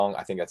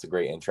I think that's a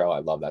great intro. I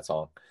love that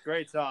song.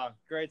 Great song.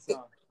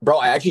 Bro,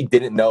 I actually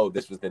didn't know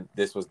this was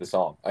the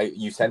song.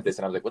 You sent this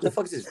and I was like, what the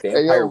fuck is this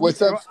Vampire? Hey, yo,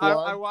 what's up,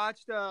 I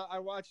watched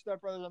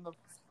Step Brothers on the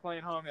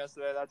plane home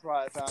yesterday. That's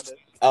why I found it.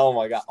 Oh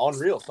my god,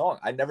 unreal song.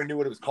 I never knew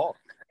what it was called.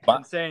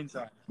 Insane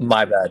song.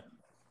 My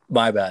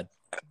bad.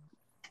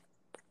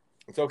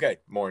 It's okay,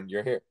 Morn,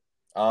 you're here.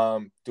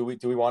 Do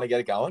we want to get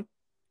it going?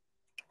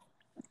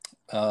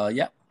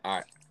 Yeah. All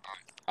right,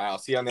 I'll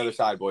see you on the other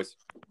side, boys.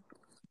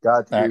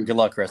 God, All right, good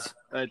luck, Chris.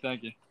 All right,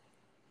 thank you.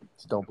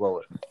 just don't blow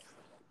it.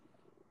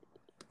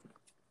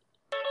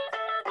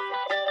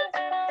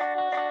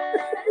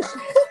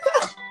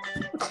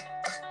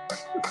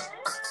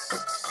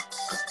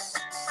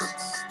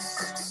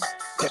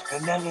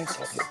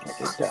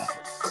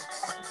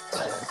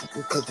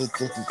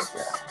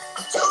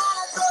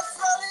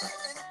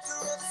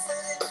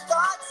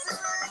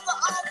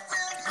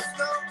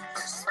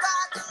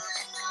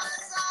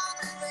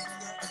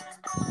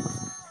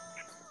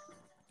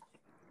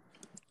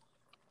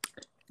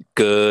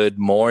 Good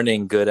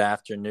morning, good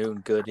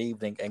afternoon, good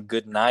evening, and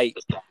good night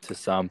to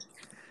some.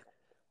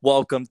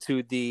 Welcome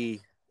to the,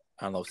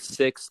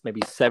 6th,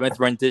 maybe 7th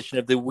rendition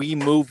of the We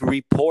Move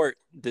Report.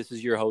 This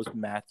is your host,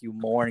 Matthew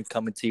Moore,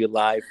 coming to you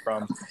live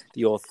from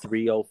the old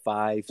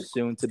 305,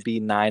 soon to be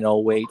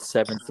 908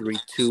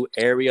 732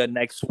 area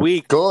next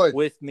week. Good.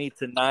 With me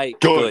tonight,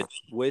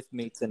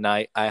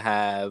 I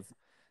have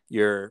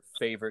your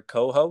favorite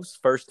co-host.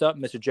 First up,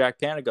 Mr. Jack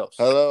Panagos.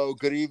 Hello,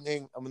 good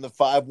evening. I'm in the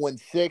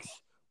 516,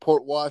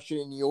 Port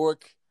Washington, New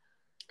York.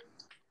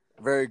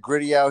 Very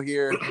gritty out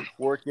here,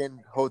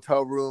 working,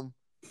 hotel room,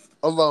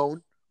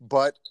 alone.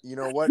 But you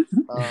know what?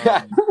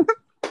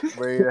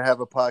 Ready to have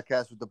a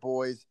podcast with the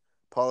boys.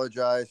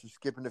 Apologize for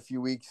skipping a few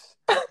weeks.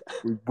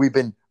 We've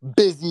been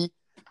busy,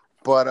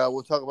 but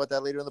we'll talk about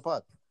that later in the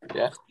pod.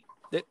 Yeah.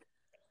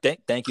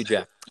 Thank you,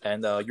 Jack.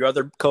 And your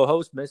other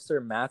co-host,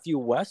 Mr. Matthew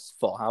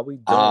Westfall. How we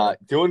doing?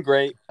 Doing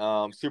great.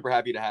 Super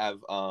happy to have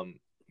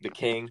the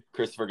King,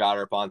 Christopher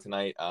Goddard, on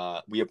tonight.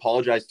 We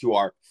apologize to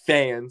our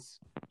fans,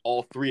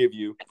 all three of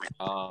you,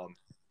 for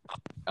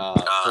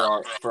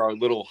our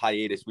little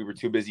hiatus. We were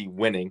too busy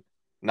winning,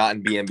 not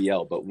in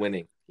BNBL, but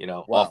winning,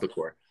 off the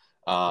court.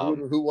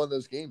 Who won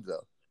those games,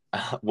 though?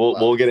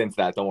 We'll get into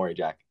that. Don't worry,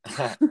 Jack.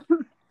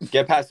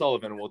 Get past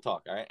Sullivan and we'll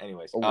talk. All right.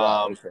 Anyways,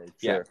 Okay,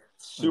 sure. Yeah,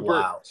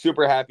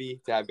 super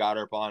happy to have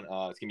Goddard on.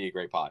 It's gonna be a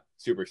great pod.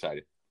 Super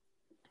excited.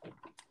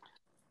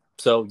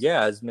 So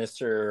yeah, as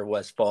Mr.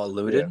 Westfall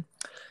alluded,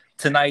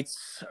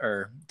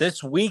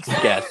 this week's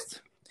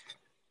guest.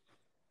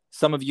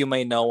 Some of you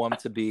may know him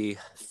to be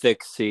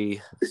Thick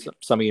C.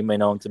 Some of you may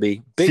know him to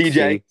be Big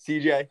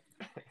CJ.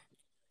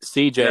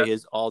 CJ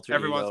is alter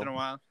Every ego. once in a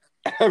while.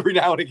 Every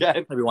now and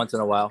again. Every once in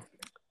a while.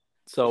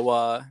 So,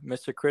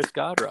 Mr. Chris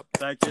Goddard,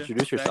 Thank you.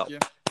 introduce yourself.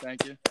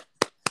 Thank you.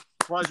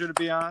 Pleasure to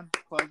be on.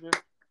 Pleasure.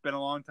 Been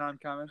a long time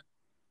coming.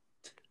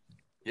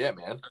 Yeah,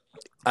 man.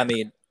 I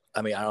mean,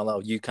 I don't know.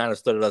 You kind of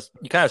stood us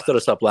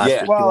up last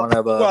week. Well, you want to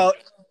have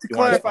to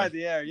clarify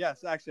the air,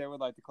 yes. Actually, I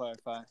would like to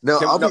clarify. No,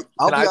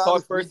 Can I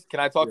talk first? Can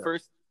I talk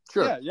first?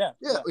 Sure. Yeah.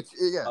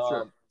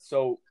 Sure.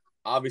 So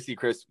obviously,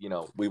 Chris,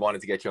 we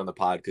wanted to get you on the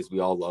pod because we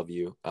all love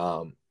you.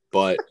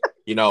 But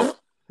I love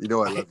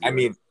you. I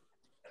mean,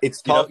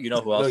 it's tough. You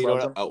know who else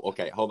loves him? Oh,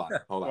 okay. Hold on.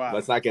 Wow.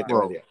 Let's not get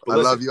there yet. I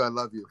love you.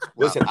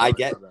 Listen, Wow. I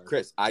get,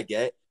 Chris,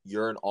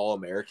 you're an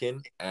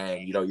All-American and,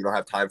 you don't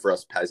have time for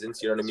us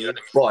peasants. You know what I mean?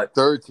 But,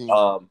 13.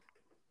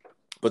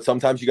 but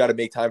sometimes you got to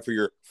make time for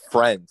your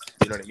friends.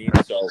 You know what I mean?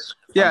 So,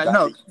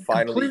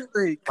 finally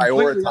completely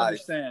prioritize.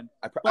 understand.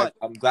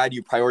 I'm glad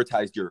you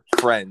prioritized your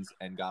friends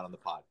and got on the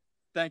pod.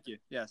 Thank you.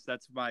 Yes,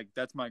 that's my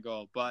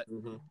goal. But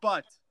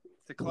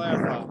to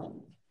clarify,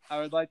 I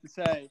would like to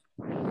say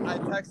I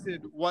texted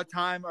what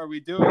time are we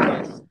doing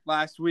this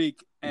last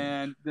week,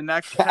 and the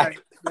next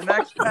text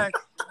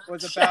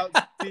was about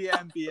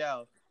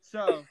DMBL.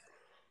 So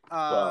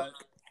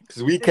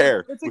because we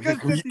care. It's a good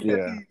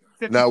 50-50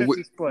 Now,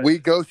 50-50 split. we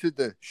ghosted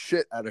the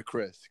shit out of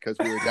Chris because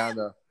we were down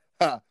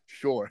to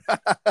sure.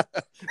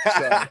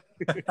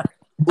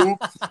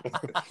 Oops.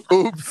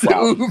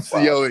 Wow. Oops.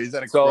 Yo, is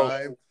that a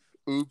crime?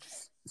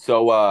 Oops.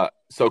 So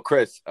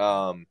Chris,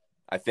 I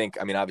think,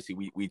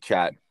 obviously we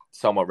chat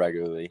somewhat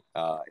regularly,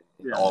 all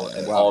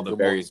the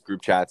various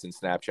group chats and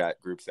Snapchat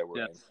groups that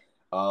we're in.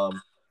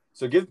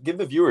 So give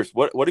the viewers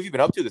what have you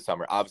been up to this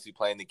summer? Obviously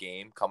playing the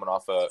game, coming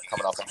off a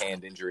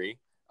hand injury.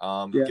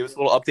 Give us a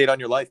little update on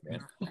your life,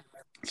 man.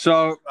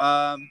 So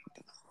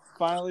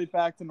finally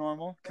back to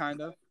normal, kind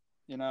of.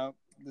 This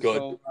Good.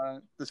 whole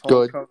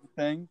Good. COVID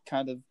thing,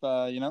 kind of.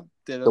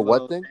 Did a The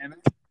what little thing? damage.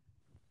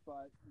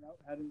 But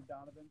heading to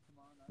Donovan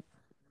tomorrow night.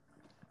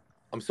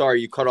 I'm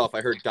sorry, you cut off.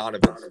 I heard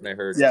Donovan and I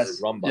heard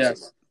Rumba.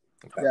 Yes.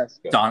 Okay. Yes.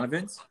 Good.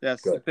 Donovan's?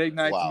 Yes. Good. A big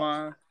night Wow.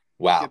 tomorrow.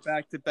 Wow. Get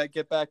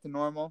back to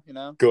normal.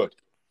 Good.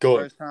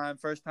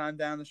 First time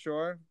down the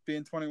shore,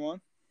 being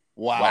 21.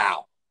 Wow.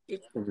 Wow.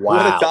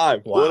 What a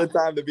time. Wow. What a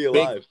time to be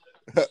alive.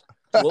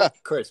 Well,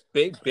 Chris,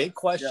 big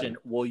question. Yeah.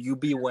 Will you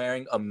be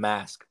wearing a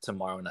mask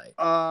tomorrow night?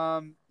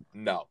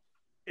 No.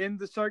 In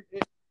the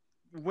circuit,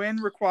 when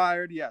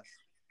required, yes.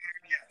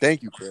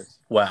 Thank you, Chris.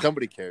 Wow.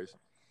 Somebody cares.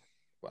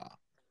 Wow.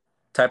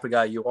 Type of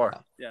guy you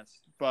are. Yes,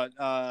 but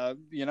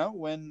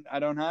when I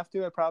don't have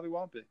to, I probably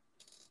won't be.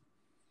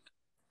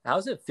 How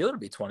does it feel to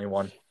be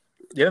 21?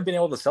 You haven't been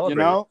able to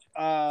celebrate.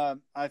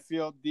 I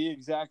feel the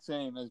exact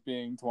same as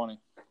being 20.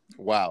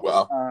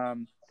 Wow.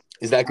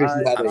 Is that because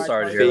you had I'm a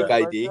sorry to hear fake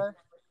that. ID?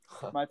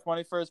 My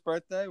 21st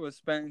birthday was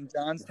spent in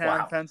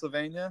Johnstown,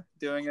 Pennsylvania,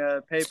 doing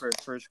a paper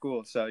for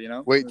school. So,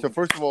 Wait, so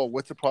first of all,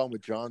 what's the problem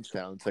with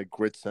Johnstown? It's like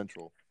Grit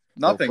Central.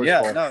 Nothing,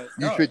 So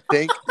you should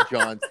thank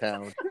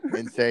Johnstown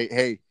and say,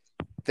 hey,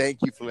 thank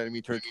you for letting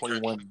me turn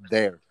 21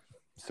 there.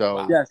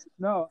 So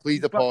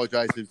please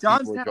apologize to people of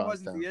Johnstown Johnstown.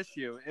 Wasn't the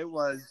issue. It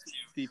was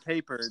the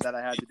paper that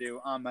I had to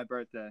do on my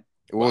birthday.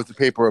 What was the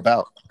paper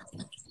about?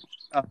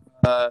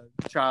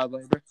 Child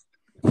labor.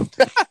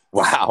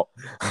 Wow.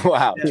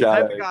 Yeah, the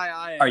type of guy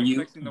I am. Are you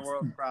fixing the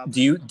world's problems?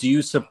 Do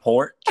you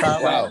support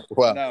child labor?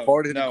 Wow. No,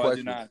 Hard-hitting I do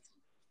question. not.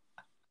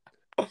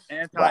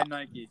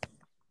 Anti-Nike.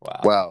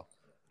 Wow.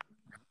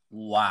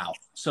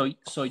 So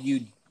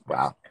you.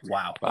 Wow.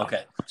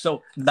 Okay.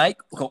 So Nike.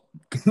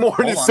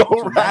 Morton is so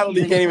rattled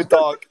he can't even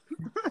talk.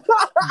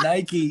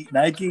 Nike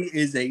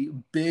is a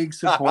big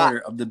supporter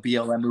of the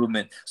BLM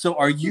movement. So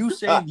are you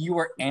saying you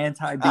are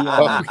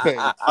anti-BLM? Okay.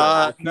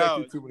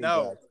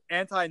 No.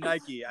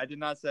 Anti-Nike. I did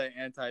not say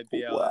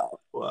anti-BLM.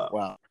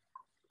 Wow.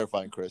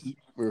 Clarifying, Chris.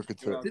 We were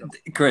concerned.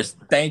 Chris,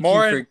 thank you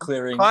for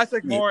clearing.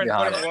 Classic Morin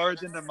putting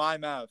words into my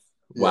mouth.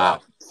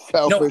 Wow.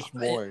 Selfish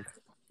Morin.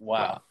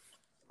 Wow.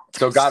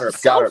 So got her.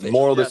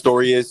 Moral of the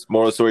story is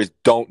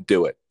don't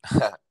do it.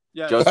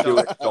 Just do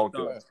it. Don't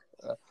do it.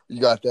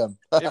 You got them.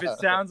 If it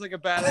sounds like a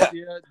bad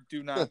idea,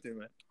 do not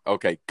do it.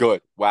 Okay,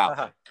 good.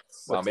 Wow.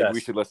 Maybe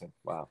we should listen.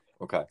 Wow.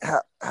 Okay.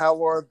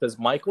 Does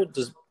Michael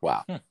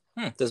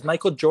does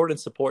Michael Jordan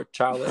support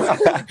child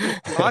labor?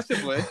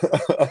 Possibly.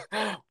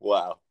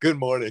 Wow. Good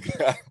morning.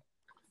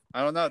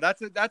 I don't know.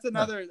 That's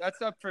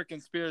up for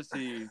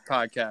conspiracy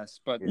podcast,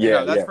 but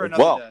that's for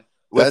another day.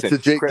 Listen,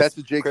 that's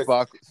a Jake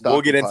Spock.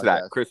 We'll get into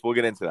that, Chris. We'll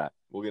get into that.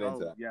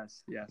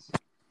 Yes.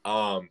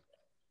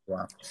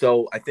 Wow.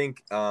 So I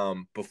think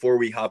before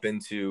we hop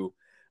into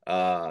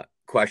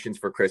questions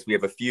for Chris, we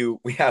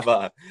have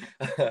our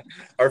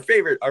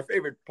favorite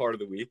part of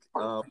the week.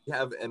 We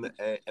have an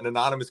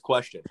anonymous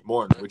question.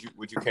 Morton,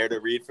 would you care to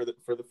read for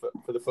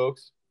the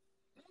folks?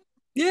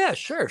 Yeah,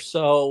 sure.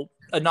 So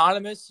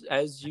anonymous,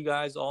 as you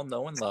guys all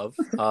know and love,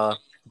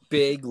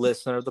 big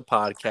listener of the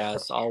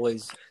podcast,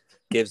 always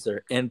gives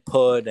their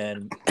input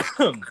and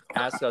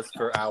asks us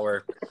for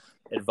our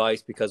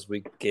advice because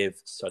we give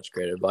such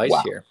great advice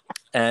here.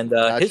 And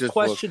his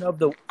question of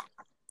the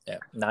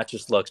not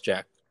just looks,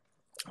 Jack,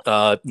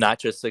 not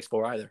just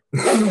 6'4" either.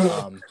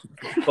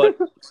 But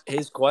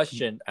his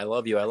question, I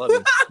love you.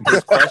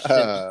 His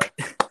question.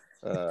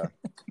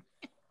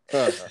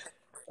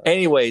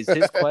 Anyways,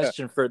 his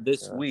question for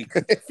this week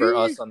for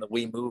us on the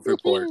We Move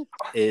report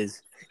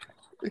is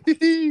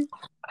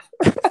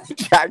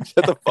Jack,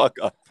 shut the fuck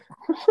up.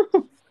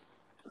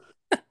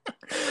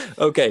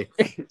 Okay,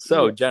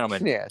 so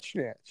gentlemen. Snatch.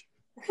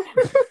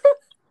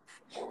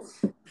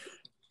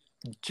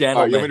 Gentlemen.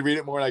 All right, you want me to read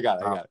it more? I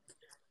got it.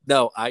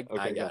 No, I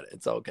got it.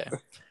 It's okay.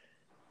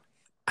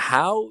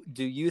 How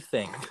do you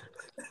think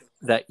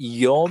that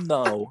you'll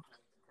know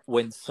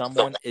when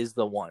someone is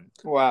the one?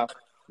 Wow.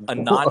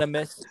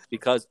 Anonymous,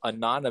 because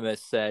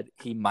Anonymous said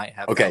he might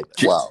have. Okay.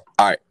 Wow.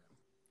 All right.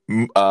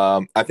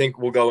 I think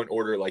we'll go in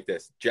order like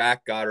this.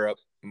 Jack got her up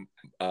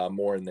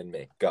more than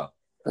me. Go.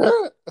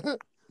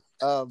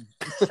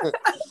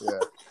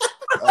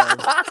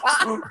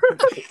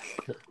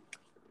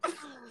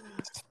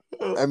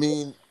 I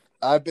mean,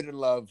 I've been in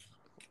love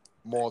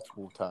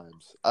multiple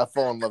times. I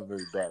fall in love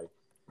every day.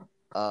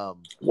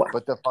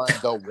 But to find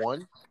the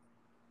one,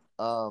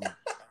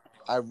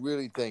 I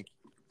really think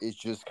it's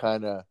just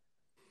kind of,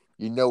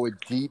 it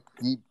deep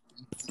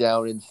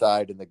down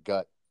inside in the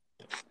gut.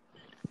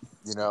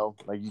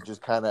 Like you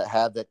just kind of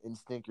have that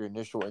instinct, your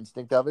initial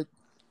instinct of it,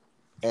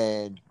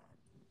 and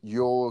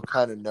you'll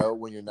kind of know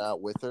when you're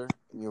not with her,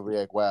 and you'll be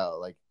like, wow,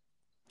 like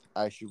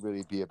I should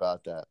really be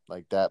about that.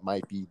 Like that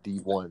might be the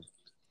one.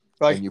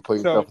 Like, and you put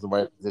yourself in the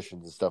right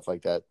positions and stuff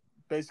like that.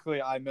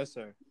 Basically, I miss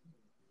her.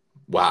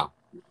 Wow.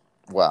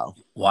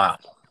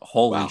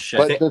 Holy shit.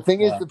 But the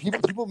thing is, the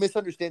people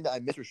misunderstand the I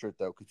miss her shirt,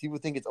 though, because people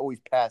think it's always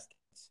past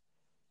tense.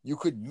 You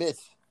could miss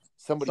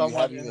somebody you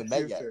haven't even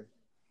met yet.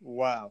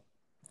 Wow.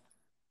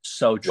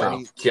 So true.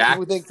 Wow. Jack,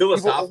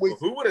 philosophical.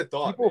 Who would have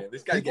thought, man?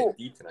 This guy's getting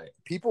deep tonight.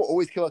 People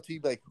always come up to you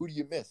like, who do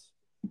you miss?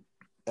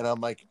 And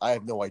I'm like, I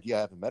have no idea.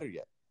 I haven't met her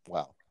yet.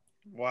 Wow.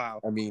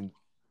 I mean.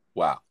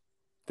 Wow.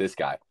 This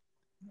guy.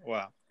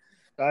 Wow.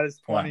 That is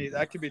 20. Wow.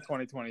 That could be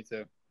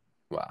 2022.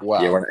 Wow.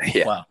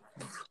 Wow.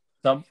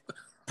 Some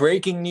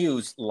breaking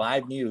news,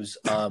 live news.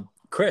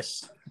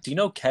 Chris, do you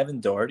know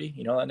Kevin Doherty?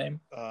 You know that name?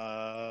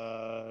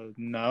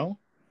 No.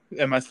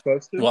 Am I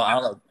supposed to? Well, I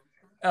don't know.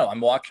 Oh,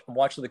 I'm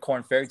watching the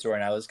Corn Ferry Tour right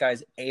now. This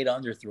guy's 8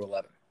 under through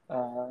 11.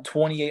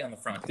 28 on the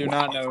front. Do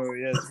not know who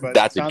he is, but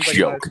that's a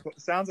joke.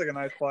 Sounds like a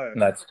nice player.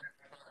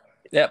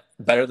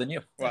 Better than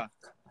you. Wow.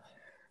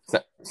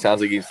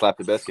 Sounds like you slapped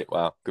the biscuit.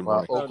 Wow. Good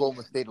morning.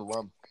 Oklahoma State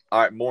alum.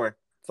 All right, more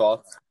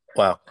thoughts.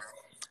 Wow.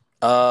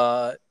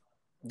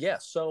 Yeah.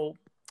 So,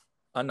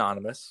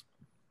 anonymous.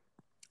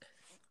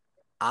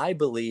 I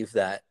believe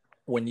that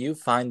when you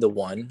find the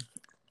one,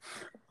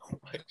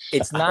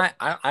 it's not.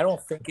 I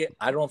don't think it.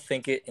 I don't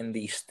think it in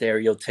the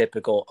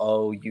stereotypical.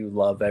 Oh, you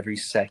love every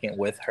second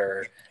with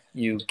her.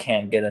 You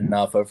can't get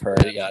enough of her.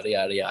 Yada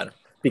yada yada.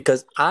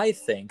 Because I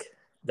think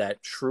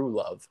that true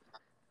love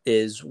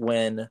is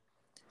when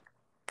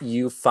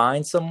you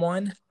find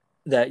someone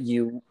that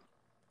you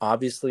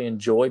obviously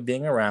enjoy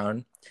being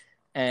around,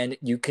 and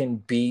you can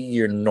be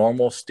your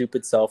normal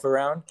stupid self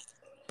around,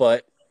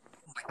 but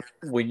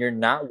when you're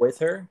not with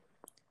her,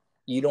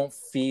 you don't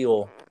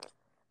feel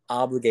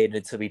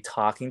obligated to be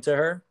talking to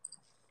her,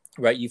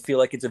 right? You feel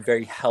like it's a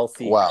very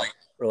healthy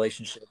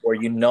relationship where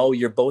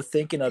you're both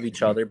thinking of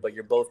each other, but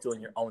you're both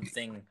doing your own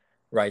thing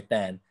right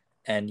then,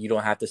 and you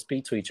don't have to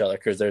speak to each other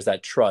because there's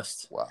that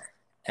trust. Wow.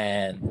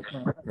 And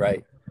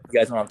right, you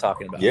guys know what I'm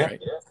talking about, yeah. right?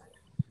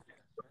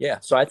 Yeah.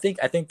 So I think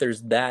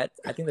there's that.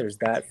 I think there's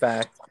that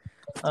fact.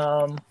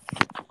 I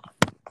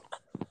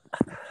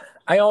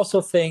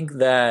also think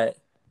that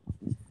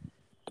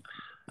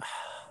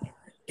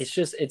it's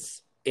just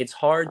it's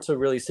hard to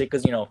really say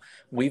because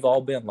we've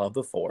all been in love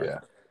before. Yeah.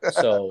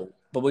 So,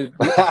 but when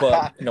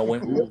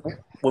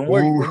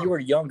you were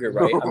younger,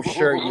 right? I'm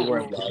sure you were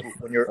in love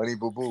when you're Honey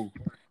boo boo.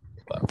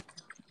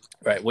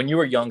 Right. When you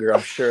were younger,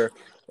 I'm sure,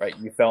 right,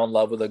 you fell in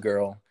love with a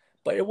girl,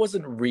 but it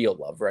wasn't real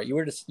love, right?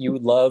 You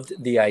loved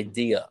the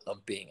idea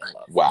of being in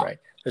love. Wow. Right.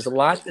 There's a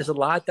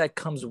lot that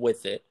comes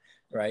with it,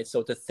 right? So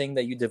it's a thing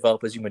that you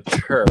develop as you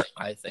mature,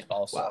 I think,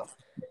 also. Wow.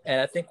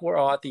 And I think we're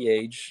all at the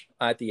age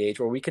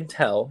where we can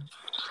tell,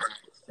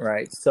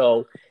 right?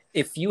 So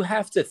if you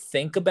have to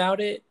think about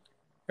it,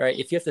 right?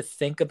 If you have to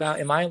think about,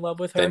 am I in love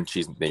with her? Then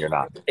you're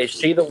not. Is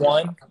she the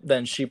one?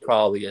 Then she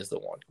probably is the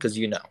one because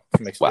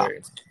from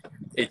experience. Wow.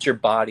 It's your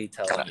body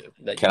telling you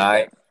that. Can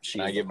I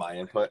give my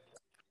input?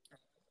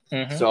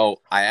 Mm-hmm. So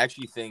I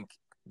actually think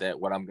that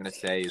what I'm going to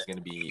say is going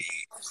to be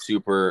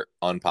super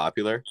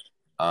unpopular.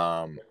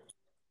 I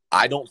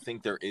don't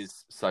think there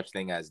is such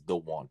thing as the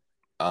one.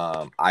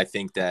 I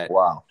think that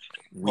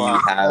we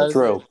have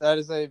that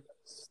is a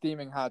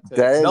steaming hot take.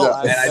 That is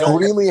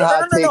extremely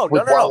hot take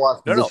with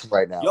Wawa's position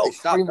right now. Yo,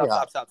 stop.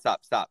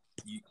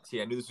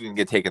 See, I knew this was going to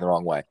get taken the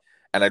wrong way.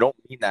 And I don't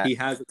mean that. He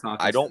has a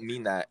talking. I don't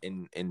mean that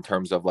in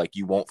terms of like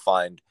you won't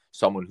find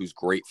someone who's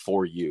great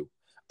for you.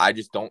 I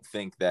just don't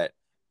think that.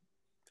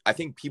 I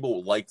think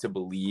people like to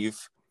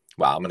believe.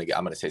 Wow, I'm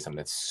gonna say something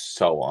that's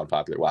so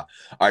unpopular. Wow.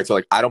 All right, so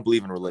like I don't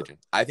believe in religion.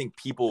 I think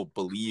people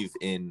believe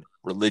in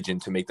religion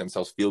to make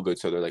themselves feel good.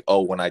 So they're like,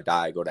 oh, when I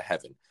die, I go to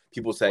heaven.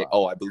 People say,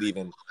 oh, I believe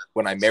in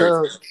when I marry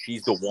her,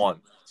 she's the one.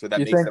 So that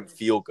makes them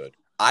feel good.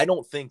 I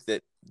don't think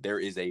that there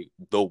is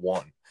the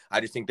one. I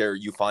just think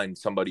you find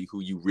somebody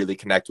who you really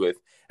connect with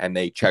and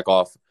they check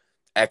off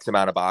X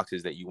amount of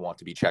boxes that you want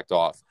to be checked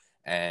off.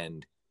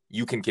 And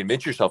you can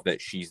convince yourself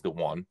that she's the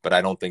one, but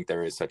I don't think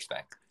there is such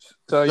thing.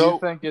 So you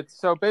think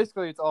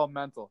basically it's all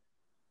mental.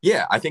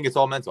 Yeah, I think it's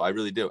all mental. I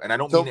really do. And I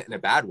don't mean it in a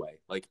bad way.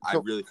 Like, I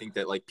really think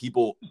that like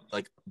people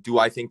do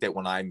I think that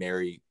when I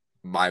marry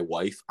my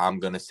wife, I'm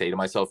going to say to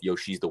myself, yo,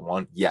 she's the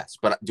one? Yes.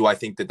 But do I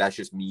think that that's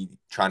just me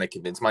trying to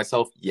convince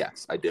myself?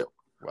 Yes, I do.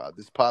 Wow,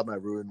 this pod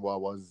might ruin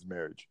Wawa's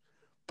marriage.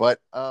 But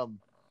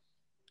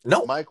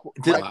no, my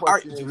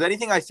was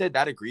anything I said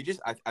that egregious?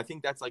 I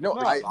think that's like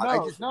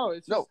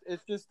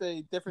it's just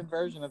a different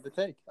version of the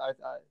take.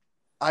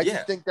 I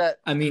just think that.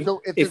 I mean,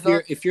 so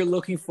if you're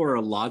looking for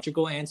a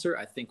logical answer,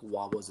 I think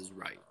Wawa's is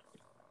right.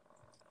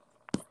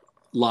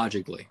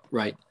 Logically,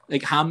 right?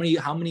 Like how many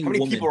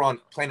people are on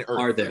planet Earth?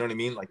 Are there? You know what I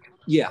mean? Like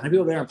how many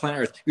people are there on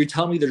planet Earth? You're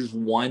telling me there's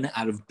one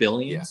out of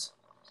billions? Yeah.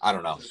 I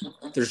don't know.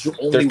 There's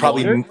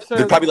probably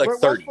like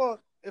 30.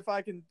 If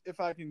I can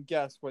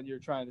guess what you're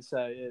trying to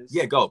say is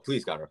go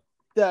please, Gunnar.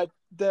 That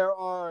there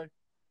are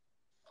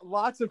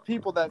lots of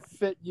people that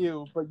fit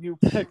you, but you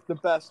pick the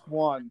best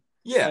one.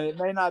 Yeah, and it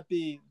may not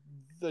be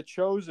the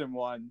chosen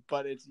one,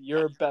 but it's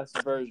your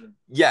best version.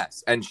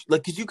 Yes, and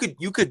like because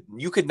you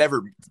could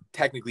never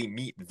technically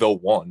meet the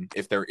one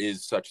if there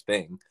is such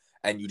thing,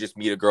 and you just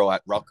meet a girl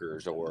at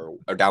Rutgers or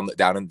down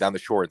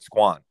the shore at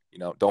Squan. You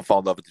know, don't fall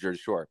in love with the Jersey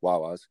Shore.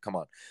 Wow, come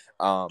on.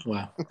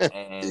 Wow,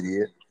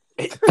 idiot.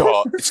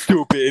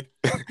 Stupid,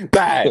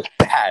 bad.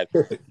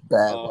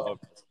 But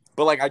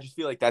like, I just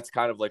feel like that's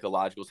kind of like a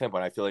logical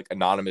standpoint. I feel like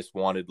Anonymous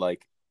wanted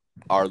like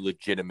our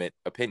legitimate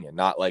opinion,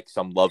 not like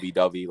some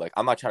lovey-dovey. Like,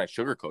 I'm not trying to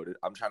sugarcoat it.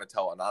 I'm trying to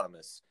tell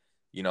Anonymous,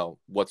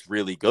 what's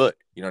really good.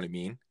 You know what I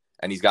mean?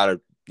 And he's got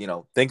to,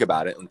 think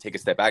about it and take a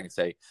step back and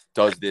say,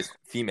 does this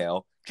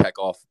female check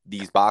off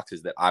these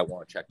boxes that I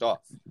want checked off?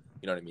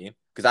 You know what I mean?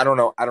 Because I don't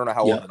know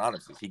how old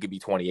Anonymous is. He could be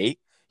 28.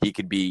 He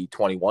could be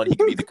 21. He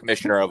could be the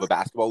commissioner of a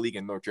basketball league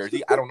in North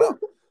Jersey. I don't know.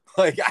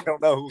 Like, I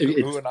don't know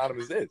who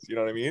Anonymous is. You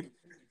know what I mean?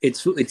 He's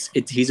a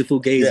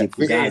fugazi. He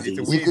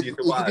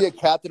could be a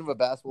captain of a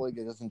basketball league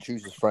that doesn't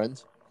choose his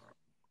friends.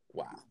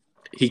 Wow.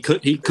 He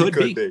could be.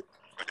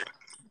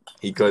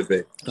 He could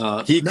be.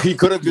 He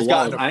could have just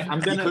gotten.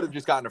 He could have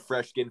just gotten a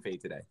fresh skin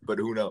fade today, but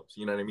who knows?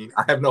 You know what I mean?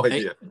 I have no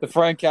idea. The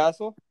Frank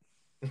Castle.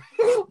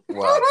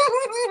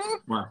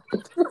 Wow.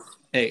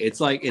 Hey, it's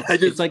like the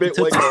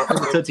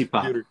Tootsie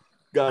Pop.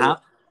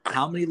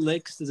 How many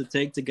licks does it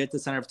take to get to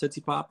the center of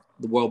Tootsie Pop?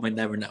 The world may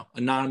never know.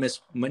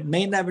 Anonymous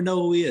may never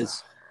know who he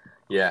is.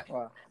 Yeah.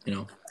 Wow. You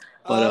know.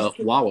 But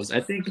Wawas, I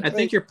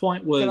think your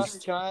point was.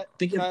 Can I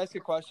ask a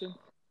question?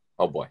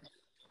 Oh boy.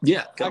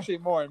 Yeah. Actually,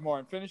 more.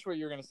 Finish what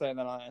you were gonna say, and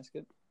then I'll ask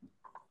it.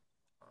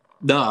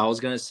 No, I was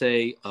gonna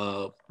say,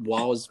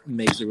 Wallace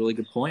makes a really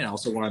good point. I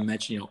also want to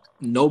mention,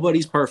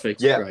 nobody's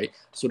perfect, right?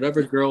 So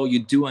whatever girl you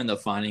do end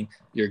up finding,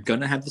 you're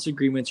gonna have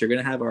disagreements, you're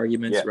gonna have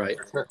arguments, right?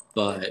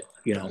 But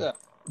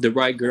the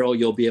right girl,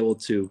 you'll be able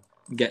to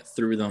get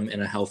through them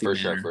in a healthy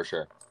manner. For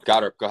sure.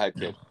 Got her. Go ahead,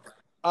 kid.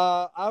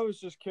 I was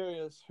just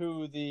curious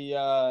who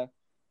the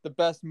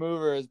best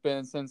mover has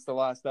been since the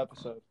last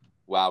episode.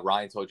 Wow,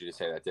 Ryan told you to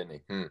say that,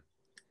 didn't he?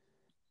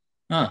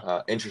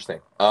 Interesting.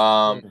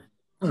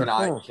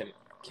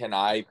 Can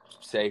I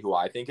say who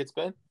I think it's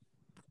been?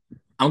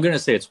 I'm gonna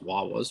say it's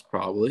Wawas,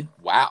 probably.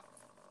 Wow,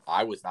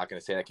 I was not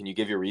gonna say that. Can you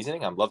give your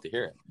reasoning? I'd love to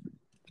hear it.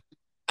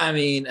 I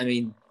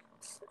mean,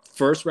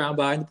 first round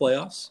bye in the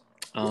playoffs.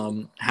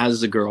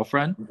 Has a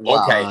girlfriend.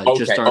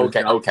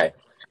 Okay.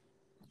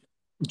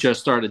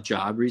 Just started a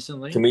job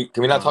recently. Can we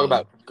not talk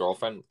about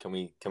girlfriend? Can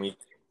we?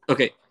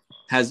 Okay,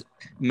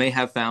 may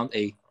have found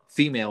a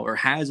female or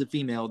has a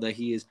female that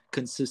he is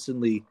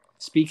consistently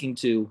speaking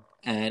to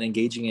and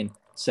engaging in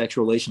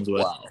sexual relations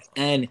with,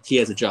 and he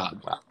has a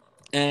job,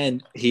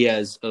 and he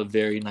has a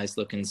very nice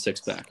looking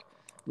six-pack,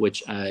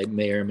 which I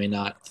may or may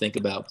not think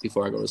about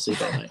before I go to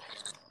sleep at night.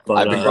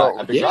 But I've been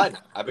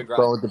grinding.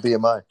 Going with the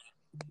BMI.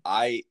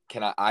 I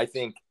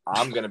think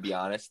I'm gonna be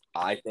honest.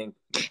 I think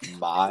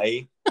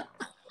my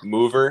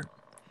mover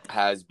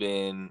has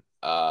been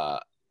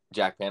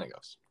Jack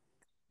Panagos.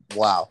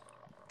 Wow.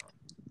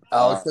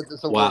 I'll set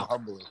this a little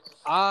humbly.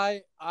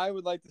 I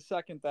would like to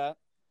second that.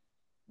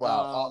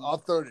 Wow, I'll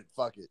third it.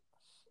 Fuck it.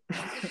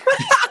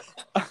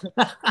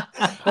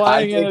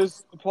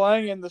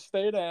 Playing in the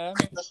state am.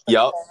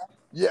 Yep.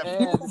 Yeah.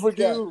 And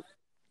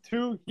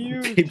two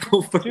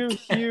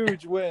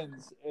huge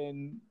wins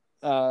in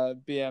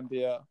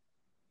BMBL.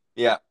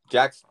 Yeah,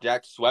 Jack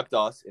swept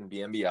us in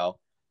BMBL.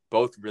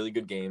 Both really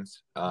good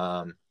games.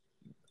 I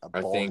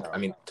think. I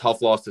mean,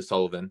 tough loss to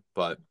Sullivan,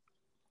 but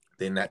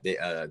they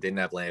didn't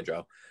have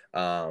Landro.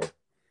 And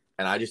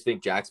I just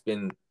think Jack's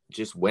been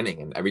just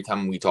winning. And every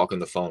time we talk on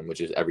the phone, which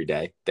is every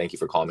day, thank you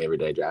for calling me every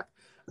day, Jack.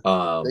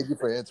 Thank you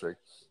for answering.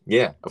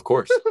 Yeah, of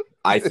course.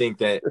 I think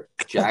that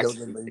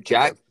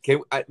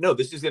no,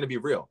 this is going to be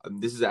real.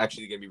 This is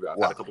actually going to be real.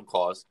 I've had a couple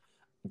calls.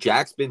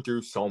 Jack's been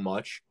through so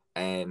much,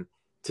 and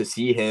to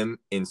see him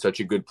in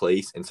such a good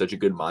place, in such a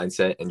good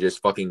mindset, and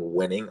just fucking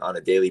winning on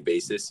a daily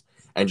basis,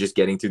 and just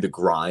getting through the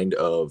grind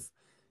of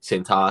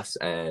Cintas,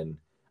 and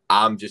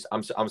I'm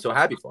so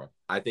happy for him.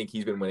 I think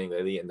he's been winning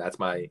lately, and I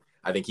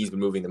think he's been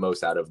moving the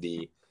most out of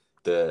the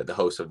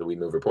host of the We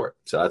Move report.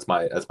 So that's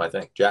my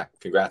thing. Jack,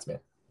 congrats, man.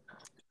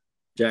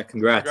 Jack,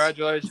 congrats.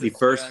 Congratulations.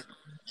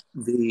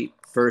 The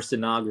first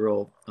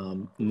inaugural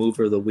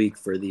mover of the week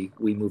for the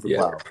We Move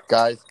report. Wow.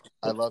 Guys,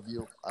 I love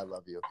you.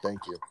 Thank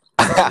you.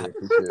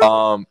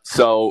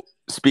 So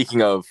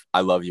speaking of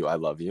I love you,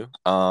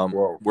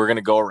 we're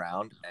gonna go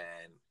around,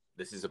 and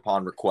this is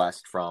upon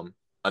request from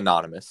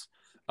Anonymous.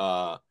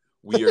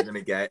 We are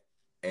gonna get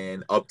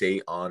an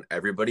update on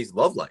everybody's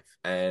love life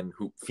and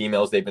who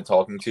females they've been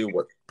talking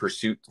to,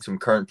 some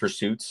current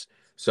pursuits.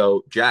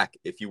 So Jack,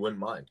 if you wouldn't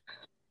mind.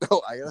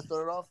 Oh, I gotta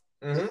start it off.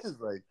 Mm-hmm. This is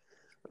like,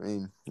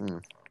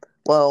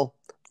 well.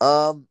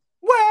 No,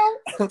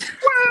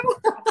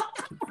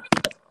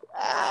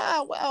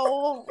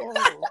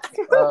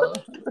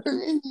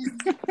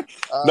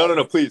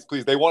 please.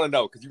 They want to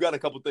know because you got a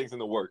couple things in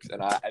the works,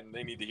 and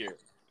they need to hear.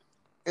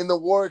 In the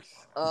works,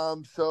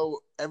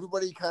 so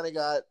everybody kind of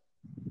got.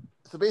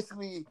 So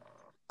basically,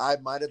 I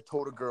might have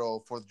told a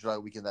girl 4th of July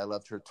weekend that I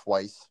loved her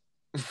twice,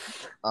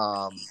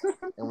 and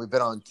we've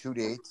been on 2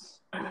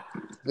 dates.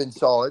 It's been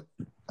solid.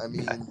 I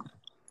mean, a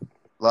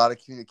lot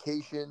of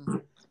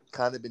communication.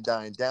 Kind of been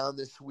dying down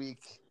this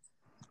week.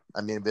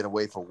 I mean, I've been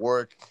away for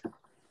work,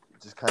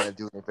 just kind of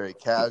doing it very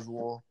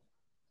casual.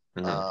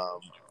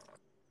 Mm-hmm.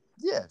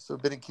 So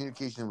I've been in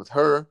communication with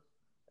her.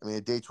 I mean,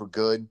 the dates were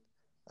good.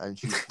 I mean,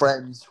 she's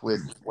friends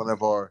with one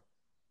of our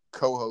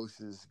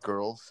co-hosts'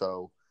 girls,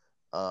 so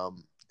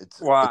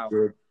it's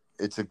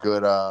a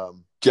good.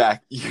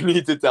 Jack, you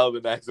need to tell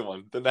the next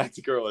one. The next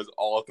girl is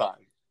all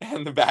time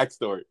and the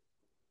backstory.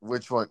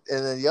 Which one?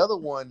 And then the other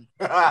one.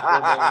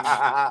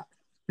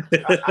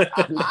 This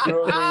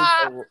girl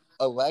named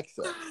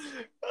Alexa.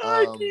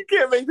 You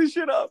can't make this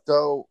shit up.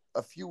 So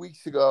a few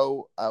weeks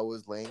ago, I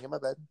was laying in my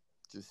bed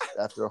just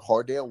after a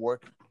hard day at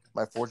work,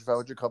 my Fortune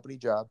 500 company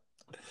job.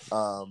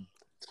 I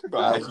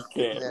was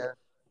sitting there,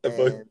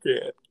 and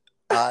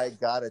I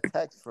got a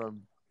text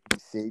from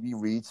Sadie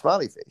Reed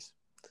Smiley Face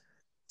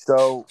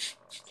So if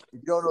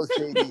you don't know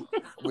Sadie,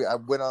 I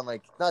went on I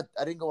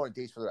didn't go on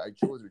dates with her. I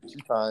chose her 2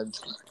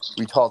 times.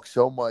 We talked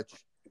so much,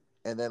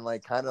 and then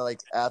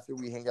after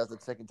we hang out the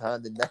second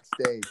time, the next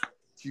day,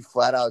 she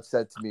flat out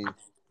said to me,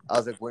 I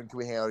was like, "When can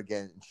we hang out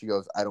again?" And she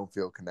goes, "I don't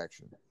feel a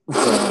connection."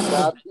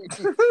 But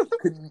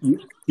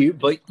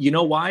you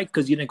know why?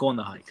 Because you didn't go on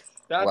the hike.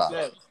 That's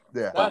it.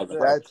 Yeah, that's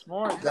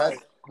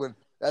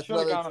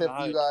another tip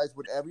for you guys.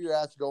 Whenever you're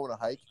asked to go on a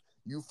hike,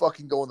 you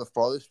fucking go on the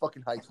farthest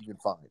fucking hike you can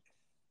find,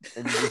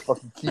 and you just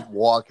fucking keep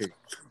walking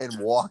and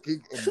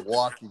walking and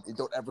walking, and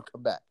don't ever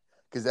come back,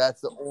 because that's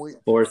the only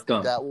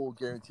that will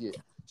guarantee it.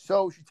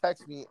 So she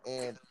texted me,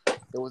 and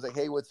it was like,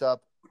 "Hey, what's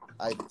up?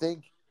 I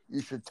think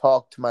you should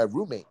talk to my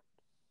roommate."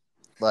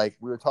 We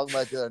were talking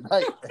about it the other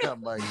night, and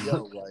I'm like,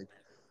 "Yo,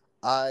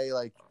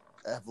 I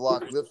have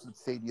locked lips with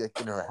Sadie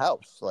in her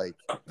house,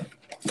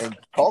 and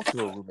talk to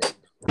her roommate."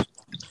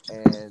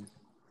 And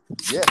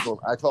yeah, so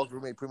I talk to her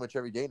roommate pretty much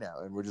every day now,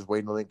 and we're just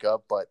waiting to link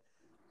up. But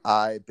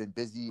I've been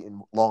busy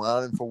in Long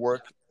Island for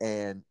work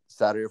and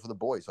Saturday for the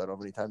boys, so I don't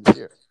have any time to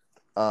see her.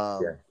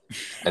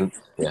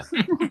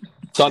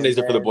 Sundays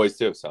are for the boys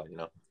too, so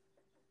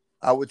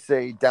I would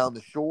say down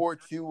the shore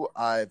too.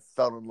 I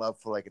fell in love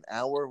for an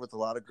hour with a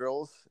lot of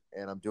girls,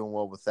 and I'm doing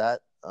well with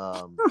that.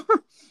 And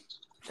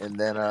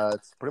then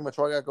it's pretty much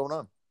all I got going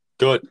on.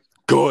 Good.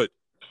 So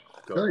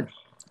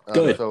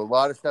a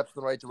lot of steps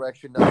in the right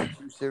direction, nothing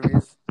too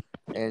serious,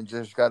 and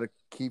just got to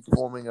keep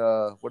forming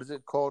what is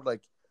it called?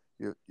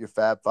 Your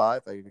Fab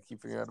Five. I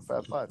keep figuring out a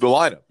Fab Five. The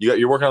lineup.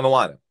 You're working on the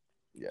lineup.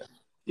 Yeah.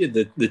 Yeah,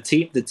 the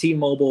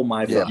T-Mobile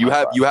you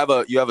have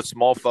a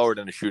small forward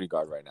and a shooting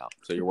guard right now,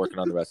 so you're working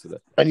on the rest of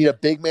it. I need a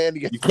big man to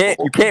get. You can't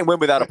win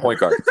without a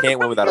point guard. You can't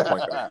win without a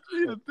point guard. I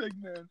need a big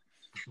man.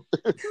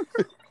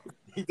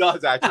 He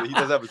does actually. He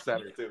does have a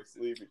center too.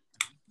 Sleepy.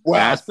 Wow,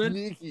 Aspen?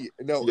 sneaky.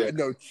 No,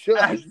 chill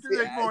out.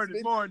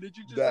 More. Did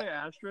you just say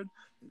Astrid?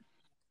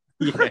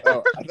 Yeah.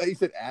 Oh, I thought you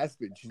said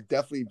Aspen. She's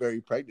definitely very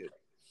pregnant.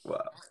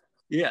 Wow.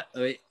 Yeah,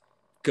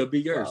 could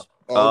be yours.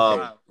 Wow.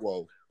 Okay.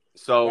 Whoa.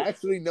 So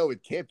actually, no,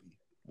 it can't be.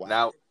 Wow.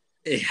 Now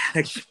it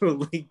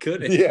actually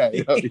couldn't. Yeah,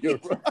 you're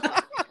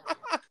right.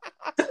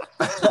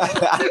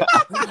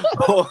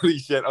 Holy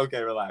shit.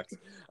 Okay, relax.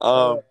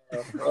 Got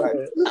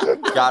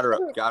her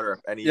up.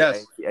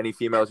 Any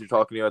females you're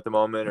talking to at the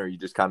moment, or are you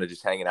just kind of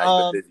just hanging out?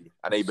 You've been busy.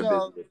 I know you've been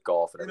busy with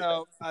golf and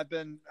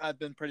everything. I've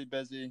been pretty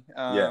busy.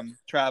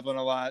 Traveling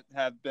a lot.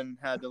 Had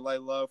to lay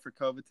low for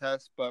COVID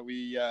tests, but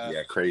we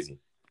crazy.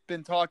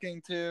 Been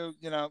talking to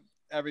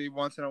every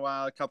once in a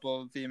while a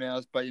couple of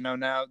females, but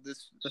now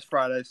this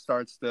Friday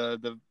starts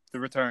the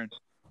return.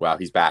 Wow,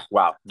 he's back.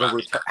 Wow,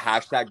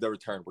 hashtag the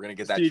return. We're gonna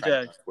get that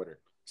trend on Twitter.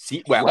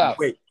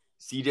 Wait,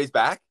 CJ's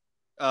back?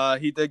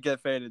 He did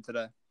get faded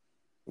today.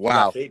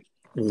 Wow.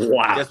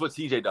 Guess what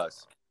CJ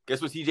does?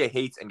 Guess what CJ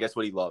hates, and guess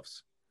what he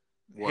loves?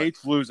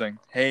 Hates losing.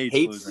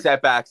 Hates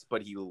setbacks,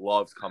 but he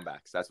loves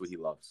comebacks. That's what he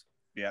loves.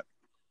 Yep.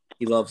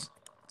 He loves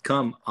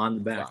come on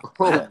the back.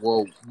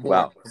 Whoa.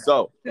 Wow.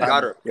 So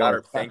got her.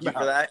 Thank you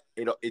for that.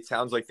 It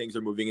sounds like things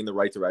are moving in the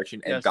right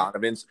direction, and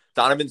yes.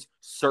 Donovan's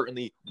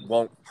certainly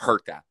won't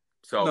hurt that.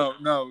 So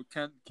no,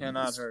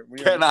 cannot hurt.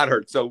 Cannot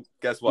hurt. So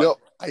guess what?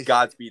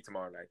 Godspeed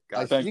tomorrow night.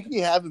 I think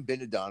you haven't been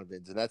to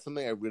Donovan's, and that's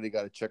something I really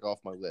got to check off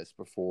my list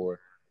before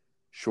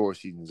shore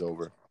season's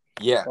over.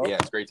 Yeah,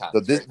 it's a great time.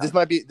 So this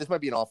might be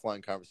an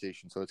offline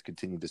conversation. So let's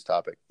continue this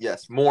topic.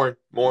 Yes, more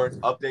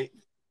update.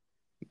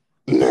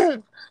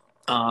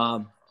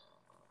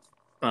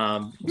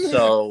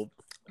 So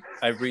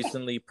I've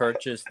recently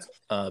purchased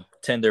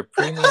Tinder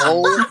Premium.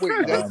 Oh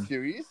wait, that's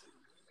serious?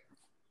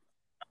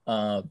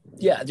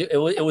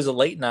 It was a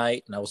late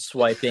night, and I was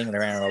swiping, and I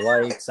ran out of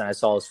lights, and I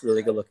saw this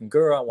really good looking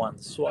girl. I wanted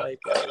to swipe.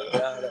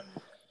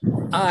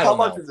 How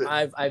much is it?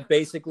 I've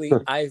basically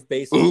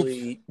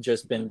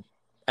just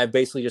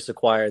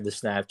acquired the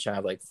Snapchat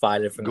of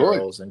 5 different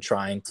girls and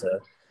trying to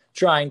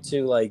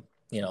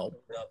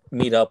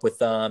meet up with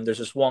them. There's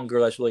just one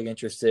girl that's really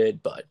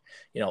interested, but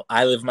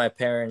I live with my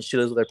parents, she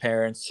lives with her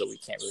parents, so we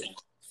can't really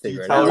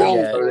figure it out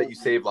yet. That you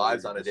save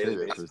lives on a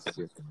daily basis.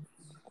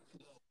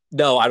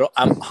 No, I don't.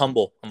 I'm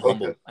humble. I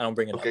don't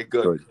bring it up. Okay,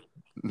 good.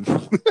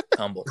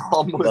 Humble.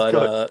 Humble.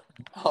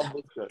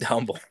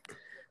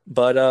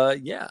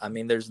 But yeah, I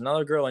mean, there's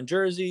another girl in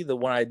Jersey, the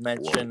one I'd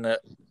mentioned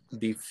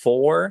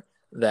before,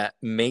 that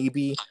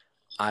maybe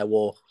I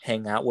will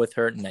hang out with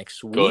her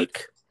next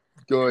week.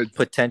 Good.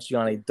 Potentially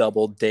on a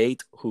double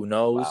date. Who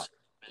knows? Wow.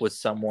 With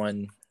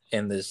someone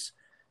in this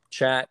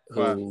chat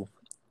who. Wow.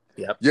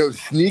 Yep. Yo,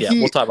 sneaky. Yeah,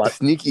 we'll talk about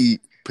sneaky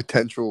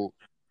potential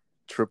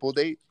triple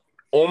date.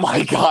 Oh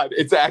my God!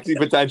 It's actually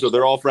potential.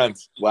 They're all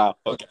friends. Wow.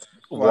 Okay.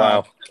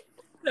 Wow.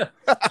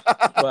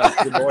 Wow.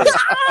 Good morning.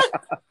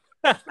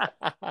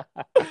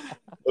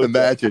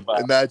 Imagine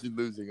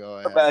losing. Oh,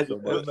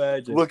 imagine.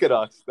 Look at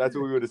us. That's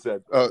what we would have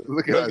said. Oh,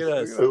 look at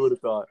us. Who would have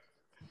thought?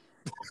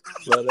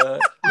 But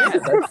yeah,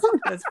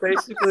 that's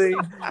basically.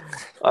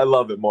 I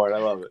love it, Mort. I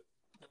love it.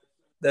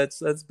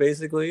 That's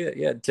basically it.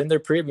 Yeah, Tinder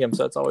Premium,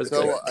 so it's always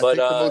good. I think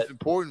the most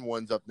important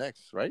one's up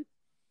next, right?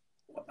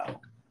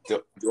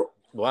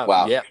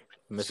 Wow. Yeah.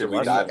 Mr.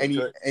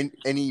 Westwood.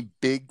 Any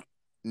big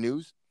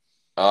news?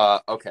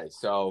 Okay,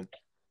 so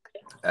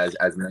as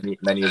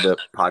many of the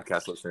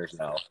podcast listeners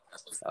know,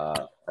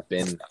 I've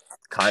been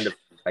kind of,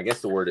 I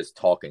guess the word is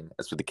talking,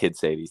 that's what the kids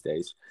say these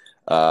days,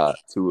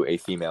 to a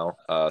female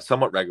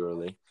somewhat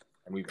regularly,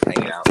 and we've been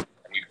hanging out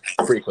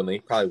frequently,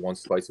 probably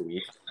once, twice a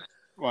week.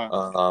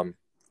 Wow.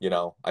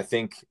 I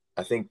think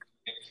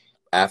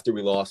after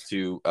we lost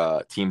to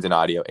Team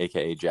Donadio,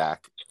 aka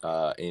Jack,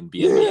 in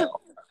BNBL,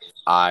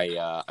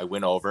 I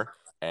went over,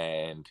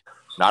 and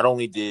not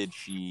only did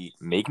she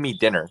make me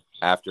dinner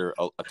after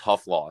a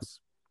tough loss,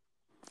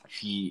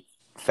 she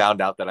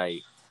found out that I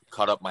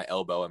cut up my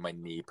elbow and my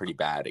knee pretty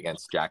bad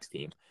against Jack's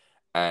team,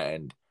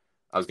 and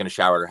I was going to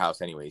shower at her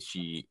house anyways.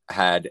 She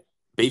had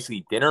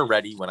basically dinner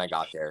ready when I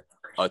got there,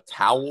 a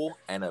towel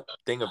and a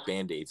thing of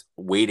Band-Aids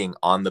waiting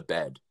on the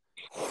bed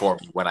for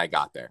me when I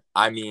got there.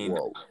 I mean,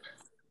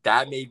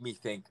 that made me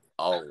think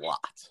a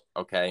lot,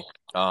 okay?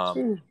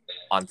 On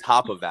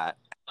top of that,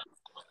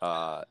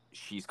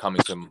 she's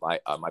coming to my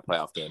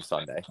playoff game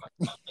Sunday.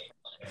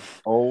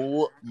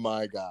 Oh,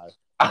 my God.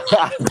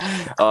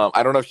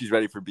 I don't know if she's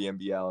ready for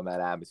BNBL in that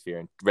atmosphere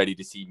and ready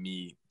to see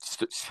me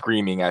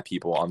screaming at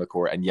people on the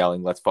court and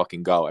yelling, "Let's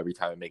fucking go," every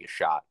time I make a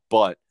shot.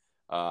 But,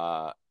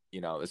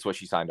 it's what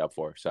she signed up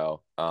for.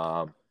 So,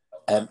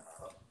 and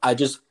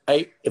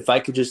if I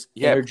could just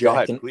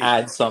interject and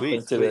add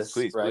something to this,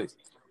 right?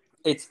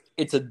 Please.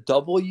 It's a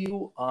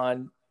W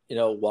on,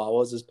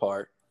 Wawa's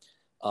part.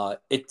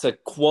 It's a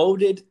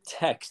quoted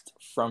text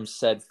from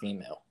said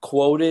female.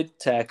 Quoted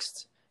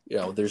text.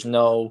 There's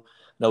no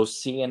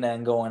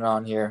CNN going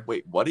on here.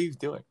 Wait, what are you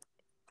doing?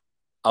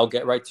 I'll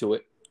get right to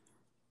it.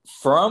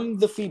 From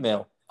the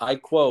female, I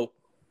quote,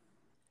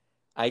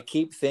 "I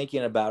keep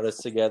thinking about us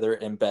together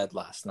in bed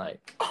last night."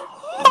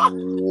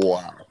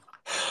 Wow.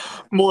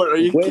 More, are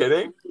you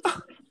kidding?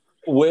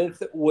 With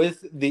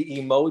the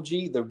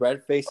emoji, the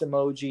red face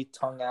emoji,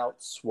 tongue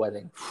out,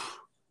 sweating.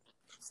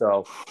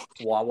 So,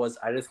 Wawas,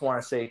 I just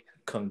want to say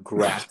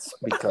congrats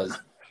because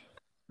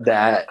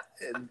that.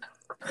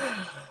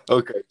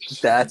 Okay,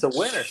 that's a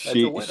winner.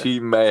 She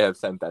may have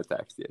sent that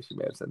text. Yeah, she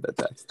may have sent that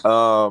text.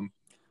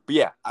 But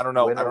yeah, I don't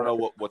know. I don't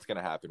know what's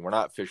gonna happen. We're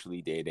not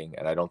officially dating,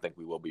 and I don't think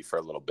we will be for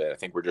a little bit. I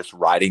think we're just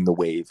riding the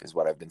wave, is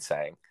what I've been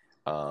saying.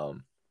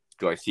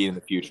 Do I see it in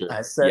the future?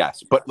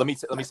 Yes, but let me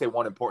say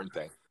one important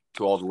thing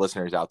to all the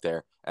listeners out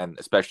there, and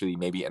especially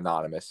maybe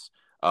anonymous.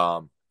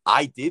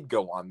 I did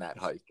go on that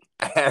hike,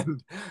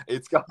 and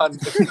it's gone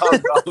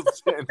well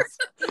since.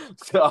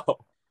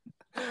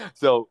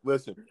 So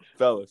listen,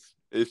 fellas,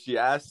 if she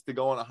asks to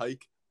go on a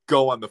hike,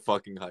 go on the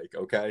fucking hike,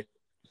 okay?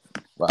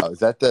 Wow, is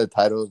that the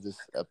title of this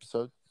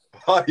episode?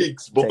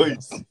 Hikes,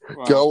 boys.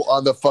 Wow. Go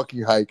on the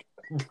fucking hike.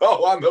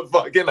 Go on the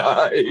fucking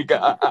hike.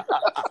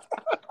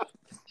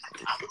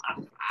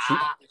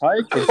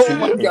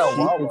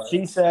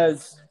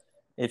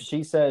 If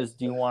she says,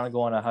 "Do you want to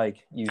go on a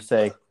hike?" You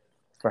say,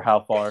 "For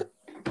how far?"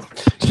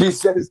 She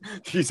says,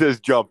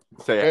 "Jump."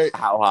 Say, hey,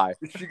 how high?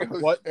 She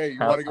goes, "What? Hey, you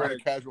want to go on a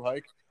casual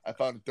hike? I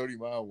found a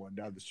 30-mile one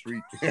down the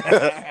street."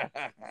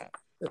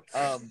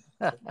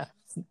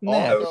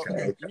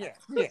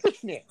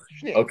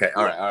 Okay,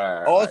 all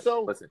right.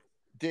 Also, listen.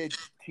 Did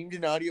Team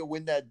Donadio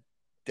win that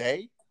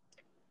day,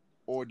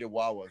 or did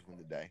Wawas win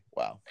the day?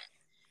 Wow.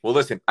 Well,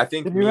 listen, I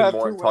think me and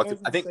Morin talked.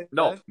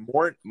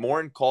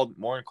 Morin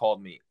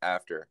called me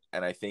after,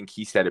 and I think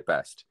he said it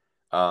best.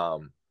 I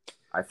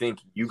think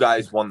you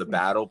guys won the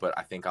battle, but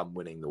I think I'm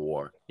winning the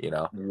war.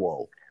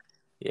 Whoa.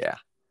 Yeah.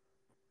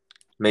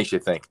 Makes you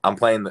think. I'm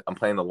playing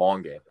the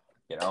long game.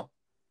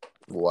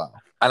 Wow.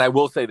 And I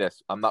will say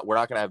this: we're not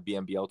going to have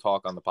BNBL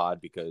talk on the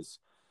pod because,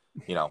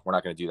 we're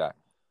not going to do that.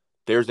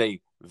 There's a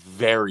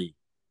very,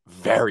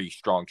 very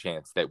strong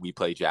chance that we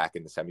play Jack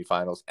in the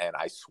semifinals, and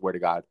I swear to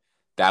God,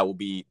 that will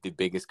be the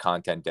biggest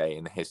content day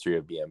in the history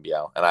of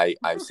BNBL. And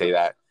I say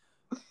that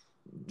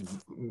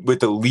with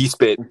the least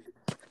bit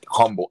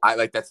humble.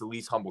 That's the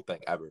least humble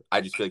thing ever.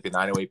 I just feel like the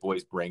 908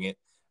 boys bring it,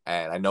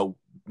 and I know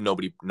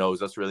nobody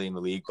knows us really in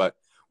the league, but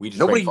we just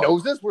nobody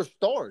knows us. We're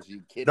stars. Are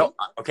you kidding? No,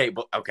 okay,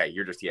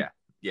 you're just yeah.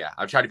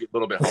 I'm trying to be a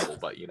little bit humble,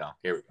 but here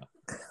we go.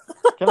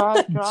 Can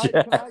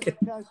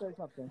I say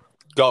something?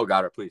 Go,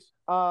 Goddard, please.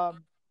 I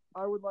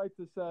would like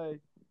to say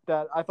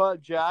that I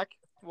thought Jack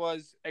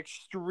was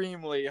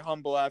extremely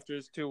humble after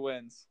his 2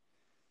 wins.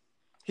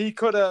 He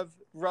could have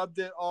rubbed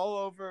it all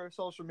over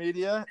social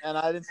media, and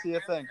I didn't see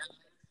a thing.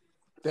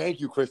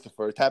 Thank you,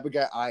 Christopher. The type of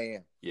guy I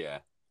am. Yeah.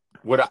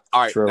 All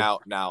right. True.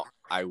 Now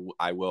I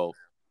will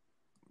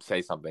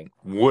say something.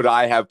 Would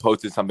I have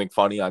posted something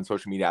funny on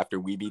social media after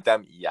we beat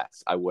them?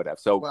 Yes, I would have.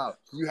 So wow,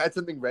 you had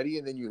something ready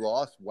and then you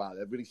lost. Wow,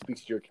 that really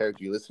speaks to your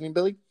character. You listening,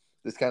 Billy?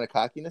 This kind of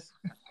cockiness.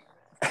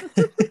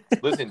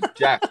 Listen,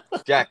 Jack.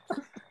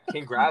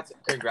 Congrats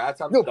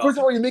on. No, first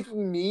of all, you're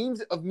making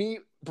memes of me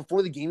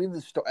before the game even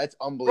starts. That's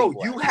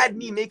unbelievable. Bro, you had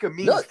me make a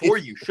meme for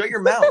you. Shut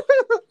your mouth.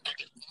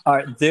 All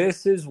right,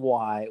 this is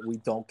why we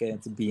don't get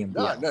into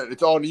BNBL. No,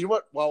 it's all. You know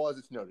what? Well,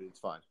 it's noted. It's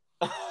fine.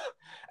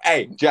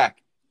 Hey,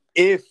 Jack,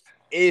 if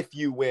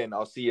you win,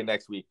 I'll see you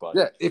next week, bud.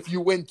 Yeah, if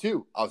you win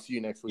too, I'll see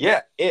you next week.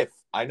 Yeah, if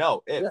I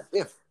know.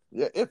 If.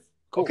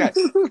 Cool. Okay.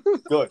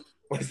 Good.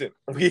 Listen,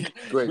 we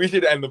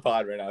should end the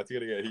pod right now. It's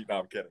gonna get heat. No,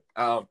 I'm kidding.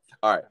 All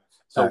right.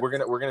 So we're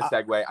gonna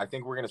segue. I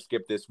think we're gonna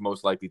skip this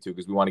most likely too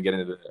because we want to get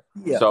into the.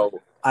 Yeah.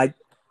 So I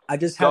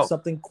just have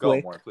something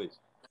quick. Go, Warren, please.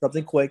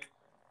 Something quick.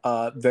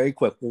 Very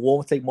quick. We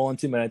won't take more than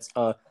 2 minutes.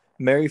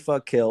 Marry,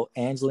 fuck, kill.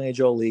 Angelina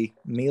Jolie,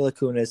 Mila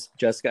Kunis,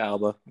 Jessica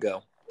Alba.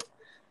 Go.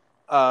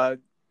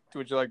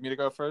 Would you like me to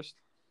go first?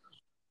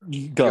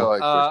 Go.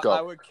 Go.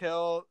 I would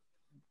kill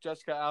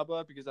Jessica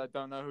Alba because I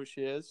don't know who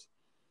she is.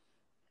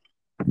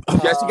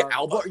 Jessica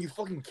Alba? Are you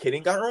fucking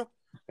kidding, Gatro?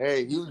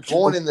 Hey, he was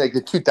born in like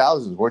the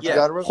 2000s, weren't you,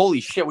 Gatro? Holy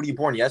shit! What are you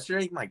born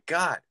yesterday? My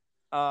God.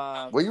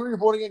 When you were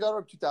born again,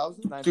 Gatro?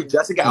 2000? Dude,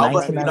 Jessica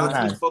Alba. Have you not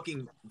 1999. seen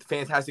fucking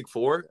Fantastic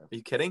Four? Are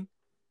you kidding?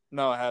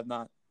 No, I have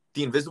not.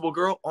 The Invisible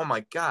Girl? Oh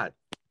my God.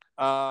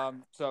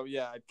 So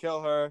yeah, I'd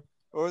kill her.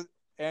 Or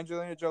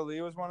Angelina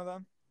Jolie was one of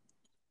them.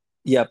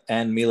 Yep,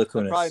 and Mila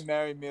Kunis. I'd probably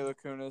marry Mila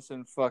Kunis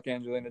and fuck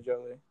Angelina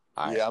Jolie.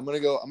 Yeah, I'm gonna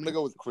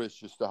go with Chris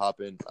just to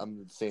hop in. I'm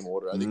in the same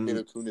order. I think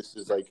Mila Kunis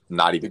is like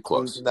not even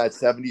close in that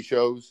 70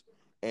 shows,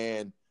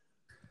 and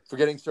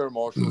forgetting Sarah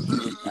Marshall, she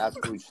was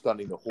absolutely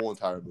stunning the whole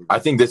entire movie. I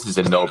think this is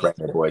a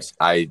no-brainer, boys.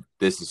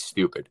 This is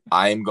stupid.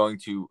 I am going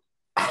to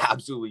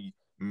absolutely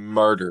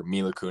murder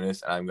Mila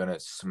Kunis, and I'm gonna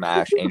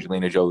smash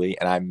Angelina Jolie,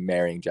 and I'm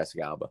marrying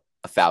Jessica Alba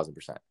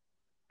 1,000%.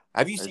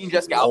 Have you seen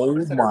Jessica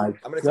Alba? Oh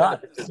my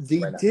God,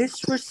 the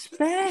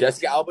disrespect!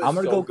 Jessica Alba. I'm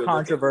gonna go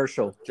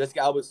controversial. Jessica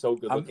Alba is so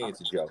good looking;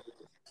 it's a joke.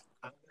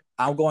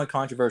 I'm going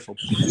controversial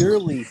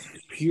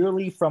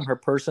purely from her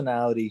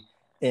personality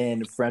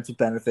and Friends with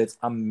Benefits.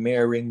 I'm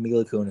marrying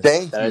Mila Kunis.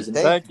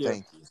 Thank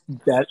you.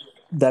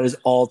 That is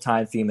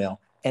all-time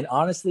female. And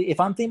honestly, if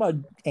I'm thinking about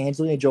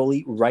Angelina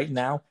Jolie right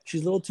now,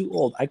 she's a little too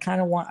old. I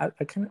kind of want.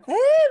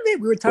 We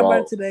were talking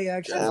about it today.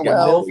 Actually, Jessica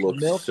Alba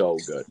looks so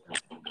good.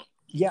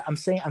 Yeah, I'm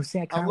saying. I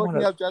kind of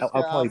want to.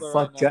 I'll probably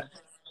fuck.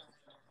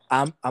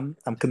 I'm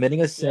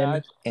committing a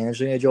sin,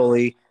 Angelina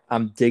Jolie.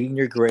 I'm digging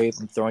your grave.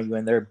 I'm throwing you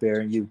in there,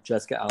 burying you,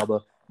 Jessica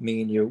Alba.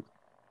 Me and you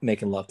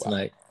making love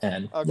tonight.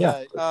 And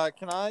okay,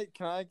 can I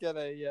get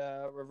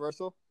a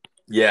reversal?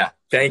 Yeah,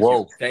 thank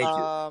you.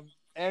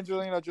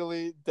 Angelina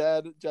Jolie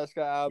dead,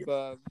 Jessica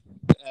Alba,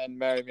 and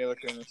marry Mila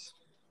Kunis.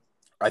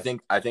 I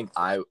think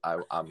I'm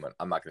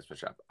not gonna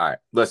switch up. All right,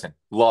 listen,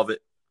 love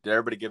it. Did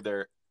everybody give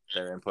their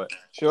input?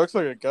 She looks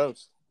like a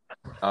ghost.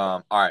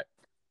 All right,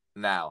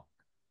 now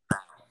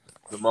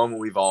the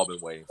moment we've all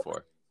been waiting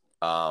for.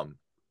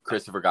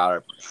 Christopher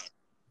Goddard,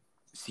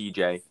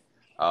 CJ,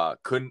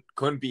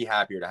 couldn't be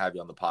happier to have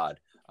you on the pod.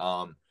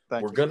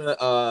 We're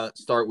gonna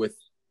start with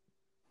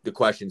the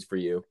questions for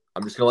you.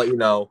 I'm just gonna let you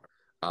know.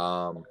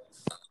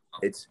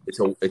 It's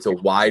a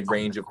wide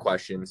range of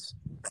questions.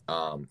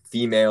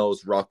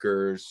 Females,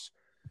 Rutgers,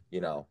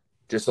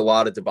 just a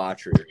lot of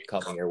debauchery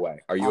coming your way.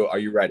 Are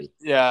you ready?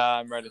 Yeah,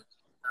 I'm ready.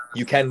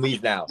 You can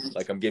leave now.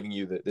 Like I'm giving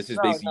you this is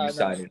basically you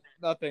signing.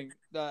 Nothing.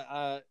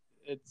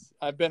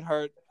 I've been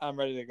hurt. I'm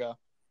ready to go.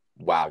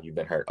 Wow, you've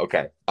been hurt.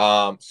 Okay.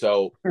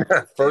 So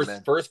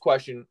first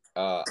question.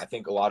 I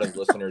think a lot of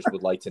listeners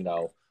would like to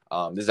know.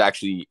 This is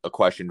actually a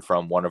question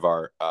from one of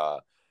our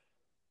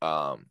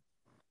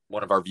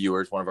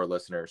viewers, one of our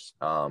listeners,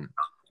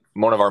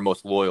 one of our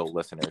most loyal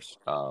listeners,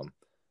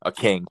 a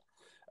king.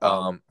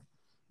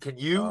 Can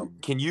you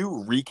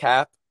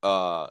recap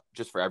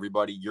just for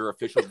everybody your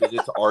official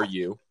visit to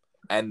RU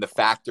and the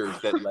factors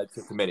that led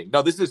to committing?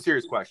 No, this is a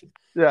serious question.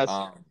 Yes.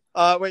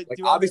 Wait. Like, do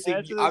you want obviously,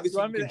 me to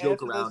obviously you can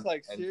joke around.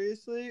 This,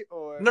 seriously,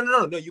 or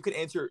no. You can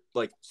answer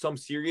like some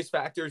serious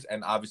factors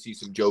and obviously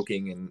some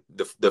joking and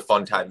the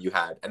fun time you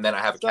had. And then I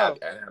have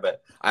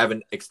I have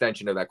an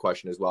extension of that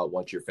question as well.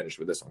 Once you're finished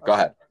with this one, go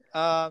ahead.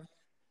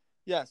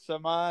 Yeah. So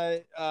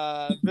my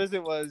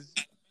visit was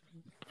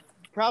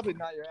probably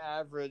not your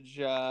average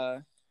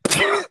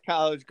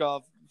college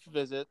golf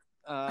visit.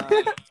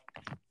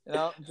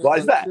 Why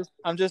is that?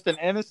 I'm just an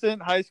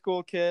innocent high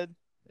school kid,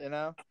 and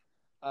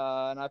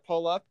I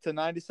pull up to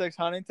 96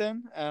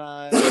 Huntington,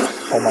 and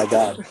oh my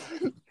God,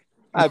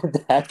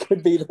 that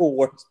could be the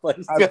worst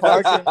place.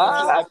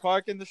 I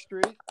park in the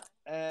street,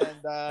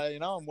 and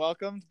I'm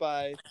welcomed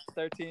by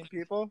 13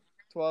 people,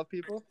 12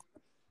 people,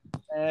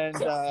 and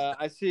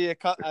I see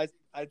I'm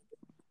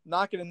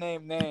not gonna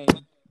name names,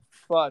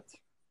 but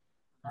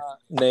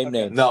name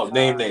names. No,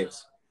 name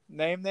names.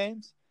 Name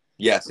names.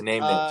 Yes,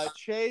 name names.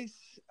 Chase.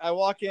 I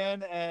walk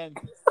in and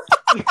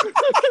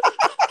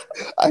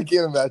I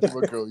can't imagine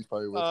what girl he's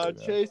probably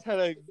with. Chase had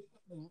a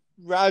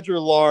rather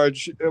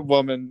large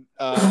woman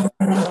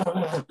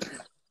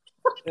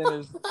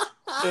in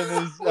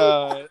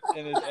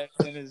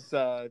his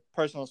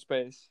personal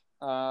space.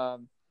 Wow.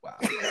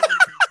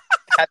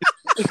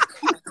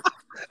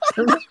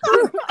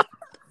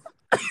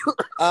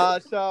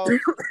 So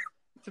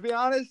to be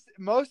honest,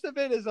 most of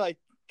it is like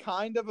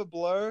kind of a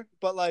blur,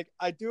 but like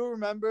I do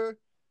remember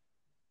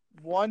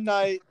one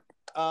night,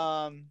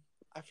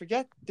 I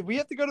forget. Did we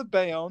have to go to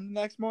Bayonne the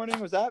next morning?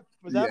 Was that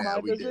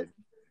my visit? Did.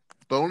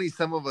 But only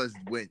some of us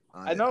went.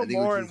 I know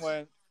Lauren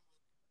went.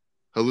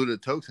 Haluda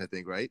Tokes, I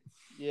think, right?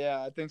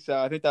 Yeah, I think so.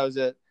 I think that was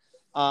it.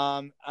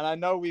 And I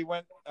know we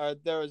went.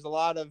 There was a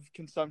lot of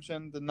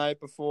consumption the night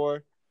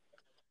before.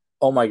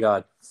 Oh my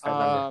God!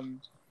 I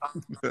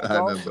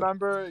don't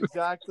remember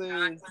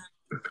exactly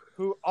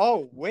who.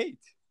 Oh wait.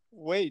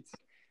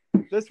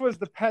 This was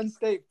the Penn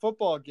State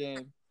football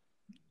game.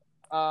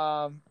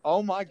 Oh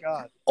my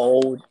God.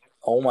 Oh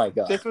my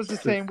God! This was the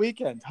same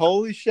weekend.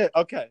 Holy shit.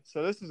 Okay,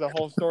 so this is a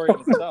whole story in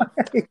itself.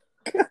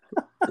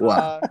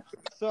 Wow.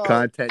 So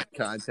Content.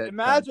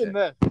 Imagine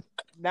this.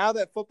 Now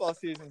that football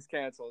season's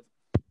canceled,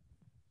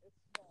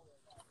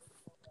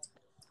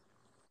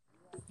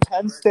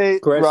 Penn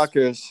State, Chris.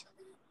 Rutgers.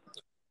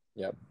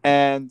 Yep.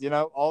 And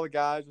all the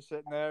guys are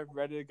sitting there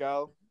ready to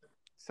go.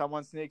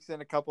 Someone sneaks in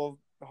a couple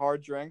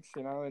hard drinks,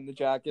 in the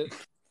jacket.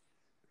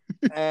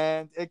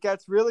 And it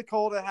gets really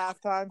cold at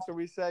halftime, so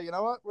we say, you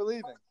know what, we're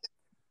leaving.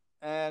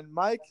 And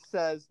Mike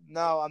says,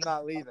 no, I'm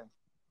not leaving.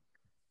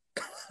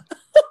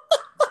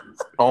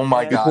 Oh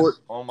my God.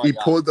 He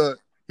pulled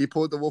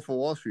the Wolf of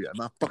Wall Street. I'm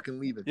not fucking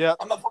leaving. Yeah.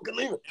 I'm not fucking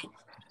leaving.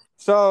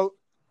 So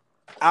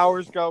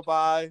hours go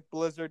by,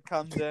 blizzard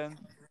comes in.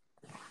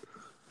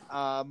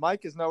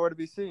 Mike is nowhere to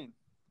be seen.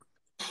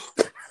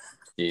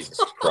 Jesus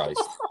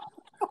Christ.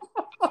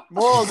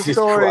 Moral of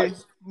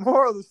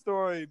the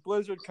story,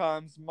 blizzard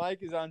comes. Mike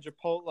is on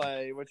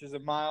Chipotle, which is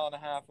 1.5 miles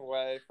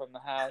away from the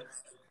house.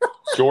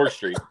 George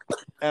Street.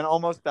 And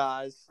almost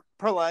dies.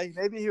 Perlay.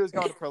 Maybe he was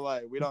going to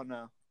Perlay. We don't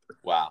know.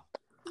 Wow.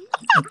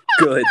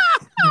 Good.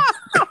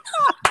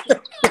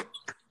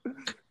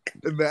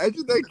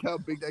 Imagine how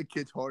big that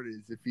kid's heart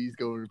is if he's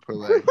going to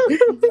Perlay.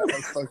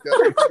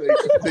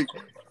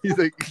 He's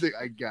like,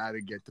 I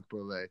gotta get to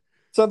Perlay.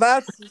 So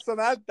that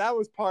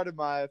was part of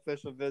my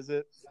official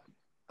visit.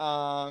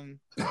 And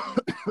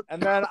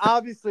then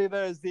obviously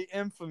there's the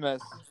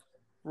infamous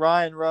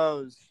Ryan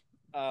Rose.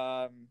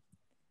 Oh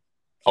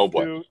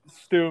boy.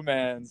 Stu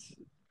Mans.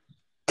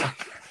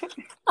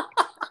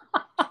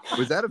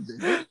 Was that a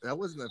visit? That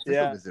wasn't an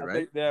official visit,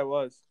 right? Yeah, it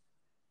was.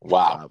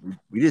 Wow.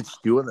 We did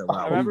Stu in that. Wow.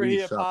 I remember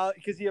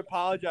because he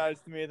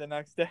apologized to me the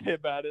next day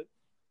about it.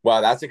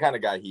 Wow, that's the kind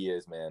of guy he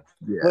is, man.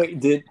 Yeah. Wait,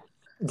 did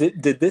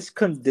this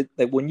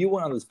when you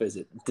went on this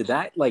visit, did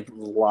that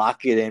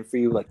lock it in for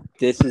you? Like,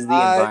 this is the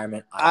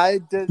environment. I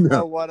didn't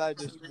know what I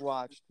just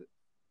watched.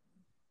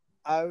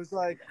 I was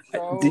like,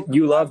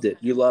 you loved it.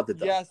 You loved it,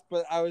 though. Yes,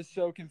 but I was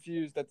so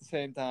confused at the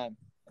same time.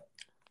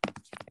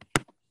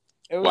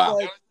 It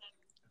was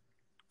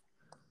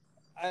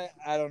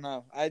I don't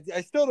know. I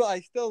still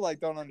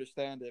don't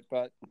understand it,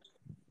 but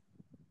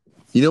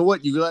you know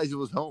what? You realize it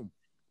was home.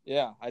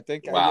 Yeah, I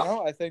think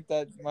I think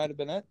that might have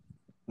been it.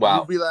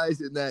 Wow. You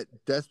realize in that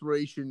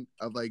desperation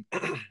of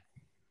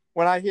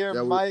when I hear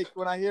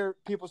when I hear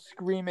people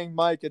screaming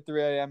Mike at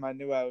 3 a.m., I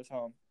knew I was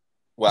home.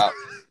 Wow.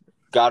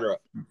 Got her.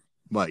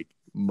 Mike.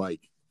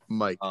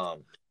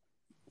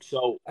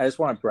 So I just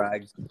want to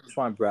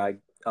brag.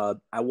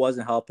 I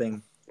wasn't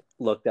helping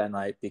Look that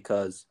night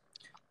because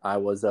I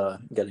was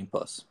getting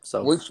puss.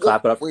 So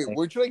clap it up. Wait,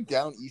 weren't you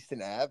down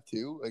Easton Ave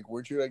too?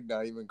 Weren't you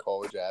not even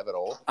College Ave at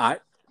all? I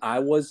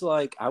was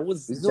down.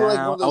 This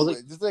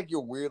is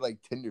your weird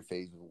Tinder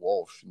phase with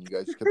Walsh, and you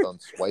guys just kept on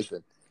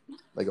swiping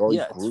all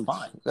these groups. It's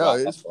fine. No,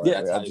 it's fine.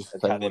 Yeah, I just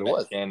tell you what it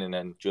was. Shannon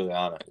and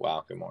Juliana.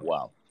 Wow, good morning.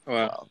 Wow.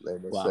 They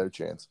missed their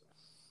chance.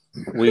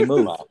 We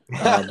moved.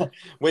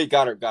 Wait,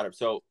 got her.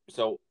 So,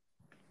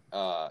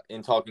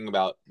 in talking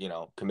about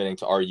committing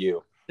to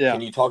RU,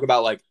 can you talk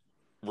about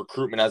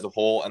recruitment as a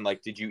whole, and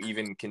did you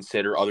even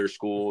consider other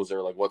schools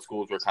or what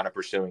schools were kind of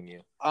pursuing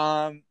you?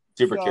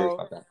 Super curious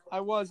about that.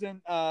 I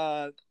wasn't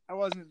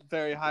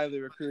very highly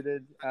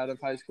recruited out of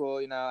high school.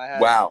 I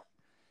had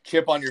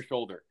chip on your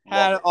shoulder.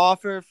 Had an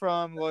offer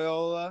from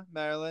Loyola,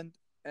 Maryland,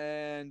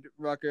 and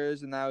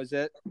Rutgers, and that was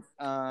it.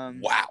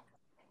 Wow.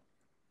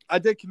 I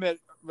did commit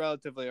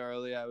relatively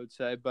early, I would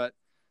say, but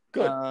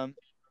good.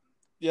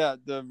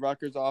 The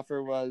Rutgers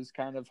offer was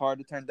kind of hard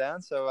to turn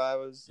down, so I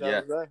was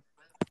there.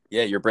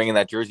 Yeah, you're bringing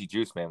that Jersey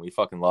juice, man. We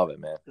fucking love it,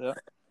 man. Yeah.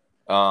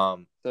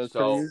 So it's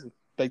pretty easy.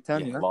 Big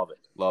Ten,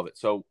 love it.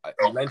 So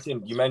you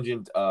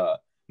mentioned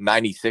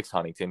 96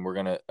 Huntington. We're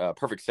gonna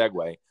perfect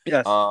segue.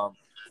 Yes.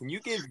 Can you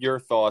give your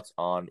thoughts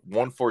on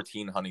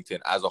 114 Huntington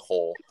as a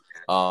whole?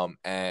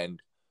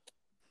 And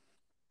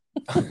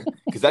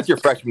because that's your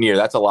freshman year,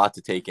 that's a lot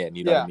to take in.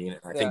 You know what I mean?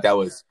 I think that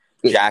was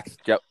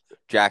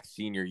Jack's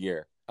senior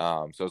year.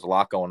 So there's a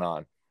lot going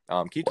on.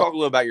 Can you talk a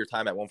little about your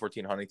time at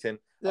 114 Huntington?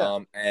 Yeah.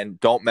 And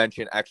don't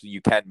mention. Actually, you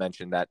can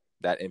mention that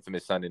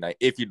infamous Sunday night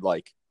if you'd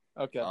like.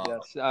 Okay.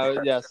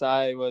 Yes,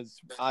 I was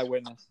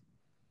eyewitness.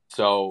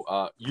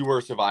 So you were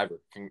a survivor,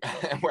 and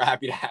we're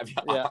happy to have you.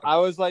 Yeah, I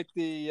was like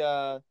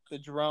the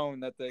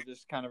drone that they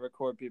just kind of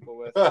record people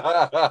with. So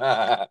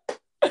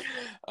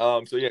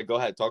yeah, go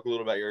ahead. Talk a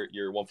little about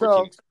your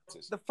 114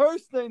 experiences. The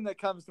first thing that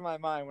comes to my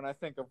mind when I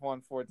think of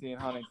 114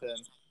 Huntington,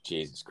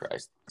 Jesus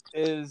Christ,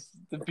 is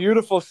the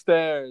beautiful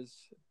stairs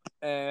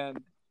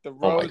and the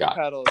rose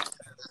petals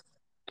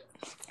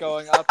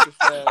going up the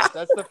stairs.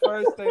 That's the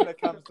first thing that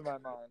comes to my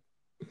mind.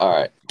 All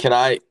right.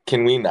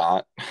 Can we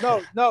not?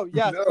 No,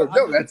 yes.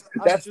 No, that's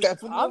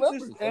I'm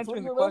just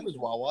answering the question.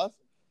 Wawas.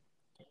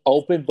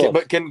 Open book.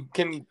 But can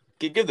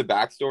give the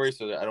backstory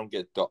so that I don't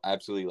get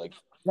absolutely like.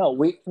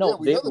 We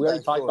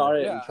already talked about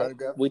it. Yeah,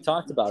 we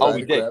talked about it. Oh,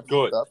 we did.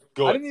 Good.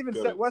 I didn't even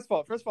say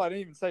Westfall. First of all, I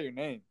didn't even say your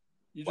name.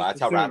 You just that's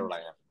how rattled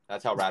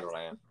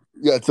I am.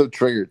 Yeah, it's so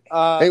triggered.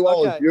 Hey,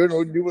 Wallace, okay. you're in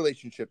a new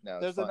relationship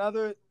now. There's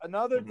another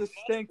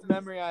distinct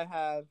memory I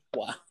have.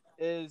 Wow.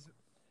 Is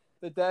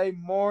the day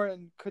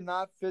Morin could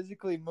not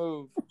physically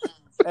move,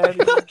 and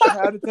he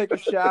had to take a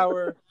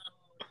shower.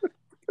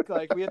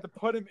 Like, we had to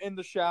put him in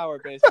the shower,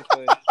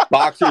 basically.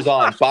 Boxers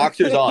on. He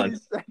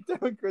sat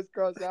down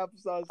crisscross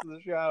applesauce in the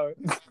shower.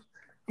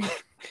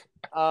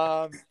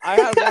 I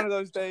had one of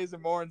those days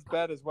in Morin's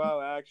bed as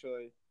well,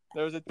 actually.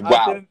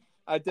 Wow.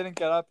 I didn't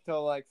get up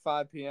till like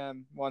 5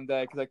 p.m. one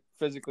day because I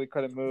physically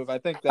couldn't move. I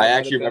think I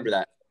actually remember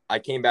that. I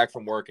came back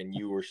from work and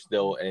you were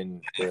still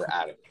in the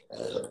attic.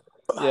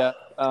 Yeah.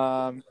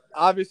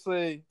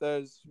 Obviously,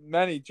 there's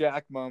many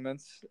Jack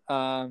moments.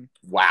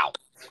 Wow.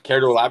 Care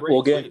to elaborate?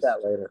 We'll get into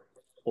that later.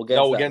 We'll get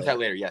into that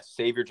later. Yes,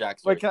 save your Jack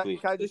story, Wait, please.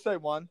 can I just say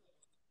one?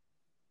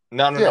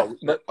 No.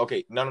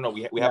 Okay, no.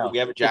 We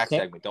have a Jack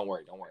segment. Don't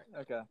worry.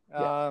 Okay.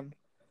 Yeah.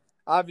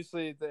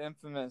 Obviously, the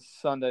infamous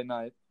Sunday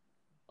night.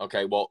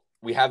 Okay, well,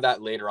 we have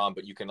that later on,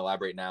 but you can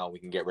elaborate now. We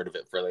can get rid of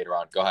it for later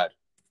on. Go ahead.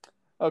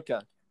 Okay.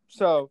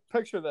 So,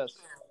 picture this.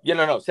 Yeah,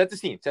 no. Set the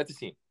scene.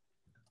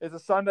 It's a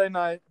Sunday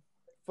night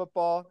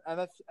football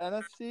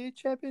NFC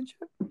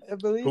championship, I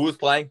believe. Who was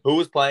playing?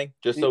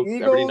 Just so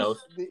everybody knows.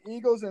 The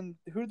Eagles, and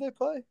who did they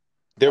play?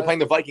 They were playing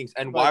the Vikings.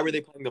 And why were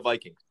they playing the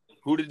Vikings?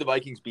 Who did the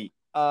Vikings beat?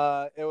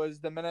 It was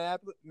the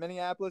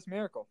Minneapolis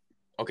Miracle.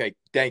 Okay,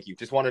 thank you.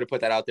 Just wanted to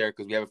put that out there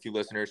because we have a few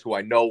listeners who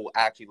I know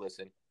actually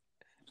listen.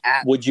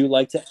 Would you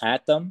like to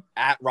at them?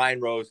 At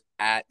Ryan Rose,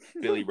 at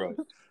Billy Rose.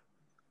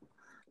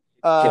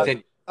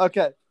 Okay,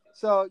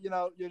 so,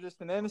 you're just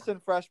an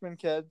innocent freshman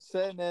kid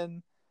sitting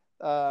in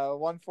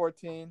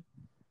 114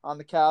 on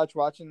the couch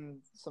watching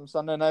some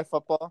Sunday night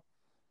football,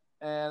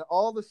 and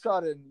all of a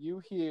sudden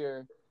you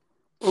hear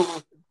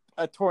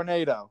a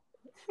tornado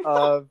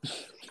of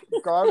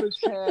garbage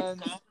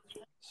cans,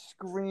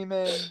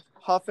 screaming,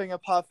 huffing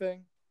and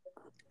puffing,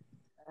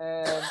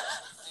 and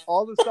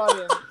all of a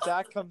sudden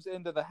Zach comes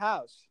into the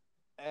house,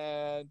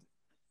 and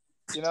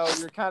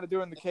you're kind of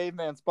doing the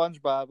caveman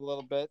SpongeBob a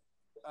little bit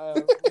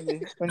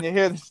when you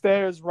hear the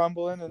stairs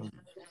rumbling,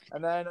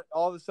 and then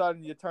all of a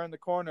sudden you turn the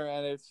corner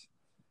and it's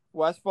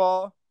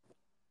Westfall,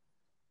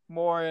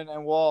 Morin,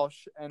 and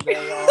Walsh, and they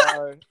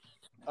are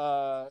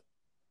a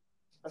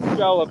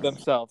shell of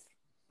themselves.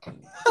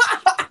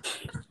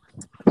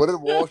 What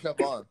did Walsh have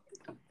on?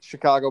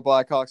 Chicago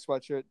Blackhawks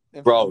sweatshirt.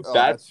 Bro,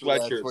 that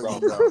sweatshirt, bro.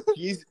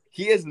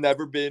 He has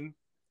never been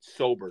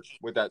sober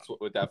with that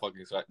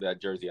fucking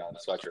that jersey on,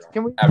 sweatshirt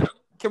on.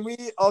 Can we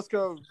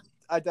also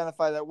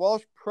identify that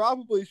Walsh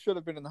probably should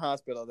have been in the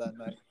hospital that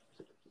night?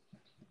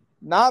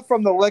 Not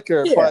from the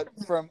liquor, but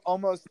from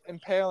almost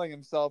impaling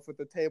himself with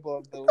the table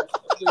of the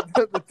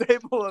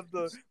table of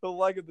the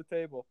leg of the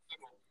table.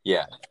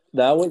 Yeah,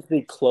 that was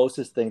the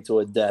closest thing to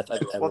a death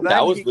I've ever. Well,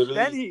 that was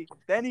literally.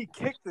 Then he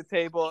kicked the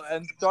table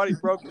and thought he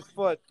broke his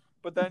foot,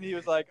 but then he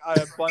was like, "I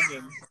have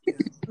bunions."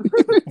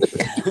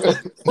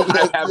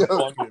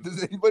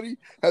 Does anybody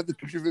have the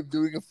picture of him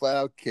doing a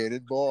flat-out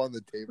cannonball on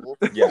the table?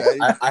 Yeah,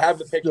 I have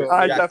the picture.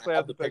 I definitely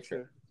have the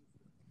picture.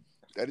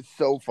 That is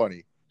so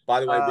funny.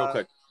 By the way, real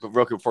quick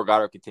before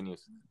Goddard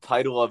continues,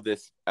 title of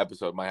this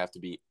episode might have to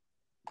be,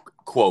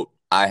 quote,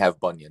 "I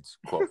have bunions."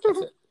 Quote. That's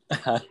it.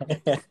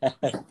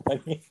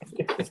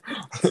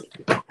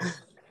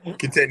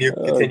 Continue,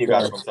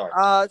 guys. I'm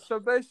sorry. So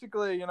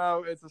basically,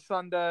 it's a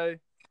Sunday.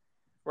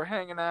 We're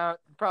hanging out.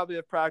 Probably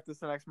have practice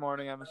the next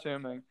morning, I'm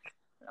assuming.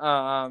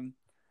 And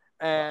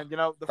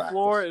the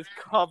floor is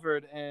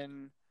covered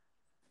in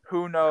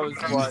who knows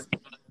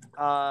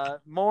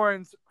what.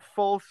 Morin's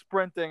full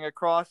sprinting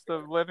across the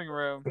living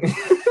room,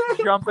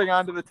 jumping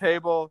onto the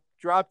table.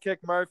 Dropkick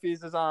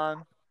Murphys is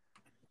on.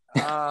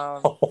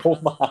 Oh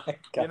my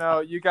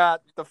God. You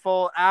got the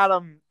full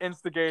Adam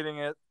instigating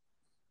it.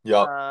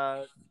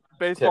 Yep.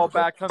 Baseball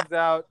bat comes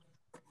out.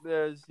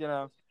 There's,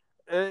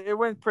 it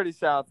went pretty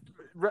south.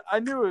 I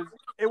knew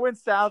it went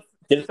souther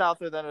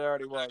than it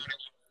already was.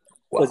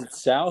 Was it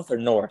south or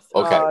north?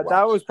 Okay, wow.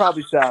 That was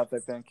probably south, I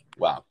think.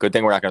 Wow, good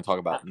thing we're not going to talk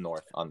about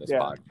north on this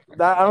pod.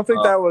 I don't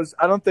think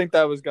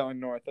that was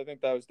going north. I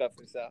think that was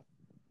definitely south.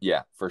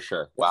 Yeah, for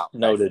sure. Wow.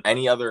 Noted.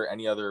 Any other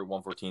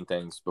 114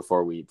 things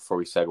before we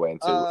segue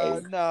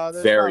into no,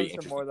 there's very some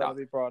interesting more that'll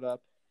be brought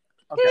up.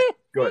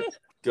 Okay,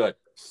 good.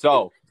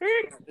 So,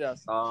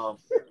 yes. I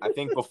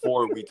think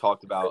before we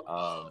talked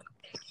about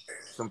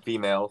some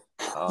females.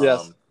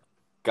 Yes.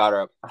 Got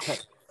her.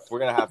 We're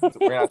gonna have to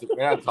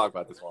talk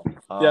about this one.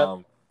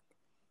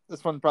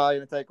 This one's probably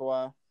gonna take a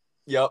while.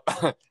 Yep.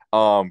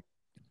 I'm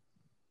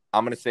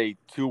gonna say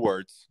two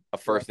words, a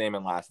first name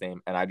and last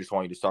name, and I just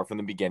want you to start from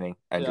the beginning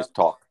and just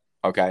talk.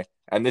 Okay.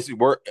 And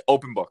we're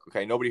open book.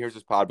 Okay. Nobody hears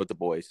this pod but the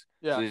boys.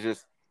 Yeah. So it's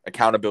just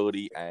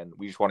accountability, and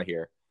we just want to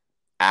hear.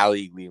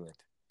 Allie Leland,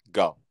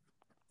 go.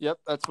 Yep,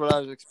 that's what I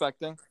was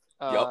expecting.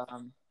 Yep.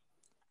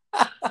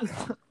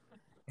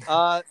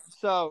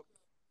 So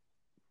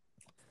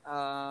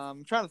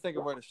I'm trying to think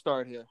of where to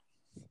start here.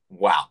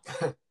 Wow.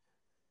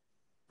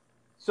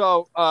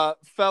 So,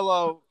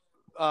 fellow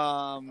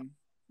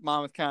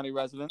Monmouth County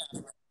resident.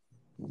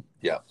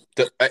 Yeah.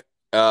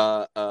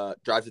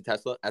 Drives a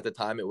Tesla. At the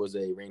time, it was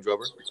a Range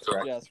Rover.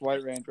 Correct? Yes,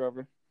 white Range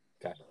Rover.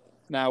 Okay.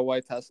 Now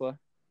white Tesla.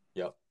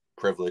 Yep.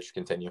 Privilege.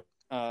 Continue.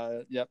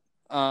 Yep.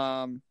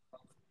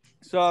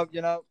 So,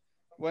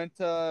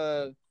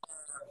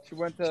 she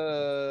went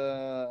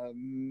to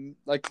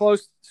like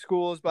close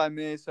schools by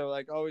me, so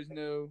like always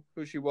knew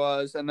who she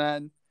was. And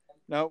then,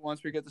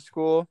 once we get to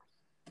school,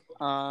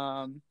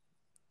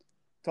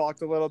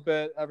 talked a little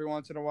bit every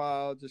once in a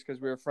while just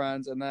because we were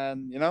friends. And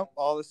then,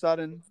 all of a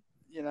sudden,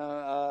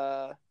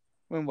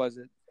 when was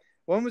it?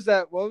 When was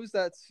that? What was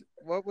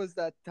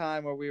that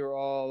time where we were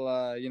all,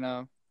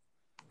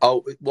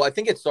 Oh, well, I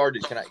think it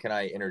started. Can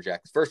I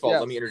interject? First of all, Yes.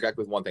 Let me interject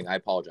with one thing. I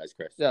apologize,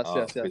 Chris. Yes.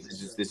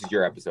 This is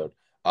your episode.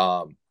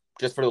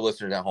 Just for the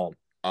listeners at home,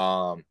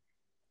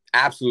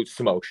 absolute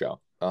smoke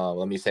show.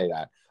 Let me say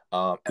that.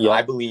 And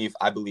I believe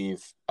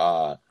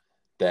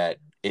that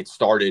it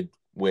started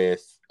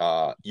with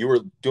you were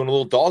doing a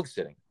little dog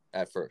sitting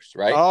at first,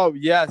 right? Oh,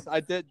 yes,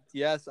 I did.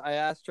 Yes, I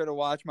asked her to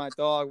watch my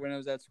dog when I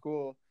was at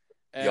school,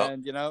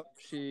 and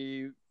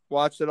she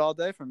watched it all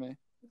day for me,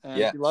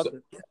 and she loved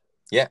it.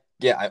 Yeah.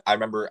 I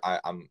remember.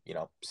 I'm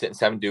sitting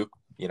 7 Duke.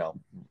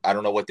 I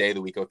don't know what day of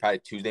the week it was. Probably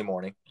Tuesday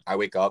morning. I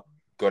wake up,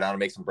 go down and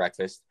make some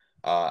breakfast.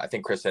 I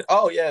think Chris said,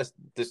 "Oh yes,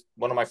 this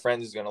one of my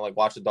friends is gonna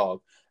watch the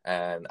dog,"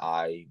 and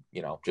I,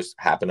 just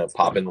happen to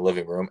pop in the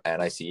living room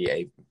and I see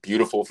a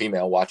beautiful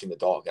female watching the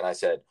dog, and I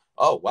said,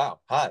 "Oh wow,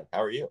 hi,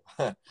 how are you?"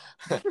 But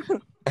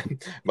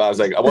I was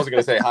like, I wasn't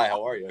gonna say hi,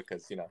 how are you,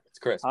 because it's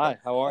Chris. Hi,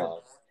 how are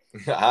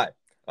you? Hi.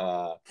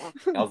 I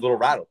was a little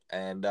rattled,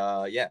 and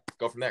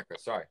go from there,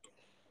 Chris. Sorry.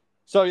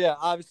 So yeah,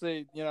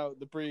 obviously,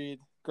 the breed,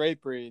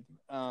 great breed.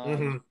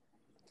 Beautiful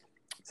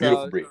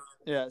breed.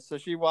 Yeah, so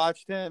she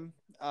watched him.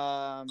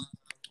 I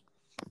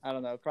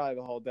don't know, probably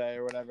the whole day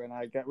or whatever, and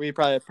we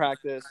probably had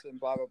practice and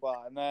blah blah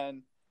blah, and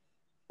then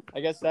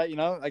I guess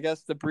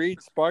the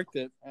breed sparked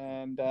it,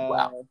 and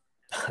wow.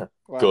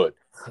 Good.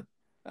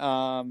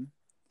 And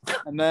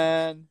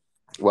then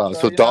wow,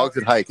 so dogs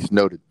and hikes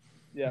noted.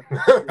 Yeah.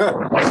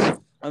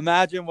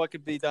 Imagine what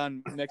could be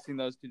done mixing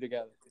those two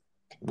together.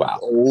 Wow.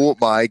 Oh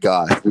my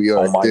gosh, we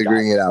are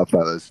figuring it out,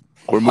 fellas.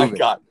 We're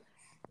moving.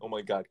 Oh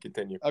my God,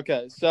 continue.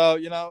 Okay, so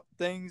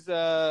things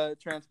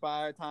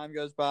transpire, time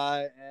goes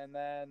by, and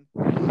then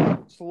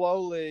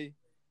slowly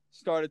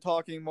started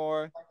talking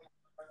more,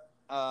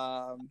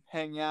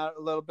 hanging out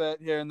a little bit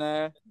here and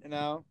there, and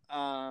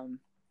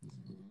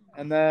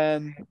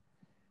then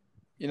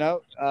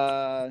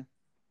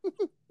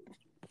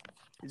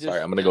sorry,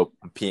 I'm gonna go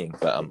peeing,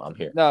 but I'm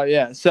here. No,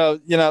 yeah. So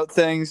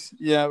things,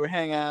 we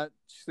hang out,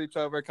 sleeps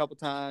over a couple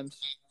times,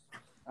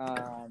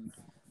 and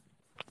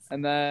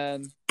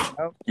then.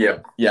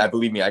 Yeah.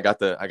 Believe me, I got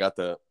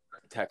the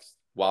text.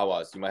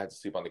 Wawas, you might have to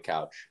sleep on the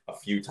couch a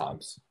few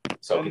times.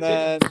 So and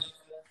continue.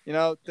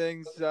 then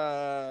things.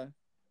 May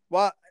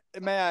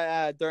I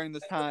add, during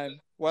this time,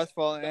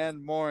 Westfall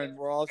and Morin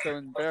were also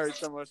in very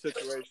similar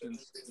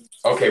situations.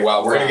 Okay,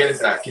 well, we're gonna get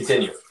into that.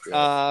 Continue.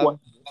 So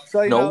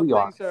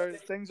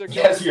things are good.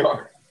 Yes, we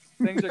are.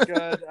 Things are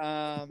good.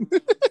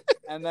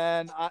 And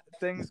then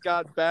things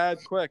got bad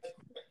quick,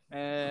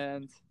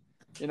 and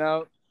we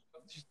kind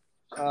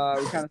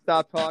of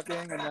stopped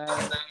talking, and then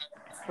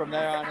from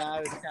there on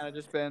out, it's kind of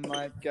just been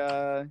like,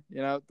 the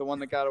one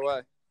that got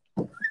away.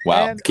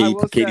 Wow, and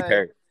Katy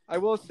Perry. I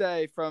will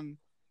say, from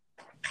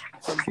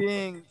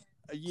being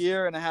a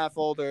year and a half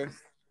older,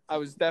 I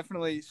was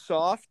definitely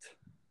soft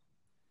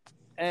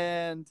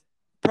and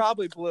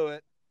probably blew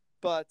it,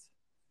 but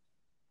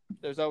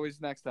there's always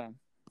next time.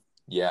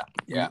 Yeah.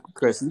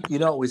 Chris, you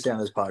know what we say on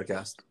this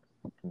podcast?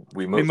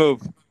 We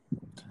move.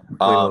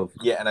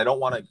 Yeah, and I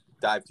don't want to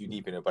dive too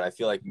deep in it, but I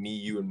feel like me,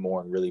 you, and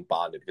Morin really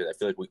bonded because I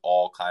feel like we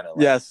all kind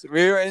of yes,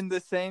 we were in the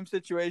same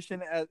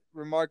situation at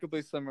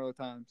remarkably similar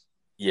times.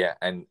 Yeah,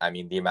 and I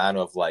mean the amount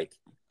of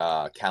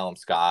Callum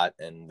Scott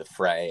and the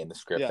fray and the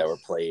script that were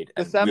played.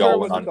 And December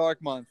was a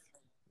dark month.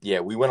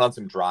 Yeah, we went on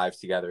some drives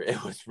together.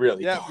 It was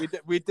really dark.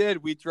 We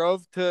did. We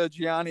drove to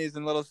Gianni's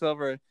in Little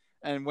Silver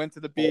and went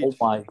to the beach. Oh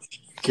my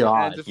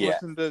God! And just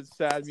listened to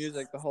sad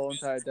music the whole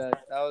entire day.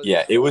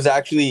 It was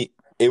actually.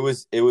 It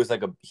was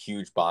like a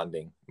huge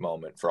bonding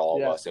moment for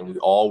all of us, and we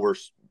all were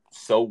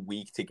so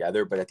weak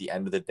together. But at the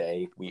end of the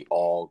day, we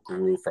all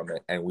grew from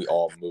it, and we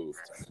all moved.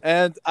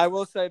 And I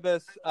will say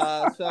this: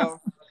 so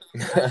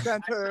I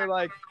sent her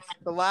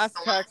the last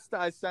text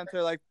I sent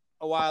her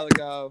a while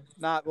ago.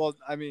 I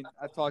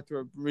talked to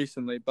her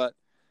recently, but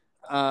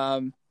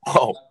no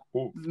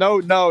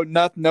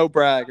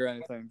brag or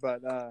anything.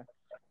 But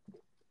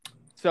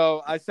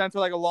so I sent her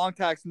a long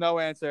text, no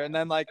answer, and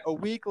then a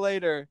week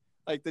later.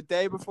 The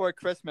day before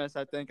Christmas,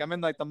 I think, I'm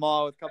in the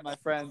mall with a couple of my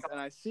friends, and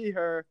I see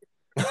her,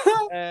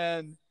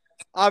 and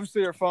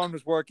obviously her phone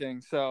was working,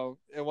 so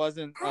it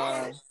wasn't,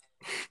 and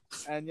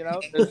it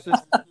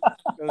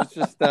was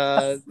just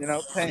pain,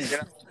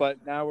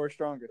 but now we're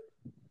stronger.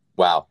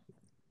 Wow,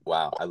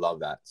 I love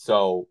that.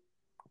 So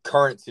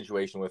current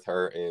situation with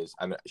her is,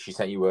 she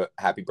sent you a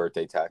happy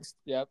birthday text.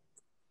 Yep.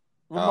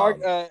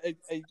 A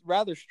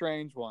rather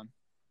strange one.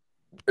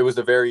 It was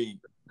a very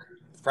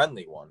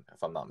friendly one,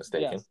 if I'm not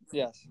mistaken.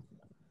 Yes.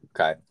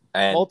 Okay.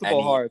 And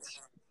multiple hearts.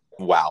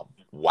 Wow.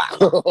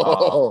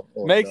 I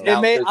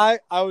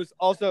was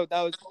also,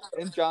 that was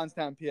in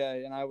Johnstown, PA,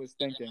 and I was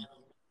thinking.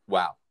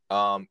 Wow.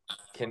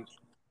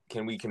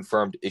 Can we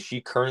confirm, is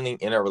she currently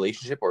in a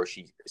relationship or is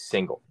she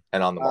single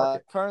and on the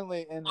market?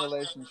 Currently in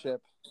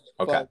relationship.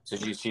 Okay. So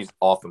she's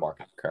off the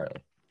market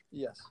currently.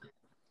 Yes.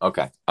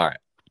 Okay. All right.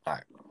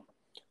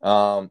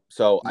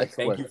 So I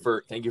thank you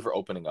for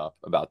opening up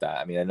about that.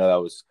 I mean, I know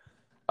that was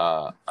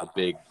a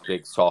big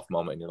soft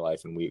moment in your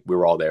life, and we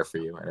were all there for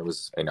you, and it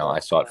was, I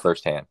saw it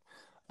firsthand.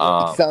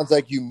 It sounds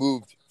like you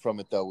moved from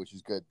it though, which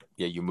is good.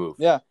 Yeah, you moved.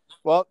 Yeah.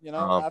 Well,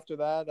 after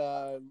that,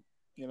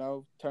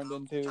 turned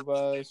into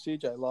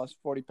CJ, lost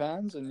 40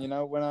 pounds, and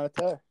went on a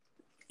tear.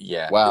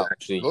 Yeah. Wow.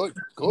 Actually, good.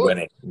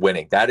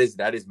 Winning. That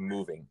is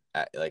moving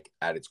at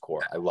its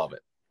core. I love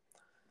it.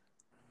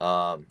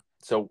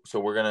 So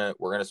we're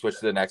gonna switch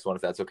to the next one,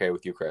 if that's okay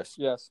with you, Chris.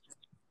 Yes.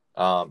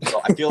 So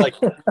I feel like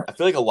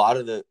a lot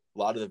of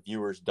the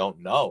viewers don't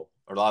know,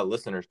 or a lot of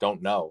listeners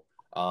don't know.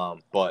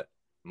 But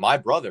my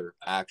brother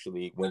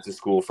actually went to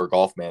school for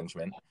golf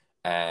management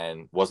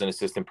and was an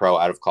assistant pro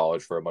out of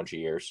college for a bunch of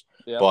years.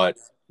 Yep. But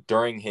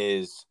during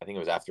his, I think it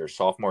was after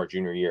sophomore or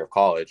junior year of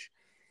college,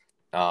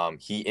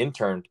 he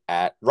interned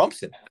at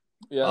Rumson.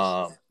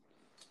 Yes.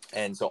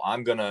 And so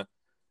I'm gonna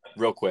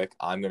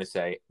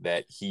say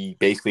that he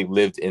basically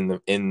lived in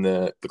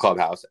the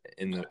clubhouse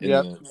in the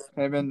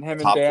him and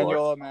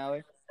Daniel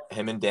O'Malley.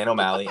 Him and Dan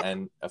O'Malley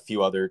and a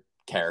few other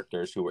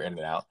characters who were in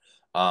and out.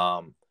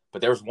 But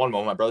there was one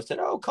moment my brother said,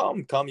 "Oh,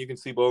 come, you can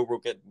sleep over.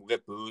 We'll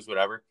get booze,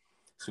 whatever."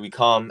 So we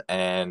come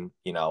and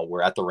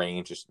we're at the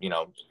range, just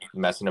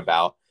messing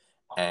about.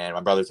 And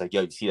my brother's like,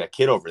 "Yo, you see that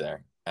kid over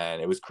there?"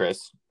 And it was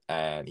Chris,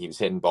 and he was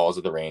hitting balls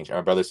at the range. And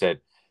my brother said,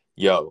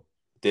 "Yo,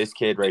 this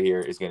kid right here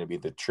is going to be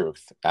the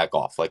truth at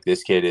golf. Like,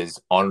 this kid is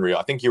unreal."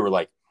 I think you were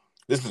like,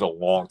 this was a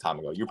long time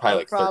ago. You're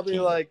probably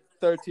like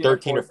 13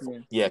 or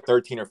 14. Yeah,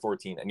 13 or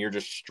 14. And you're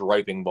just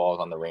striping balls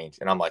on the range.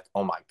 And I'm like,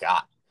 oh my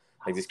God,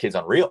 like, this kid's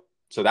unreal.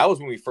 So that was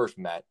when we first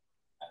met.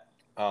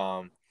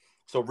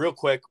 So real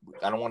quick,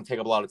 I don't want to take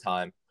up a lot of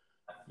time.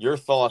 Your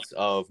thoughts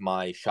of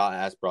my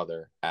shot-ass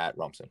brother at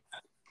Rumson?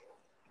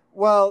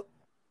 Well,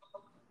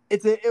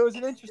 it was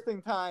an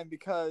interesting time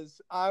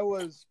because I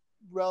was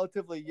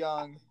relatively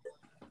young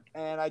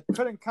and I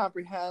couldn't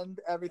comprehend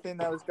everything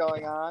that was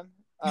going on.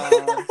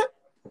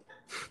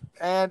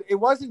 And it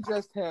wasn't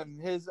just him.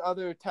 His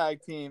other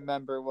tag team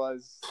member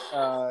was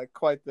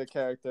quite the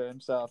character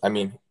himself. I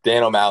mean,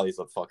 Dan O'Malley's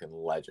a fucking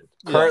legend.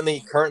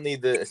 Currently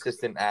the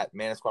assistant at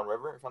Manasquan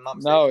River, if I'm not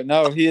mistaken.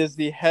 No, he is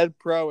the head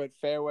pro at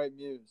Fairway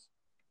Muse.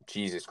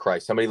 Jesus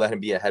Christ. Somebody let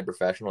him be a head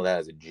professional? That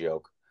is a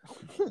joke.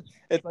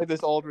 It's like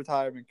this old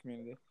retirement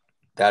community.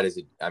 That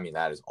is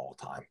all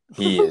time.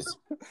 He is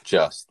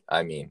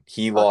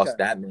he lost.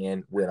 That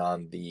man went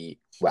on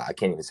I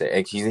can't even say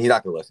it. He's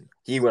not going to listen.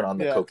 He went on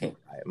the cocaine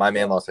diet. My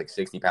man lost like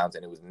 60 pounds,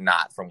 and it was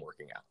not from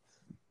working out.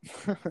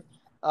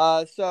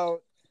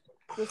 So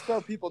just so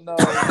people know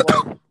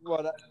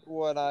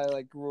what I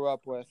like grew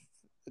up with,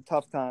 the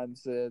tough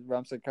times at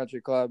Rumson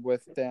Country Club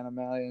with Dan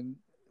O'Malley and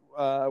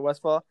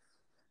Westfall.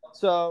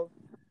 So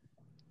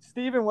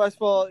Stephen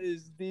Westfall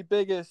is the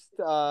biggest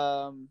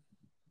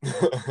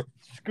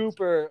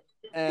scooper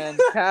and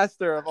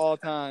caster of all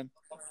time.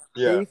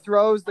 Yeah. He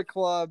throws the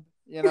club,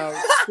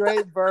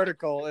 straight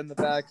vertical in the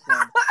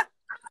backswing.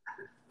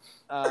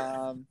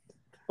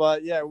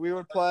 But yeah, we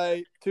would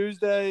play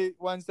Tuesday,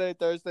 Wednesday,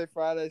 Thursday,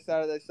 Friday,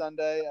 Saturday,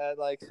 Sunday at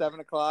like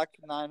 7:00,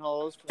 9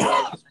 holes for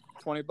like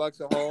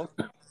 $20 a hole.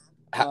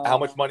 How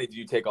much money did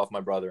you take off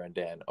my brother and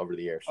Dan over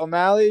the years?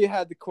 O'Malley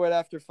had to quit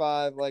after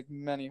 5, like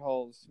many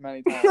holes,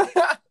 many times.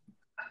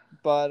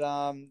 But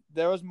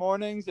there was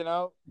mornings,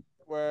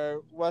 where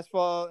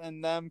Westfall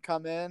and them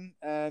come in,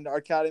 and our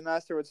caddy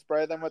master would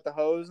spray them with the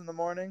hose in the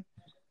morning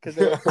because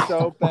they were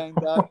so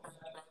banged up.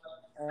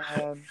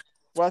 And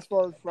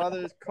Westfall's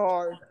brother's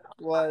car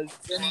was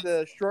in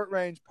the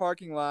short-range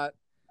parking lot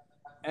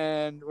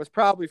and was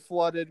probably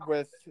flooded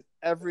with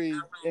every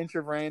inch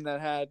of rain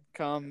that had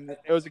come.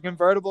 It was a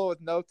convertible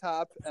with no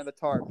top and a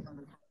tarp.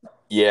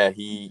 Yeah,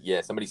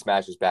 somebody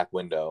smashed his back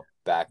window,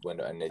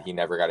 and he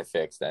never got it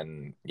fixed.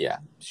 And yeah,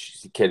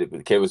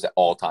 the kid was at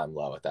all-time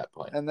low at that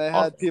point. And they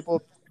had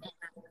people.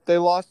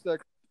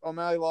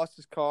 O'Malley lost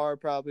his car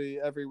probably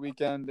every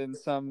weekend in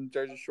some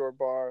Jersey Shore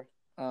bar.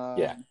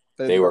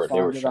 They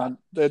were shot.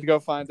 They had to go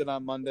find it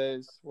on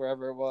Mondays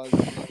wherever it was.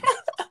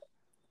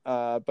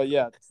 But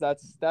yeah,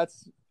 that's a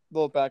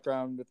little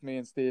background with me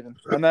and Steven.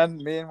 And then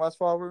me and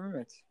Westfall were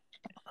roommates.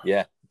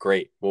 Yeah,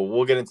 great. Well,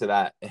 we'll get into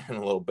that in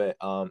a little bit.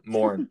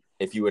 More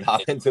if you would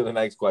hop into the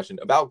next question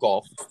about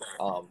golf.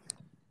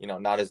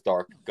 Not as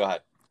dark. Go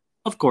ahead.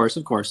 Of course.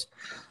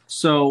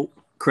 So,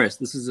 Chris,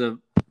 this is a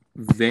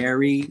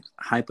very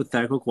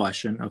hypothetical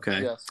question.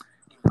 Okay. Yes.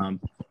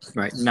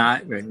 Right.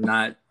 Not.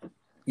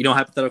 You know what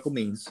hypothetical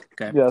means.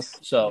 Okay. Yes.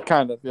 So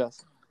kind of.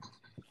 Yes.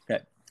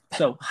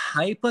 So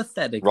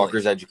hypothetically,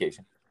 Rutgers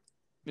education.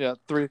 Yeah,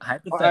 3.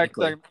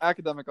 Hypothetically,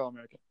 academic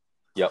All-American.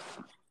 Yep.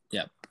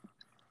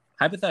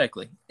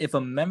 Hypothetically, if a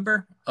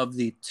member of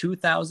the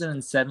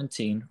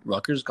 2017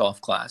 Rutgers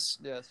golf class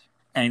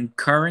and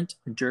current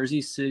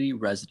Jersey City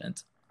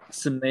resident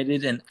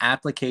submitted an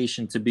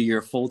application to be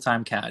your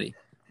full-time caddy,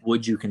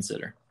 would you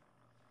consider?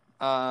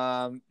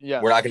 Yeah.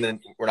 We're not gonna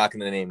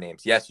name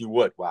names. Yes, you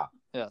would. Wow.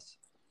 Yes.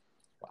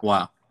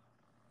 Wow.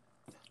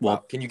 Well,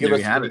 can you give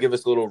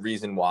us a little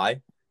reason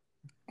why?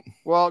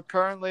 Well,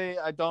 currently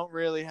I don't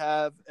really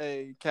have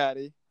a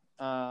caddy.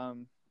 My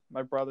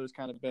brother's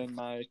kind of been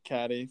my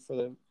caddy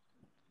for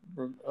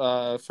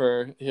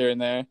here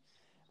and there.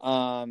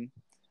 I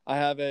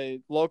have a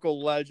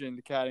local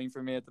legend caddying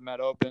for me at the Met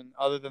Open.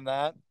 Other than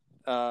that,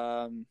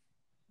 my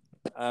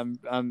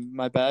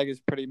bag is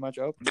pretty much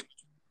open.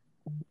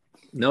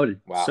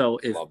 Noted. Wow. So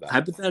if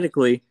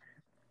hypothetically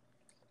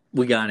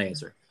we got an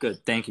answer.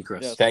 Good. Thank you,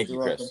 Chris. Yes, Thank you,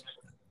 Chris. Welcome.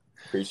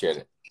 Appreciate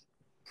it.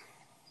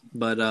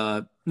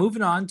 But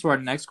moving on to our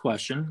next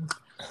question.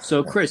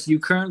 So, Chris, you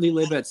currently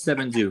live at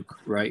 7 Duke,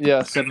 right?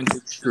 Yes. 7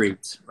 Duke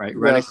Street, right?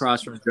 Right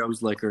across from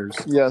Joe's Liquors.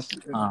 Yes.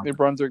 New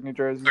Brunswick, New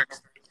Jersey.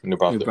 New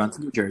Brunswick,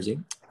 New Jersey.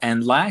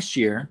 And last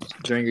year,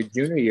 during your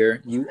junior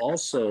year, you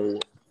also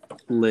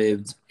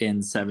lived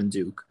in 7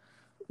 Duke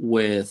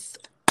with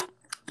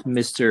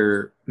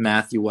Mr.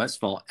 Matthew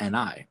Westfall and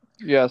I.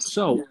 Yes.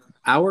 So,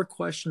 our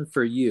question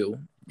for you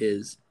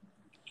is,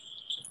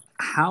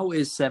 how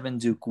is 7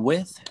 Duke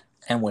with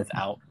and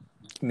without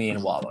me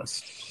and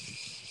Wallace?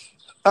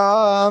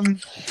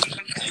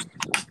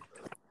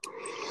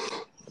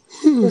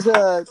 It's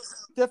a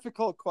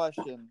difficult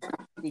question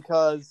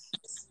because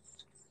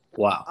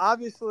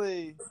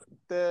obviously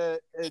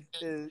it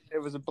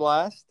was a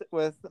blast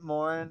with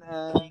Morin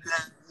and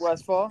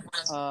Westfall.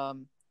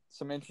 Some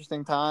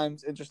interesting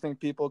times, interesting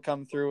people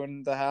come through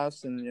in the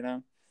house, and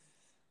you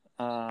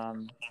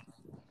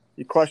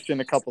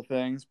question a couple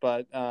things,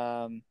 but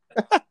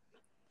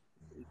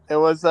it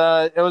was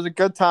a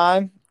good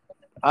time.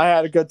 I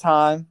had a good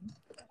time.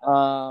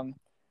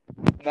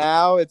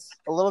 Now it's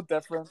a little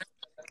different,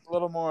 a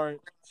little more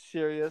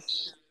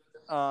serious.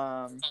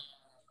 Wow.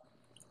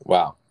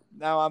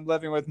 Now I'm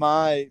living with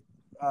my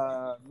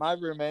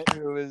roommate,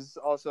 who is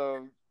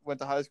also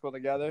went to high school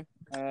together,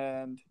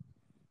 and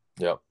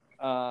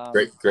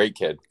great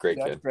kid,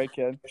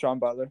 Sean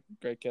Butler,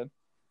 great kid.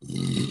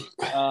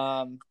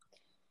 And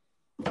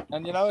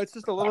it's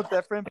just a little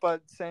different,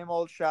 but same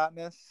old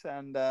shotness,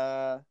 and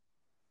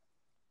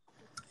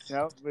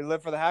we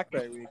live for the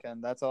Hackberry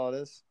weekend. That's all it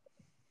is.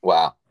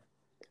 Wow.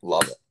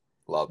 Love it.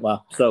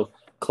 Wow. So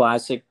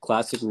classic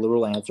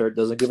literal answer. It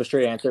doesn't give a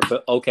straight answer,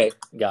 but okay.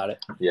 Got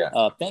it. Yeah.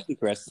 Thank you,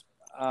 Chris.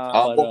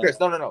 Chris,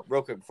 no.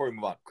 Real quick before we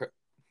move on.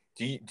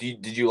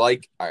 Did you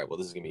like, all right, well,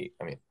 this is going to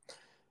be,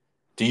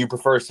 do you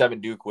prefer 7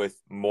 Duke with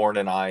Morin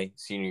and I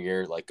senior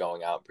year, like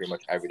going out pretty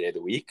much every day of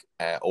the week?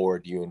 Or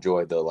do you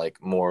enjoy the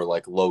more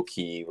low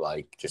key,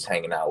 just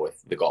hanging out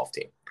with the golf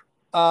team?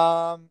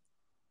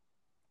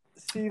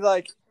 See,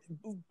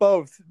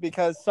 both,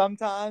 because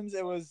sometimes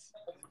it was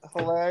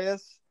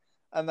hilarious,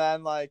 and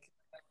then when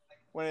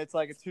it's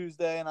a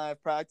Tuesday and I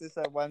have practice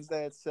at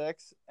Wednesday at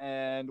 6,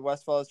 and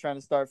Westfall is trying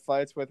to start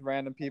fights with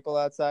random people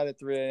outside at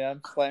 3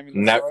 a.m.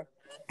 slamming the door.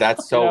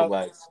 That's so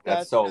alleged.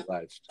 That's so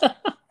alleged.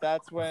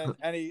 That's when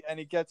and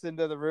he gets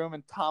into the room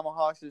and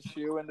tomahawks his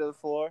shoe into the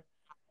floor.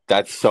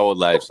 That's so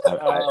alleged. I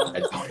don't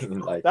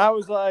even like. That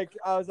was I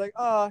was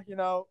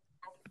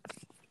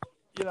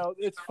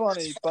it's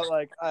funny, but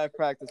I have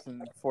practice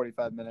in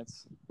 45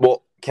 minutes.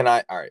 Well, can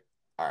I? All right.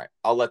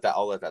 I'll let that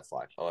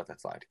slide.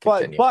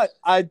 Continue. But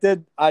I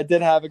did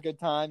have a good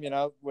time.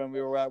 When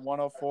we were at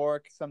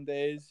 104, some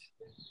days,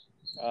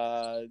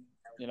 time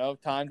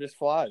just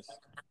flies.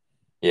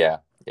 Yeah.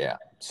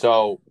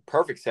 So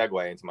perfect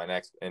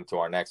segue into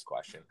our next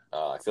question.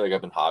 I feel like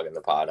I've been hogging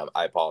the pod.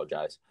 I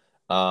apologize.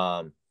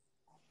 What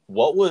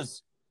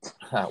was?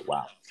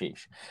 Wow,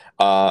 sheesh.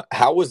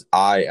 How was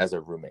I as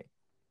a roommate?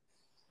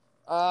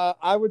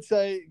 I would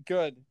say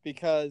good,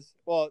 because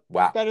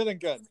better than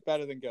good.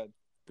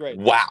 Great.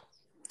 Wow.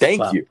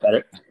 Thank you.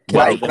 Better.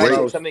 Wow.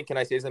 Can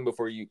I say something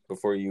before you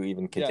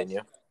even continue?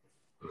 Yes.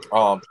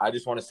 I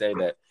just want to say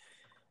that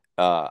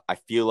I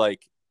feel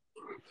like,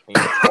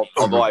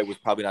 although I was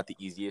probably not the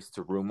easiest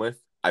to room with,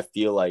 I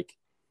feel like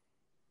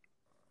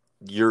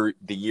the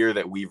year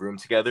that we roomed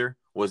together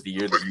was the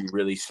year that you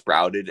really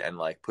sprouted and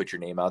put your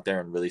name out there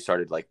and really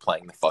started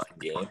playing the fucking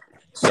game.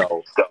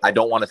 So I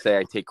don't want to say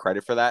I take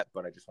credit for that,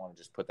 but I just want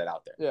to put that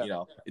out there.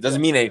 Yeah. It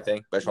doesn't mean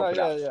anything, but I just want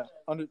to put it out.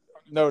 Yeah.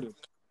 Noted.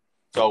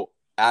 So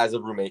as a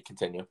roommate,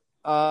 continue.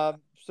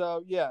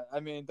 So yeah,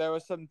 there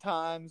was some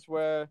times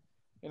where,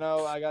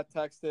 I got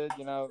texted,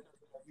 you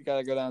got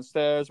to go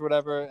downstairs,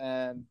 whatever,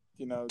 and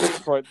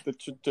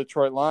the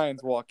Detroit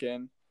Lions walk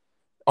in.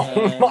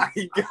 Oh my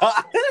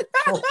god!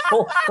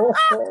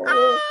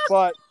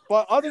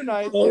 But other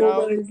nights,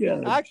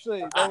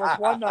 actually,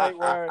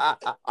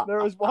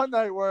 there was one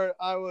night where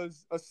I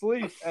was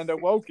asleep and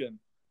awoken.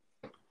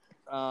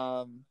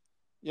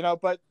 You know,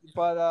 but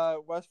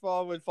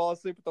Westfall would fall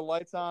asleep with the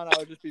lights on. I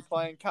would just be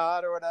playing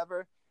COD or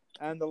whatever,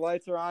 and the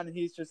lights are on, and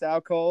he's just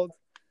out cold.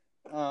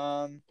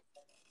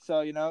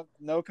 So, you know,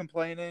 no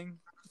complaining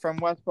from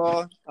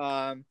Westfall,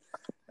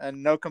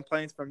 and no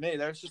complaints from me.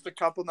 There's just a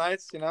couple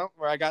nights, you know,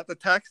 where I got the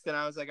text, and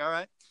I was like, all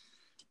right.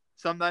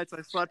 Some nights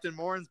I slept in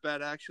Warren's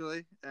bed,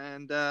 actually,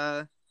 and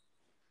on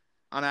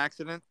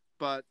accident.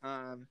 But,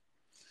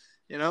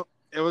 you know,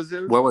 it was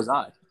Where was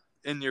I?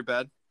 in your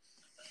bed.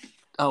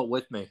 Oh,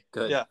 with me.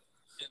 Good. Yeah.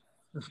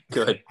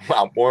 Good.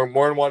 Wow, Warren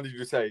wanted you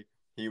to say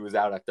he was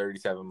out at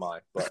 37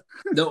 mile, but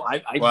No,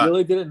 I Wow.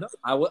 really didn't know.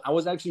 I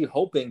was actually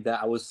hoping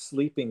that I was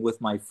sleeping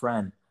with my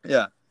friend.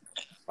 Yeah.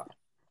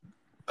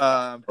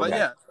 But Okay.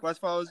 yeah,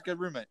 Westfall was a good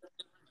roommate.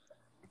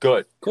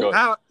 good. Cool. Good.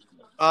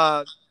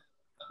 How,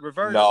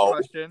 reverse No.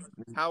 question.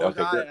 How was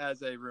Okay, I good.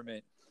 as a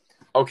roommate?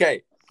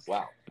 Okay.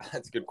 Wow,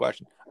 that's a good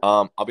question.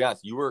 I'll be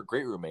honest, you were a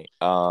great roommate.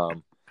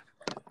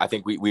 I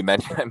think we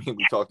mentioned. I mean,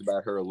 we talked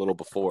about her a little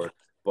before,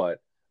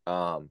 but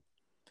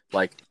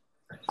like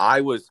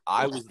I was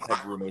the type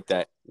of roommate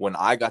that when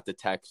I got the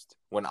text,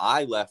 when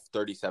I left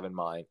 37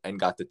 Mine and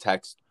got the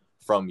text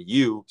from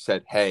you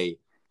said, "Hey,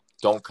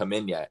 don't come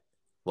in yet.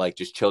 Like,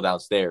 just chill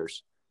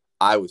downstairs."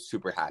 I was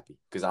super happy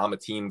because I'm a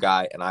team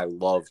guy and I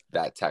loved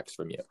that text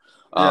from you.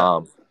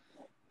 Yeah.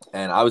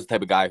 And I was the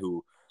type of guy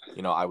who,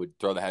 you know, I would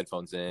throw the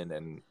headphones in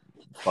and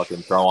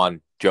fucking throw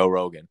on Joe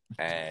Rogan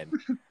and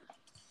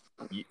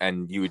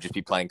you would just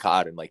be playing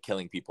COD and like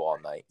killing people all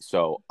night.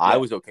 So I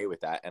was okay with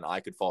that and I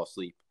could fall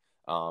asleep.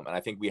 And I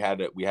think we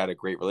had a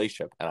great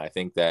relationship. And I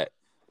think that,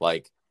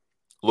 like,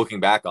 looking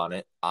back on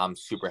it, I'm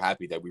super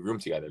happy that we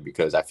roomed together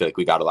because I feel like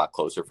we got a lot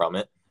closer from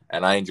it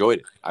and I enjoyed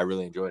it. I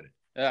really enjoyed it.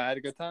 Yeah, I had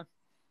a good time.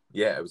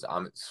 Yeah, it's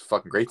a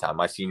fucking great time.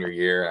 My senior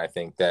year, I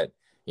think that,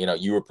 you know,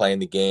 you were playing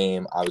the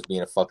game. I was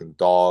being a fucking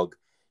dog.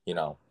 You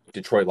know,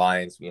 Detroit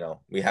Lions, you know,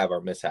 we have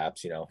our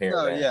mishaps, you know, here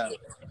and there. Yeah.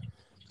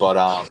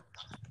 But,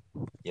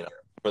 you know,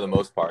 for the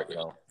most part, you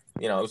know,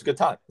 it was a good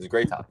time. It was a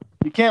great time.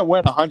 You can't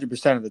win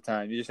 100% of the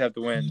time. You just have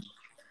to win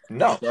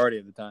No, majority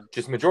of the time.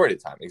 just majority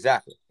of the time.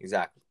 Exactly.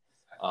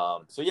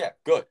 So, yeah,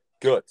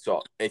 good.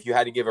 So if you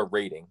had to give a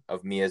rating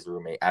of me as a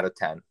roommate out of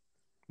 10,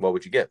 what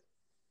would you give?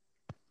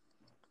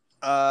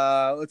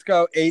 Let's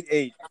go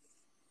 8-8.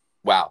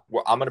 Wow.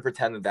 Well, I'm going to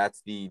pretend that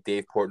that's the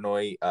Dave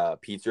Portnoy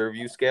pizza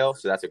review scale.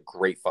 So that's a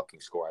great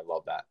fucking score. I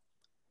love that.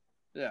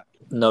 Yeah.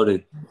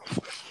 Noted.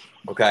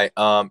 Okay.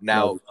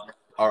 Now,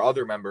 our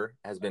other member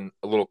has been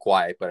a little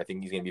quiet, but I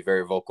think he's going to be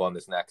very vocal on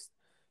this next.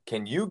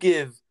 Can you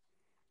give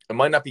 – you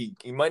might not be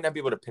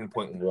able to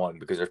pinpoint one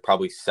because there's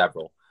probably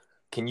several.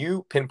 Can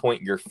you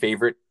pinpoint your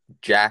favorite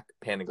Jack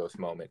Panagos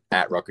moment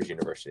at Rutgers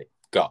University?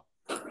 Go.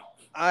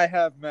 I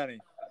have many.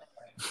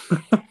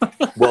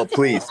 Well,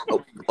 please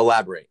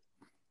elaborate.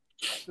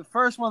 The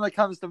first one that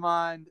comes to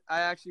mind,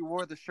 I actually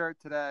wore the shirt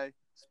today.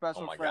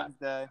 Special Friends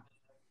Day.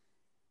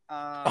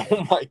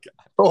 Oh my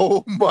god!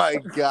 Oh my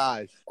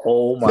gosh!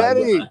 Oh my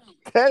Teddy! God.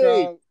 Teddy!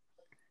 So,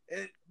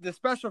 the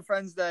Special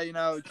Friends Day, you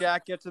know,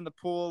 Jack gets in the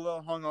pool a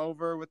little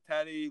hungover with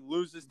Teddy,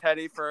 loses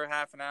Teddy for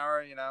half an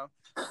hour, you know.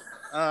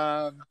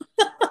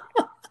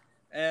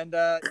 And,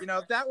 you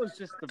know, that was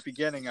just the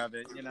beginning of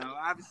it, you know.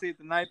 Obviously,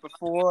 the night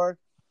before,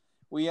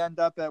 we end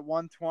up at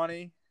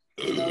 120,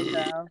 you know,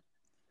 down.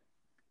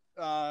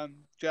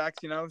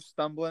 Jack's, you know,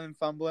 stumbling and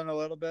fumbling a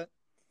little bit.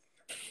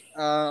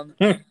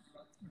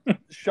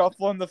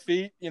 Shuffling the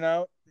feet, you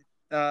know,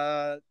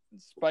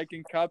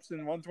 spiking cups in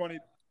 120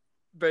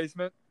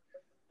 basement.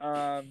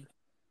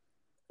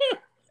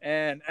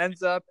 And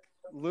ends up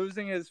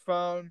losing his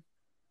phone,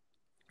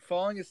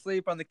 falling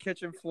asleep on the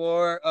kitchen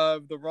floor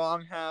of the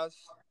wrong house.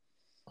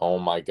 Oh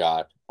my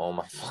god! Oh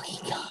my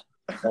fucking god!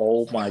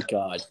 Oh my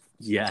God.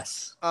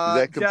 Yes.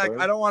 Jack,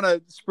 I don't want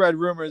to spread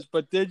rumors,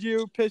 but did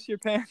you piss your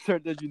pants or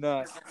did you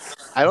not?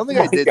 I don't think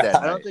I did that.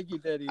 I don't think you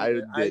did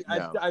either. I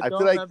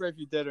don't remember if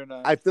you did or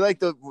not. I feel like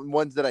the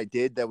ones that I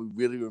did that we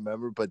really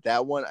remember, but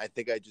that one, I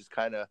think I just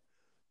kind of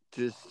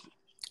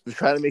was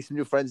trying to make some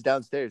new friends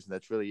downstairs, and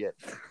that's really it.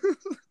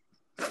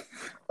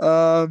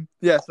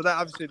 Yeah, so that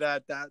obviously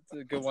that's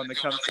a good one that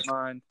comes to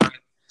mind.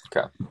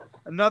 Okay.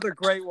 Another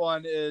great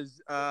one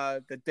is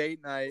the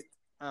date night.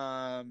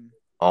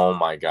 Oh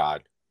my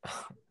god!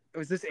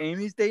 Was this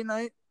Amy's date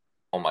night?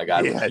 Oh my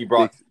god! Yeah,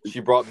 she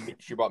brought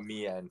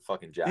me and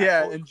fucking Jack.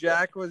 Yeah, Holy and shit.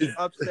 Jack was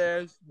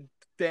upstairs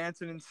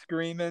dancing and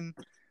screaming.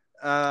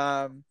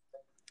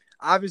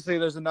 Obviously,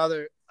 there's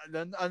another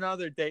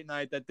date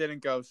night that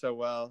didn't go so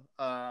well.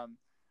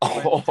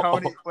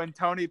 When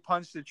Tony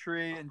punched a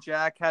tree and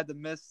Jack had to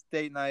miss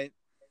date night.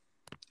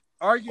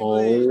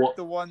 Arguably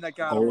the one that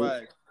got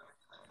away.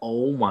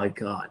 Oh my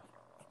God.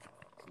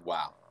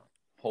 Wow!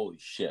 Holy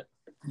shit!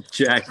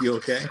 Jack, you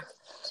okay?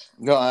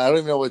 No, I don't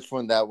even know which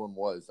one that one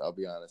was. I'll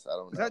be honest. I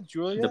don't know. Is that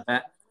Julia?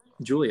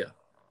 Julia.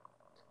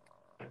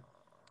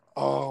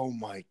 Oh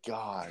my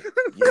god!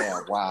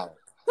 Yeah, wow.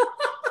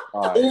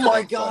 Right, oh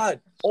my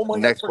god! Oh my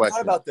next god! I forgot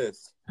question. about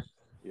this.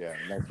 Yeah,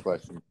 next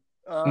question.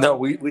 No,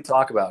 we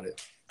talk about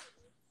it.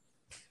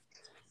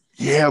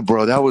 Yeah,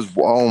 bro, that was.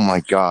 Oh my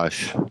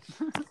gosh.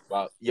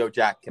 Well, yo,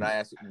 Jack, can I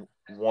ask?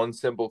 one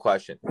simple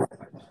question.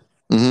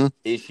 Mm-hmm.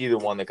 Is she the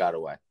one that got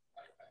away?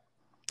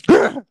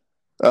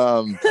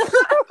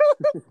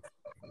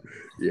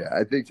 Yeah,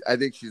 I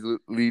think she's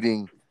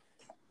leading.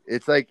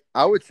 It's like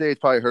I would say it's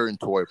probably her and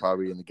Toy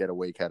probably in the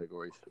getaway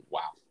categories.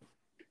 Wow.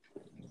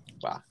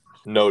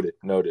 Noted.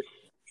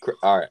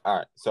 All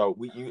right. So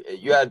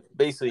you had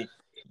basically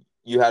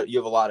you have a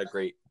lot of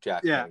great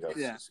Jack. Yeah.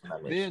 memories.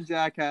 Me and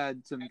Jack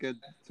had some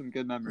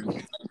good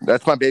memories.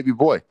 That's my baby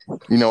boy.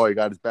 You know I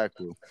got his back,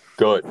 boo.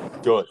 Good.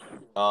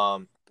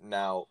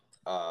 Now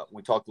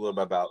we talked a little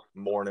bit about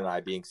Morn and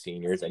I being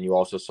seniors, and you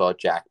also saw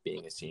Jack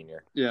being a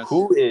senior. Yes.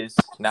 Who is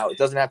now? It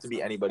doesn't have to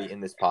be anybody in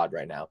this pod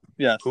right now.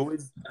 Yes. Who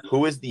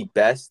is the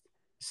best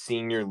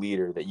senior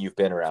leader that you've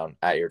been around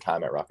at your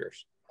time at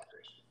Rutgers?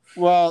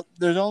 Well,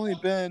 there's only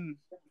been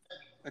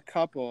a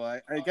couple.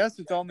 I guess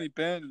it's only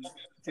been.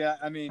 Yeah,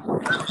 I mean,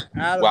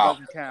 Adam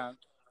doesn't count.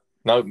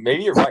 No,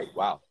 maybe you're right.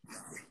 Wow.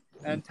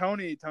 And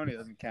Tony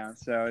doesn't count.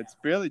 So it's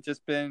really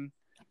just been.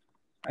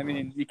 I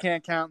mean, you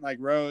can't count like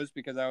Rose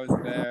because I was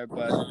there,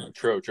 but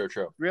True.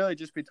 Really,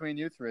 just between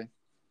you three.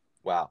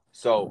 Wow.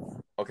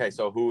 So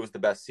who was the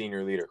best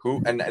senior leader?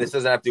 Who? And this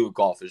doesn't have to do with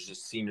golf. It's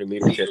just senior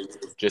leadership,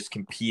 just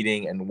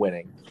competing and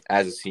winning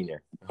as a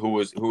senior. Who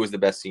was the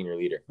best senior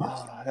leader?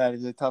 Oh, that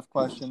is a tough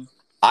question.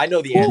 I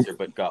know the answer,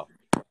 but go.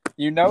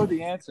 You know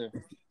the answer.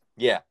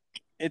 Yeah.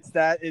 It's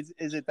that. Is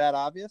it that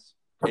obvious?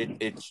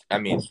 I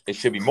mean, it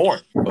should be Morn,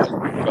 but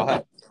go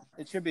ahead.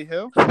 It should be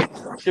who?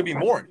 It should be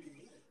Morn.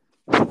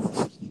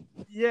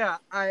 Yeah,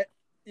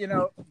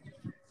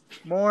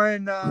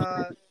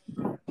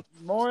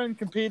 Morin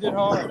competed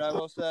hard, I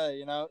will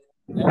say.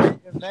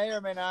 It may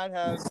or may not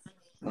have.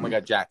 Oh my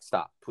God, Jack,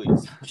 stop,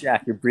 please.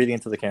 Jack, you're breathing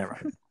into the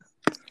camera.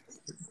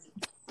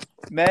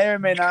 May or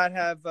may not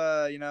have,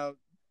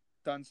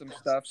 done some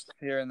stuff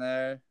here and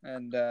there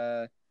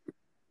and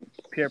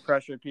peer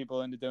pressure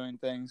people into doing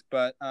things.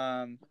 But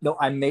no,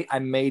 I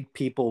made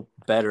people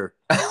better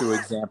through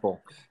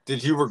example.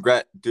 Did you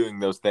regret doing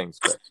those things,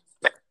 Chris?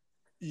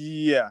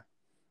 Yeah.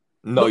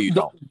 No, you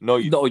don't. No,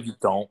 you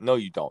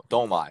don't.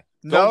 Don't lie.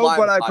 No,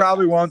 but I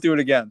probably won't do it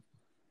again.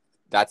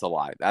 That's a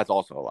lie. That's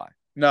also a lie.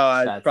 No,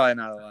 it's probably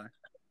not a lie.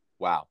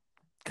 Wow.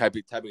 Type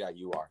of guy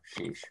you are.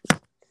 Sheesh.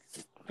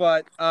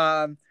 But,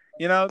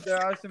 there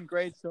are some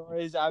great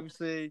stories.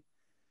 Obviously,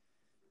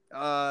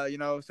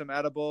 some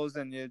edibles,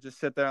 and you just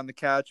sit there on the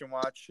couch and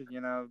watch,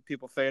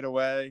 people fade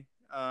away.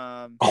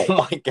 Oh,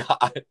 my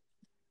God.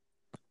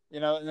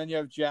 And then you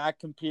have Jack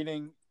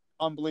competing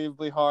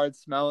unbelievably hard,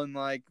 smelling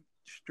like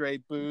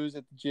straight booze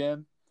at the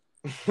gym.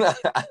 So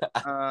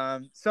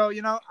I'm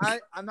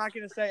not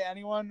gonna say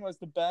anyone was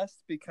the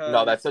best because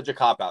no, that's such a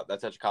cop out.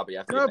 You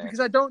have to because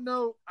I don't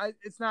know. I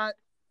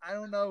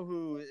don't know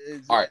who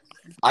is. All right,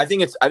 I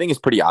think it's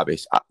pretty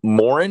obvious.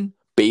 Morin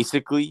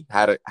basically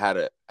had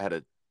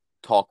a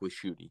talk with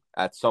Shooty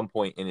at some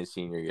point in his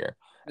senior year,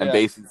 and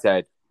basically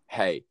said,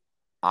 "Hey,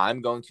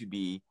 I'm going to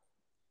be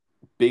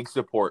big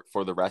support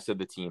for the rest of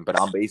the team,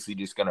 but I'm basically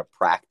just gonna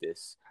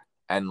practice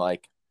and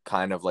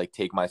kind of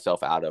take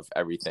myself out of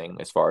everything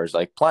as far as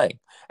playing,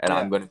 and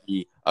I'm going to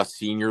be a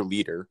senior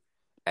leader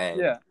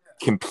and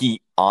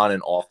compete on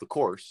and off the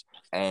course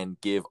and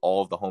give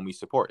all of the homies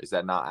support." Is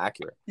that not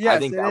accurate? Yes, I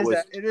think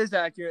it is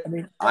accurate. I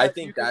mean, I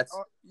think that's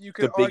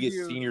the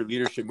biggest senior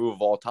leadership move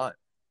of all time.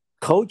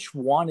 Coach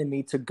wanted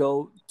me to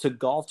go to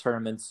golf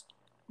tournaments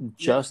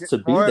just to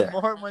be there.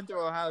 Moore went to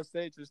Ohio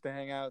State just to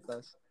hang out with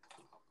us.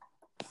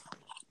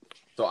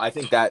 So I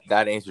think that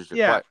answers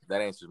that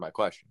answers my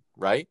question,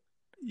 right?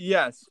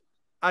 Yes.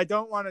 I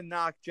don't want to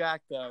knock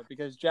Jack though,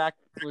 because Jack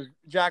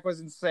was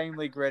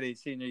insanely gritty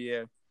senior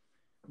year.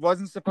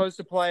 Wasn't supposed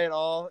to play at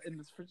all in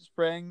the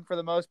spring for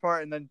the most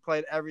part, and then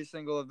played every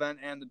single event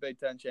and the Big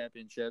Ten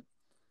championship.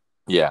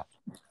 Yeah,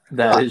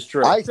 that is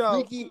true. I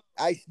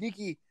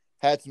sneaky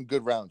had some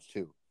good rounds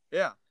too.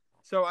 Yeah.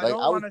 So I don't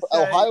want to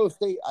say Ohio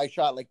State. I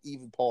shot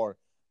even par,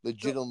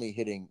 legitimately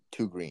hitting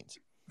 2 greens.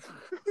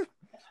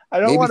 I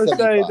don't want to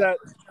say that.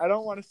 I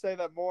don't want to say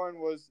that Morin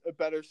was a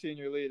better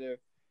senior leader.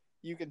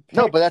 You can pick.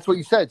 No, but that's what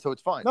you said, so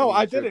it's fine. No,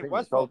 I didn't.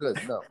 It's all good.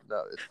 No,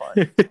 it's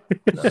fine.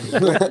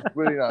 It's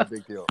really not a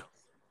big deal.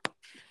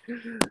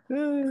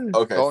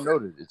 Okay. All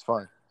noted. It's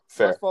fine.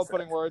 Fair. Westfall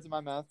putting words in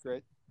my mouth.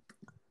 Great.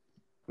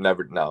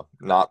 Never. No.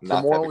 Not.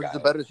 Morin was the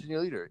better senior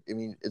leader. I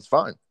mean, it's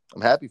fine.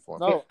 I'm happy for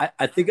him. No,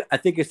 I think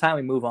it's time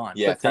we move on.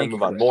 Yeah, time to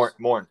move on.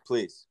 Morin,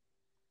 please.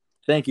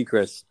 Thank you,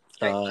 Chris.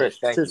 Chris,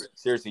 thank you.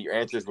 Seriously, your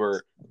answers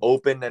were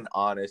open and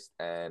honest,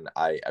 and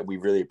we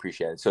really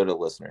appreciate it. So do the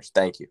listeners.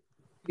 Thank you.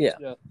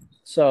 Yeah.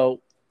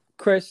 So,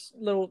 Chris,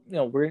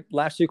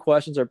 last 2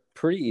 questions are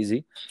pretty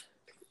easy,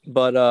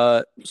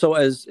 but so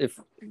as if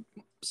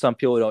some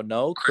people don't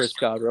know, Chris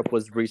Godrup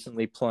was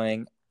recently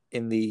playing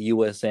in the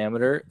U.S.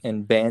 Amateur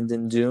in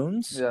Bandon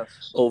Dunes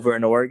over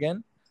in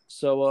Oregon.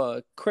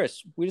 So,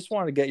 Chris, we just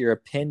wanted to get your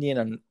opinion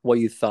on what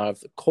you thought of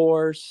the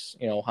course.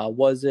 How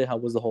was it? How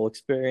was the whole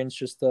experience?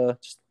 Just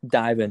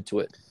dive into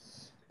it.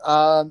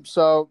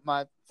 So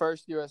my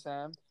first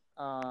USM,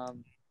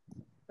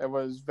 it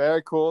was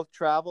very cool.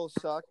 Travel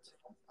sucked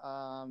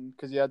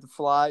because you had to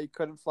fly. You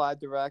couldn't fly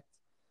direct.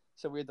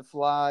 So we had to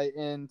fly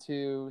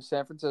into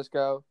San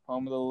Francisco,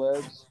 home of the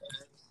Libs,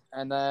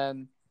 and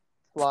then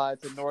fly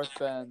to North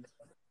Bend,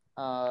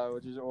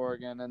 which is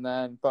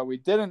Oregon. But we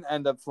didn't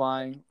end up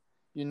flying.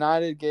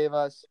 United gave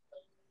us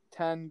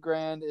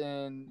 $10,000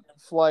 in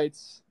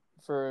flights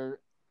for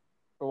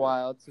a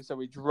while, so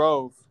we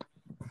drove.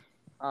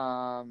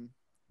 And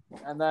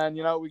then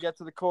we get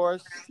to the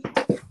course,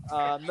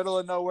 middle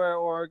of nowhere,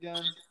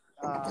 Oregon.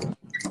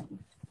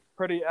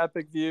 Pretty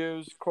epic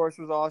views. Course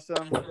was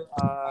awesome.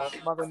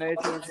 Mother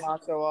Nature was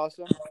not so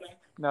awesome.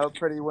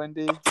 Pretty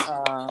windy.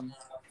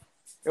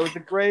 It was a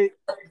great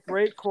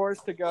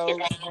course to go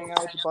hang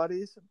out with the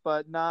buddies,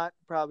 but not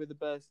probably the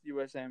best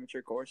U.S.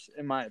 amateur course,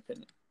 in my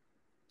opinion.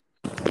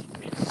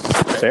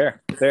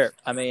 Fair.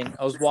 I mean,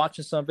 I was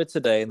watching some of it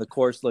today, and the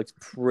course looks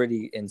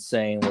pretty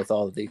insane with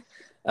all of the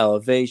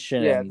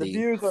elevation and the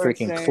views are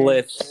freaking insane.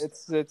 cliffs.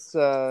 It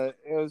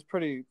was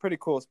pretty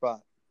cool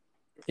spot.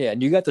 Yeah,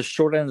 and you got the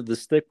short end of the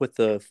stick with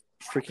the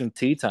freaking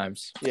tee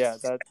times. Yeah,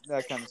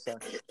 that kind of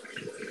stuff.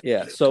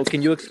 Yeah. So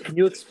can you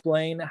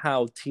explain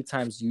how tee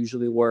times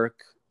usually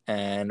work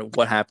and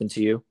what happened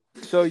to you?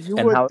 So you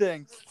would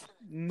think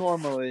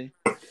normally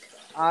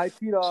I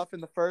teed off in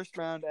the first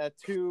round at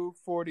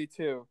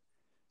 242.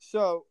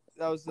 So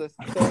that was the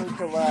third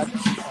to last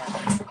tee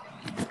time.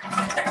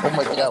 Oh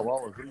my God,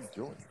 Wallace, what are you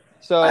doing?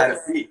 So I had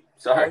a seat.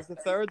 Sorry. that was the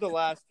third to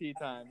last tee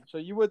time. So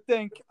you would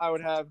think I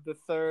would have the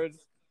third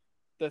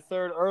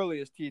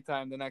earliest tee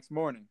time the next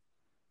morning.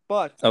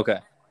 But okay.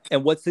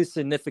 And what's the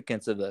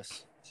significance of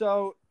this?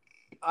 So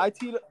I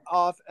teed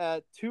off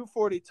at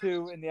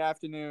 2:42 in the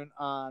afternoon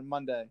on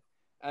Monday,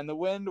 and the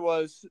wind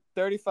was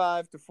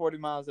 35 to 40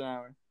 miles an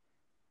hour.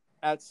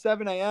 At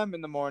 7 a.m.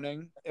 in the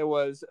morning, it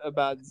was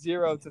about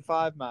 0 to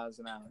 5 miles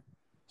an hour.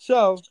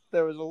 So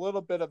there was a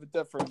little bit of a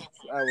difference,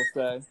 I will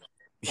say.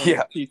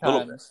 Yeah, tee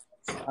times.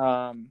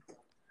 And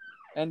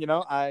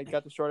I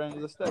got the short end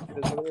of the stick.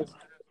 It is what it is.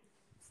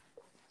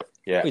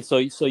 Yeah. Wait, so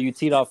you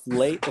teed off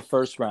late the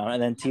first round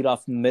and then teed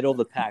off middle of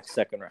the pack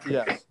second round.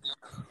 Yes.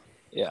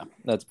 Yeah,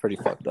 that's pretty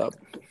fucked up.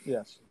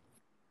 Yes.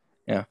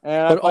 Yeah.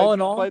 And but all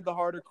in all, played the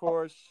harder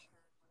course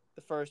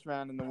the first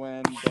round in the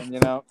wind, and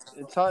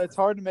it's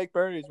hard to make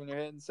birdies when you're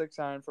hitting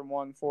 6-iron from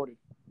 140.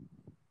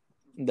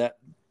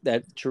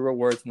 That truer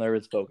words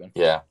never spoken.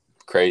 Yeah,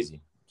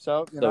 crazy.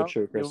 So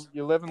true, Chris.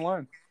 You live and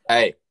learn.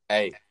 Hey,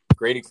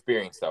 great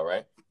experience though,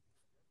 right?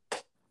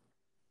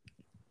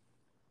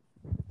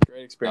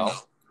 Great experience.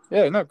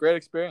 No? Yeah, great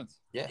experience.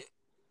 Yeah.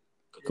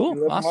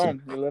 Cool.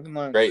 Awesome. You live and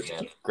learn. Great,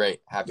 man.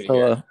 Great. Happy to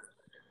hear it.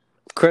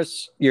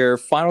 Chris, your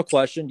final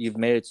question. You've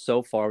made it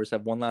so far. We just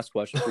have one last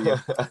question for you.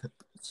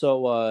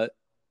 So,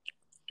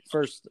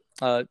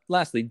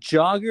 lastly,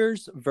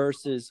 joggers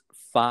versus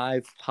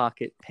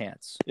 5-pocket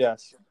pants.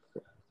 Yes.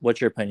 What's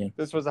your opinion?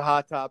 This was a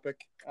hot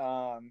topic.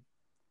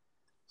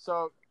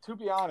 So, to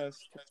be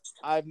honest,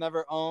 I've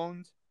never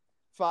owned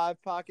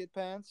 5-pocket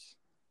pants.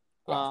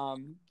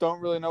 Don't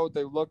really know what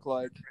they look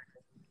like.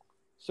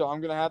 So,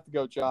 I'm going to have to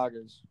go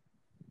joggers.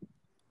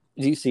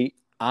 You see,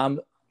 I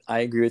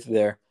agree with you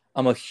there.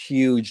 I'm a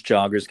huge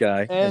joggers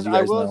guy. And as you guys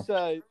I will know.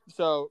 say,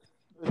 so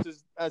this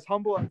is as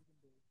humble as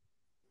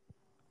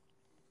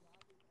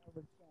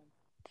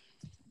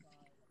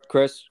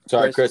Chris.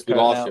 Sorry, Chris, we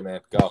lost you,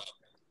 man. Go.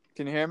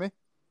 Can you hear me?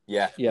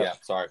 Yeah.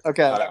 Sorry.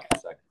 Okay.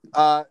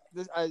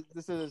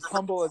 This is as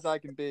humble as I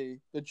can be.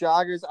 The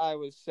joggers I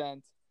was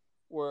sent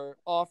were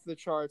off the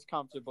charts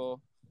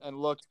comfortable and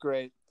looked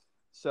great.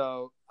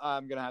 So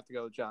I'm gonna have to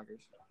go with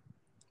joggers.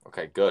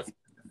 Okay, good.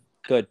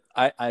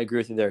 I agree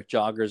with you there.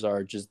 Joggers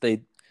are just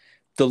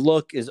the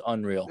look is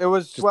unreal. It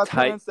was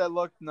sweatpants that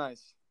looked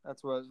nice.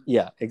 That's what.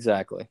 Yeah,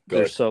 exactly.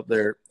 Good.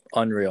 They're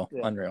unreal,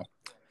 Yeah. unreal.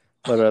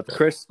 But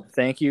Chris,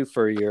 thank you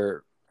for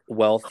your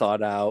well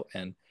thought out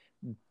and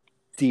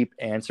deep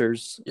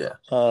answers. Yeah.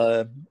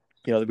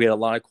 We had a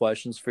lot of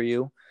questions for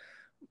you,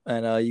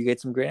 and you get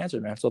some great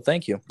answers, man. So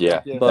thank you.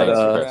 Yeah. But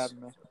thanks,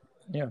 Chris.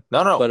 yeah.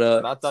 No,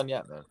 but not done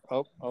yet, man.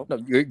 Oh. No,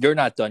 you're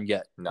not done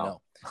yet.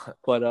 No.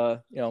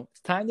 But it's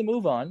time to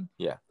move on.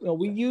 Yeah.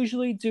 We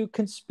usually do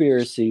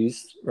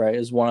conspiracies, right,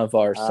 as one of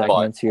our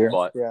segments here.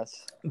 But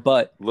Yes.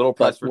 But little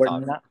pressed for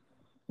time.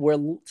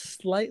 We're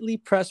slightly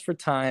pressed for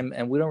time,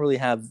 and we don't really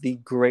have the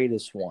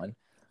greatest one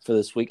for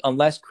this week.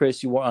 Unless,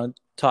 Chris, you want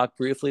to talk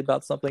briefly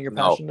about something you're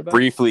passionate about?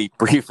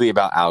 Briefly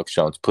about Alex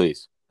Jones,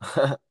 please.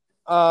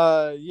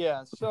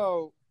 Yeah.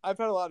 So I've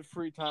had a lot of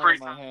free time on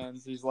my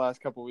hands these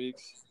last couple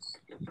weeks.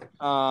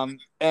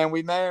 And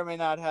we may or may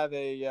not have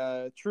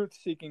a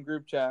truth-seeking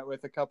group chat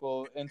with a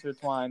couple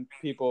intertwined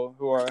people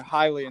who are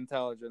highly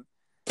intelligent.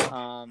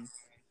 And,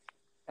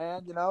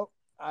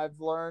 I've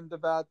learned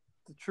about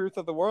the truth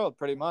of the world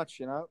pretty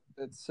much,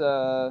 It's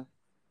a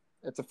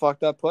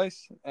fucked up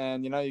place.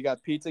 And, you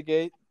got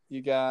Pizzagate,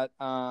 you got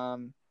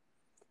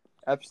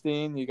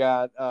Epstein, you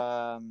got,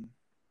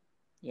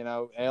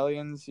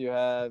 aliens, you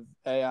have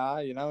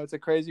AI, it's a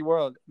crazy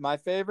world. My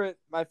favorite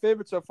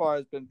so far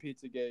has been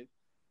Pizzagate.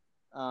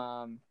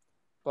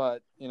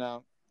 But I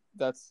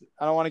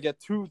don't want to get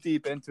too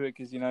deep into it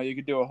because you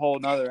could do a whole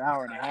nother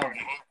hour and a half.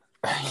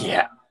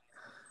 Yeah.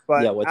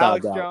 But Yeah, without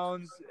Alex doubt.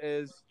 Jones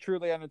is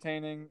truly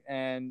entertaining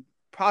and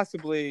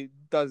possibly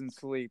doesn't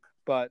sleep,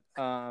 but he's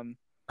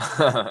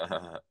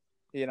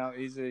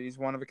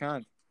one of a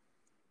kind.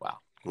 Wow,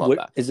 love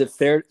that. Is it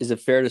fair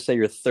to say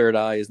your third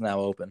eye is now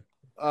open?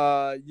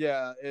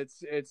 Yeah,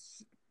 it's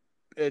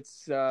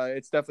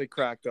definitely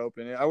cracked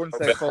open. I wouldn't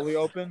say fully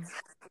open.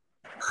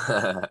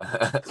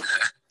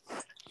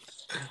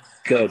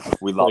 Good.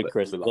 We love it,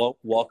 Chris.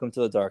 Welcome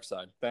to the dark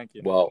side. Thank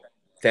you. Well,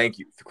 thank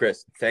you,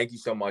 Chris. Thank you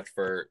so much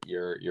for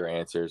your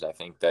answers. I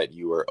think that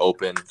you were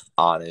open,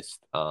 honest,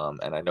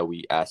 and I know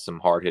we asked some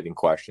hard hitting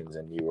questions,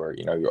 and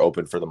you're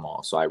open for them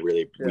all. So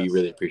we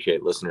really appreciate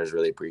it. Listeners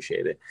really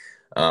appreciate it.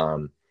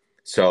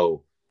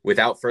 So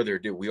without further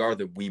ado, we are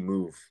the We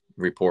Move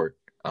report.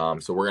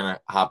 So we're gonna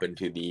hop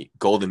into the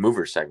Golden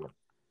Mover segment.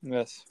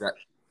 Yes. Does that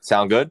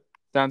sound good?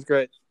 Sounds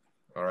great.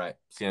 All right.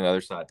 See you on the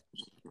other side.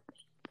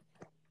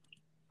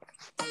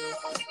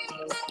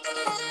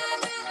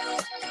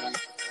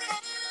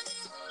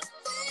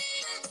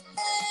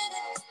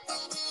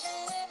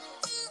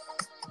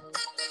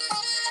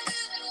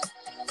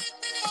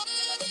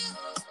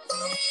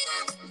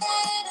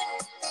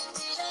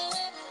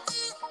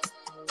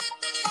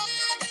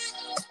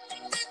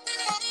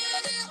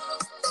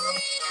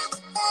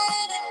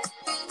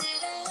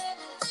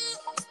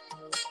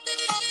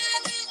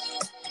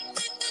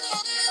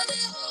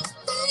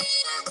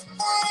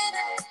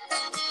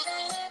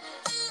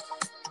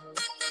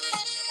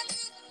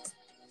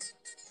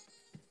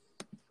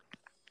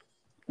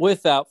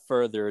 Without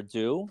further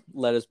ado,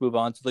 let us move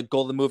on to the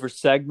Golden Mover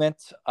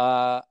segment.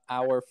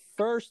 Our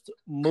first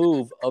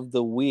move of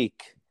the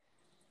week,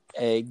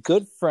 a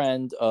good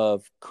friend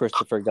of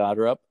Christopher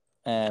Godrup,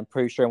 and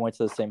pretty sure I went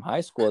to the same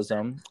high school as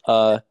him,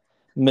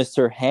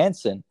 Mr.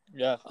 Hansen.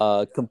 Yeah.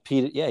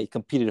 He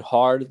competed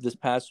hard this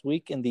past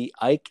week in the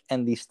Ike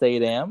and the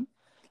State Am.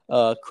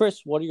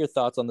 Chris, what are your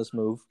thoughts on this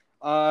move?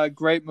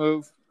 Great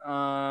move.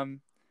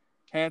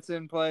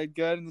 Hansen played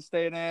good in the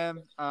State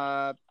Am.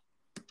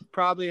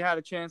 Probably had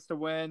a chance to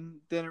win.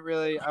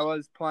 I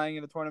was playing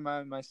in the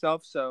tournament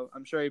myself, so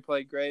I'm sure he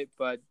played great,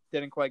 but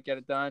didn't quite get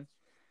it done.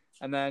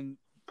 And then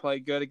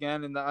played good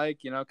again in the Ike,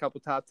 a couple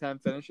top 10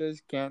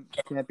 finishes. Can't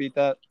beat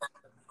that.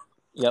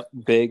 Yep.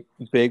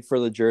 Big for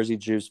the Jersey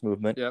Juice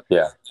movement. Yep.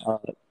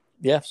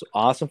 Yeah. So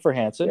awesome for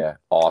Hansen. Yeah.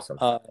 Awesome.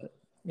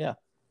 Yeah.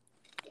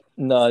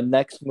 The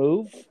next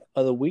move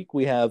of the week,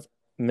 we have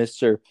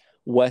Mr.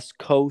 West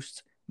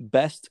Coast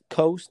Best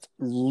Coast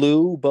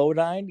Lou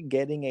Bodine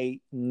getting a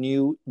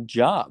new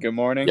job. Good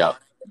morning.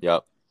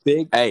 Yep.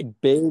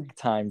 Big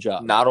time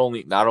job. Not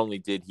only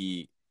did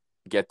he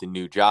get the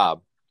new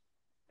job,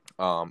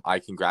 I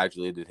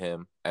congratulated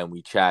him and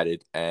we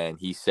chatted, and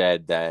he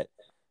said that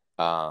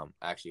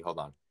actually, hold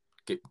on.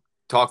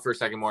 Talk for a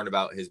second more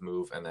about his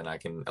move, and then I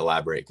can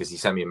elaborate, because he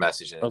sent me a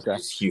message and it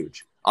was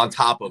huge. On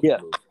top of the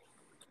move.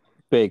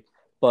 Big.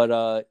 But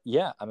I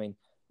mean,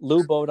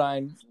 Lou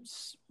Bodine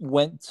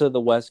went to the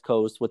West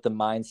Coast with the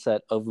mindset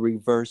of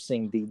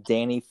reversing the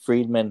Danny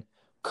Friedman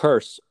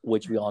curse,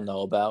 which we all know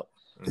about.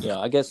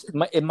 I guess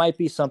it might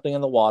be something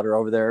in the water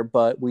over there,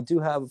 but we do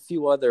have a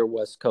few other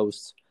West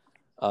Coast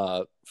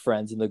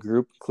friends in the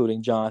group,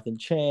 including Jonathan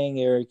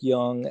Chang, Eric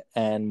Young,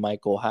 and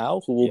Michael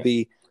Howe, who will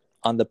be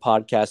on the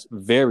podcast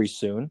very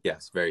soon.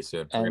 Yes, very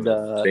soon. And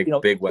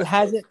big West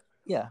Coast.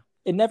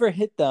 It never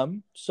hit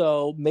them,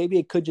 so maybe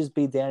it could just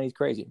be Danny's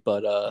crazy.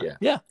 But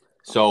yeah.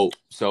 So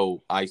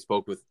I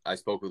spoke with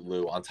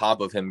Lou on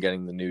top of him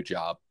getting the new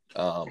job,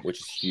 which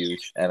is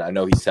huge, and I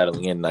know he's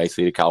settling in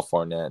nicely to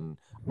California. And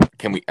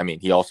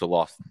he also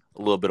lost a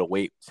little bit of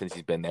weight since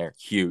he's been there.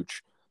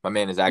 Huge. My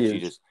man is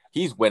actually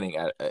he's winning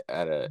at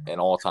an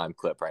all-time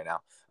clip right now.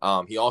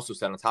 He also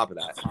said on top of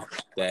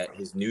that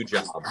his new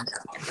job,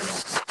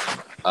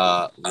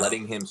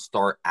 letting him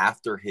start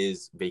after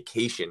his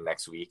vacation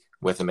next week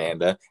with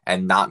Amanda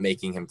and not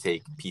making him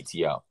take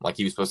PTO. Like,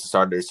 he was supposed to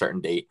start at a certain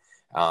date.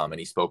 And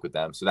he spoke with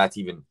them. So that's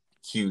even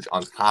huge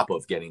on top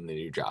of getting the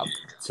new job.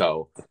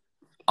 So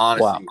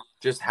honestly,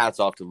 just hats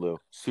off to Lou.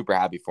 Super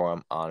happy for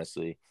him,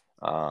 honestly.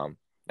 And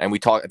we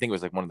talked, I think it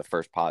was like one of the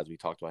first pods, we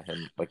talked about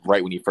him like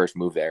right when he first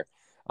moved there.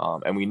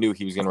 And we knew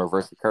he was going to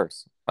reverse the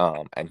curse.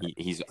 And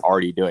he's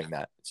already doing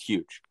that. It's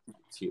huge.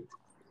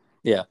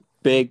 Yeah.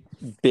 Big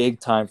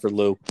time for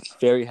Lou.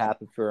 Very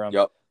happy for him.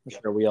 Yep. I'm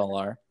sure we all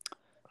are.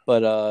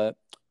 But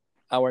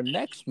our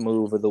next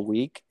move of the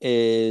week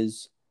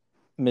is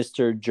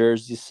Mr.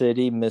 Jersey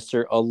City,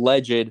 Mr.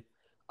 Alleged,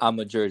 I'm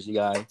a Jersey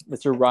guy,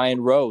 Mr.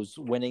 Ryan Rose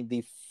winning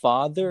the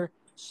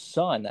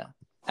father-son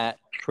at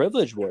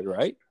Privilege Wood,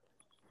 right?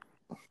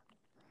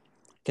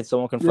 Can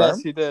someone confirm?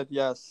 Yes, he did.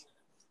 Yes.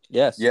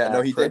 Yeah,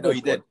 no, he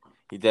did.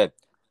 He did.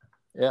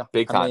 Yeah.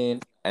 Big time.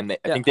 I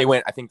think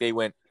they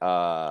went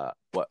 5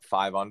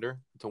 under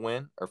to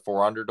win or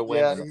 4 under to win.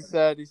 Yeah, he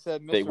said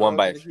Mr. They won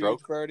by a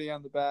stroke. Huge birdie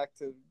on the back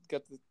to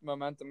get the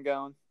momentum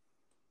going.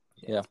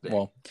 Yeah,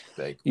 well,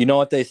 big. You know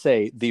what they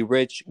say, the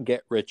rich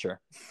get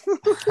richer.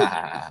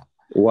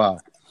 Wow.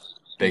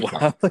 Big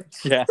time.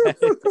 Jack.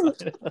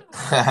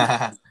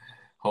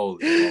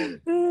 Holy.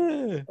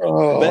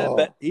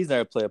 Bet he's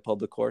never played a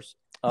public course.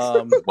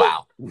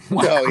 Wow.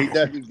 No, he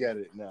doesn't get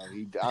it. No,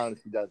 he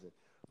honestly doesn't.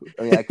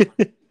 I mean,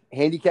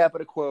 handicap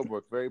at a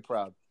Quillbrook. Very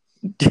proud.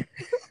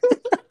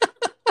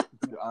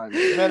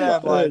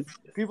 Mid-am life.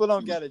 People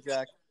don't get it,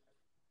 Jack.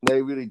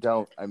 They really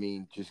don't. I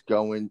mean, just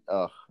going.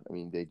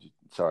 They just.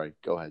 Sorry.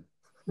 Go ahead.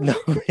 No,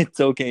 it's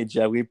okay,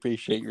 Jeff. We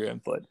appreciate your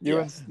input. You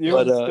and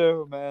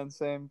Stu, man,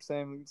 same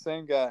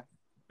guy.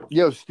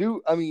 Yo,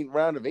 Stu. I mean,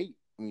 round of 8.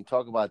 I mean,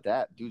 talk about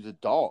that. Dude's a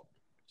dog,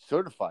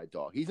 certified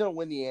dog. He's gonna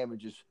win the am and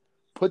just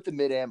put the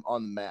mid-am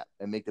on the map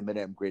and make the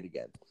mid-am great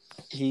again.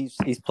 He's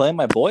playing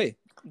my boy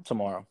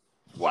tomorrow.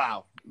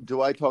 Wow.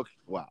 Do I talk?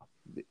 Wow.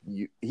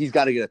 He's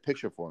got to get a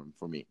picture for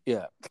me.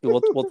 Yeah,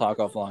 we'll talk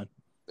offline.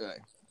 Right.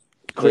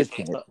 Chris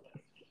can.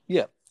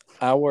 Yeah.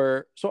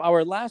 Our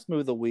last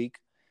move of the week,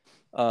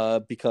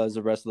 because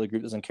the rest of the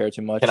group doesn't care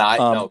too much. Can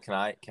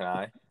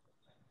I?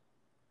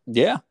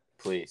 Yeah.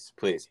 Please.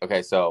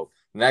 Okay, so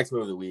next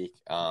move of the week,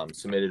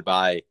 submitted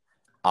by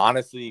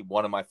honestly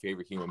one of my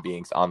favorite human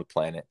beings on the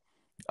planet,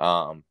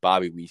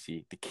 Bobby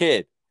Weesey, the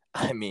kid.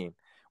 I mean,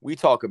 we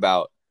talk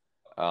about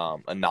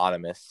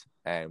Anonymous,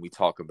 and we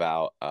talk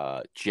about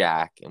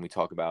Jack, and we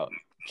talk about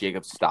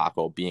Jacob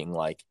Stockel being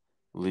like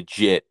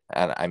legit,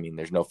 and I mean,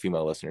 there's no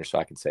female listeners, so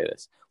I can say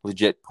this,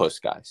 legit puss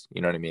guys.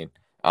 You know what I mean?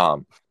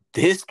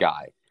 This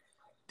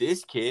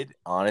kid,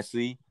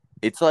 honestly,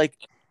 it's like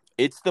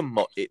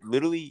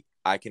literally,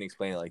 I can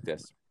explain it like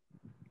this.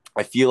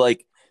 I feel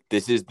like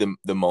this is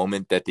the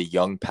moment that the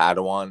young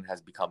Padawan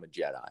has become a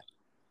Jedi.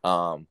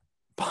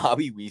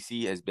 Bobby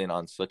Weesey has been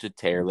on such a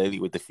tear lately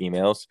with the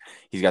females.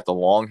 He's got the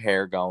long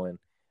hair going.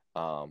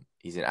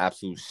 He's an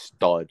absolute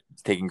stud.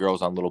 He's taking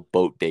girls on little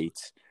boat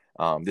dates.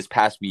 This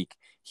past week,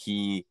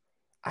 he,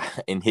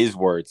 in his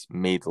words,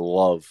 made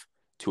love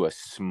to a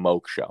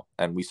smoke show.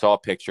 And we saw a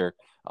picture.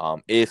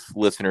 If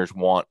listeners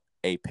want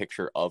a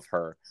picture of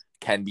her,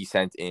 can be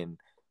sent in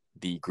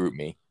the group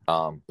me.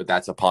 But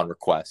that's upon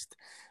request.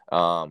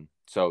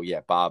 So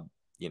yeah, Bob,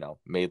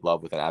 made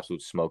love with an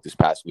absolute smoke this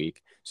past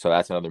week. So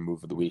that's another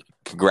move of the week.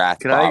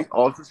 Congrats, Can Bob. I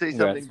also say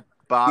something,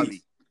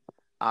 Bobby?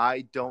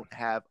 I don't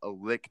have a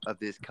lick of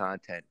this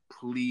content.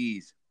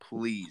 Please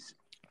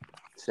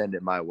send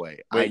it my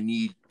way. Wait, I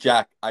need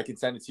Jack. I can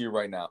send it to you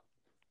right now.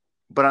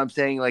 But I'm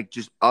saying like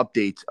just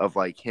updates of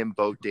like him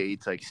boat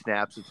dates, like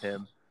snaps of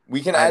him.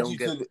 We can add you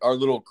to our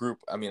little group.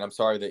 I mean, I'm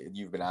sorry that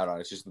you've been out on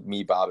it. It's just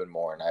me, Bob, and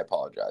more, and I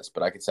apologize,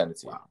 but I can send it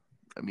to you.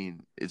 I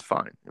mean, it's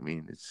fine. I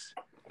mean, it's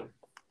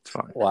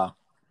fine. Wow.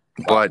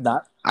 But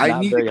I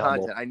need the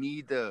humble. content. I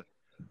need the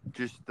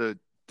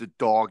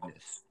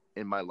dogness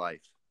in my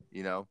life.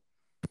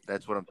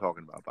 That's what I'm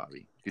talking about,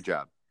 Bobby. Good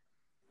job.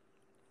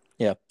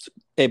 Yeah.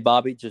 Hey,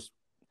 Bobby. Just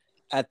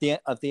at the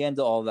end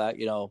of all that,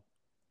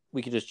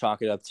 we could just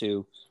chalk it up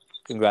to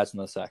congrats on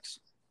the sex.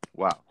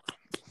 Wow.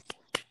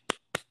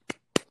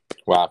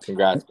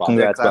 Congrats, Bobby.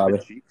 Congrats, Bobby.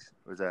 Cheeks?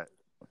 Or is that?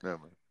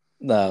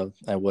 No,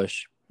 I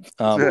wish.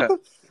 No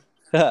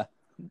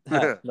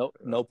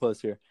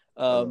puss here.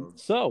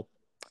 So,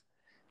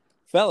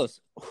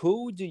 fellas,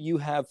 who do you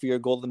have for your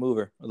golden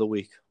mover of the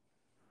week?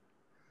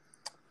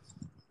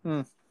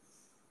 No.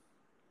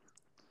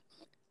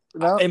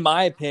 In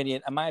my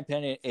opinion,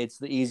 it's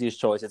the easiest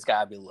choice. It's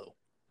gotta be Lou.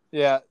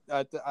 Yeah,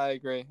 I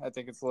agree. I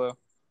think it's Lou.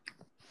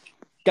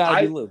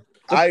 Gotta be Lou.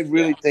 I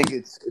really think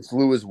it's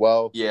Lou as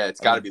well. Yeah, it's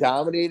got to be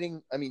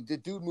dominating. I mean, the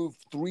dude moved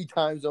 3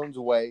 time zones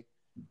away.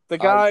 The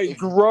guy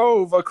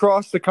drove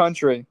across the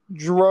country,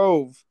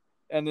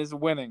 and is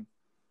winning.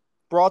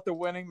 Brought the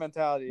winning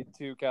mentality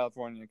to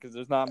California because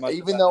there's not much.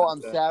 Even though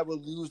I'm sad we'll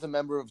lose a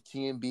member of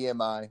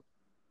TMBMI,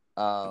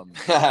 I'm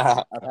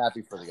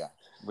happy for the guy.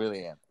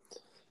 Really am.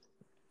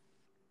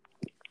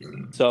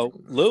 So,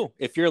 Lou,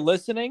 if you're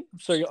listening,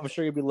 I'm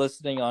sure you'll be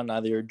listening on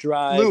either your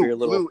drive or your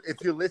little. Lou, if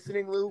you're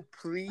listening, Lou,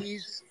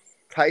 please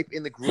type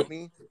in the group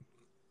me.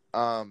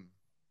 Boom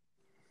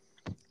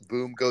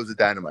goes the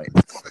dynamite.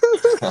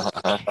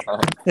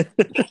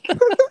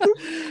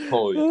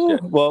 Holy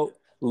shit. Well,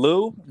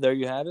 Lou, there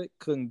you have it.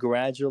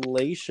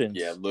 Congratulations.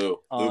 Yeah, Lou.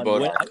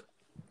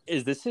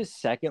 Is this his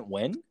second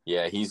win?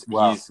 Yeah, he's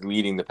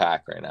leading the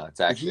pack right now. It's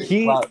actually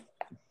he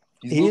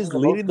is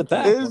leading the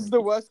pack. Is the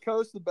West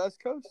Coast the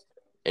best coast?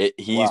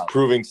 He's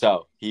proving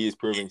so. He is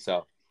proving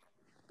so.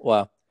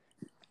 Wow.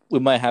 We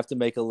might have to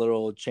make a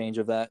little change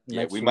of that.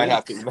 Yeah, we might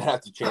have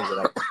to change it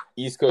up.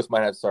 East Coast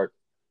might have to start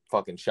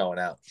fucking showing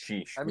out.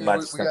 Sheesh. I mean,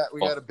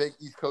 we got a big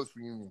East Coast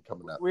reunion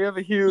coming up. We have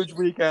a huge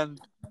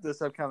weekend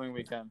this upcoming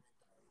weekend.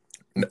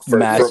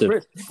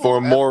 Massive.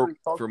 For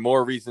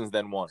more reasons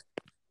than one.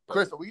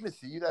 Chris, are we going to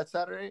see you that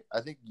Saturday?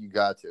 I think you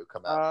got to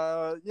come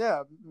out.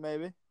 Yeah,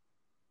 maybe.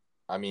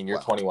 I mean,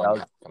 you're 21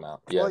 to come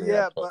out. Yeah, well,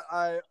 yeah, but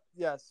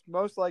yes,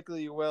 most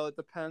likely you will. It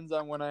depends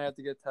on when I have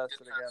to get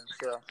tested again.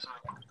 So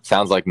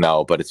sounds like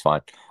no, but it's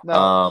fine.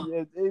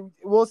 No,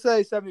 we'll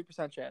say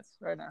 70% chance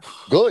right now.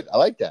 Good, I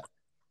like that.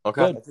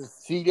 Okay.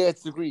 See,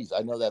 gets degrees.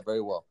 I know that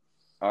very well.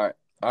 All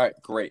right,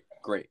 great.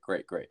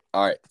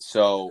 All right,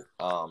 so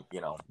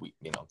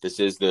this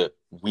is the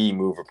We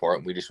Move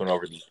report. We just went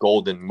over the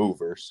golden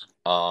movers.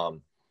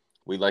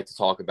 We'd like to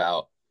talk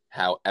about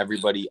how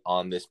everybody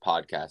on this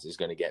podcast is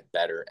going to get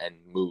better and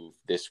move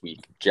this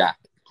week. Jack,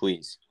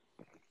 please.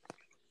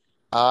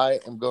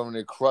 I am going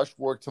to crush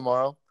work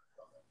tomorrow.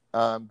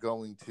 I'm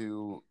going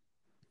to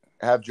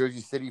have Jersey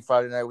City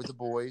Friday night with the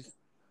boys.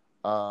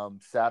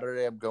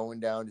 Saturday, I'm going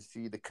down to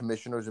see the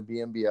commissioners of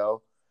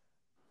BNBO.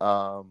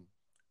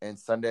 And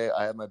Sunday,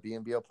 I have my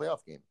BNBO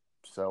playoff game.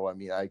 So, I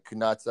mean, I could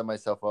not set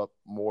myself up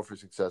more for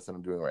success than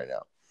I'm doing right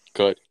now.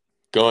 Good.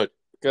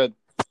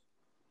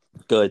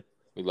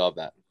 We love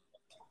that.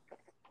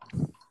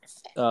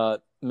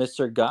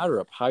 Mr.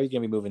 Goddard, how are you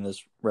going to be moving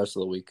this rest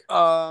of the week?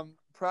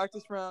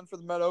 Practice round for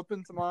the Met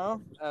Open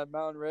tomorrow at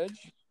Mountain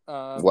Ridge.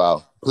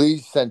 Wow.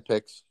 Please send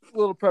pics. A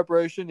little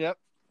preparation, yep.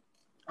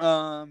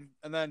 And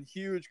then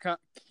huge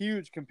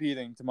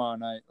competing tomorrow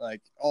night,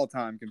 like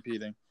all-time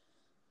competing.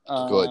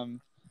 Good.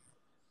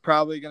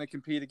 Probably going to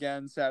compete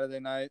again Saturday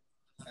night.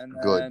 And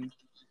then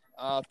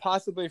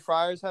possibly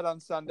Friars Head on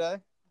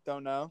Sunday.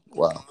 Don't know.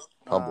 Wow.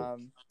 Humble.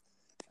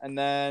 And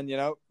then,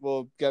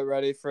 we'll get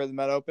ready for the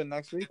Met Open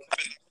next week.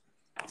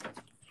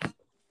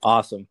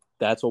 Awesome.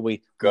 That's what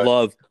we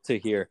love to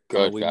hear.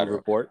 Good. We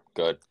report.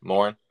 Good.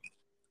 Morin?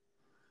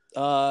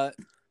 I'm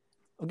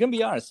going to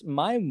be honest.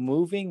 My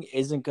moving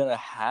isn't going to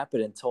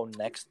happen until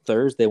next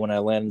Thursday when I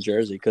land in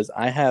Jersey because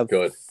I have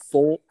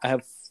four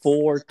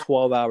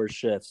 12-hour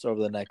shifts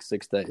over the next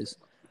 6 days.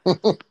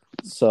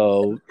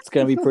 So it's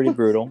going to be pretty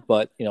brutal.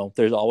 But,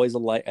 there's always a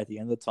light at the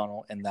end of the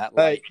tunnel. And that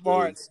light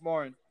Morin.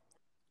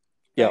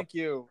 Yep. Thank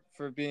you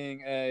for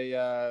being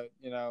a,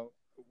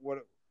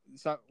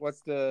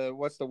 what's the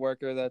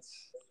worker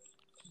that's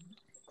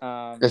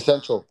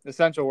essential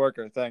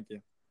worker. Thank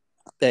you.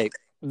 Hey,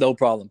 no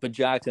problem. But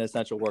Jack's an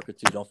essential worker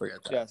too. Don't forget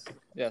that.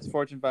 Yes.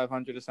 Fortune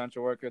 500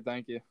 essential worker.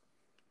 Thank you.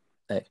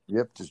 Hey.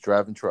 Yep, just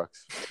driving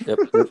trucks. Yep,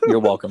 you're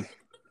welcome.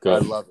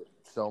 Good. I love it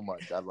so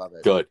much. I love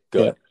it. Good.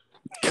 Good.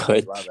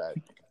 Love that.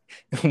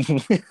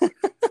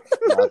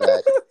 Love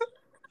that.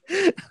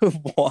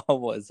 What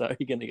was? Are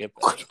you gonna get?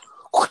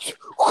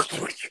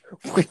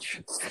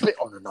 Spit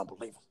on an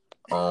unbeliever.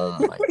 Oh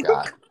my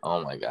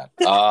god.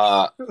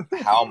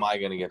 How am I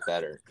gonna get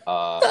better?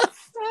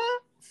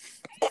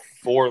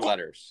 4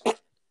 letters.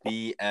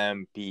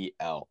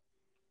 BMBL.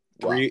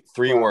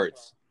 Three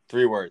words.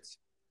 3 words.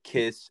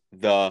 Kiss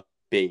the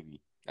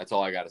baby. That's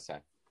all I gotta say.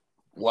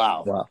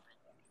 Wow.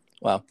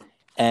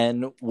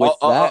 And with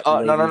that,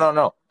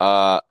 no.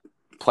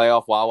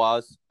 Playoff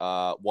Wawas.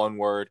 1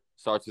 word.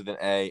 Starts with an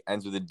A.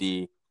 Ends with a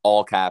D.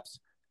 All caps.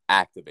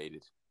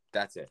 Activated.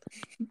 That's it.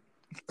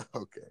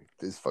 Okay.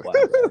 This fucking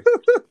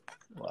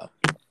wow.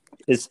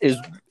 Is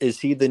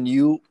he the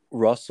new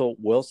Russell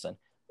Wilson?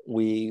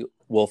 We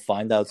will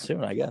find out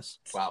soon, I guess.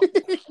 Wow.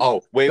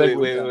 Oh, wait.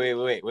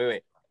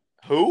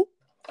 Who?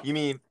 You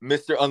mean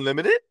Mr.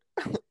 Unlimited?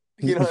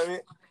 You know what I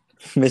mean?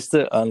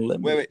 Mr.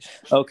 Unlimited. Wait.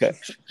 Okay.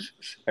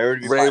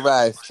 Everybody be Ray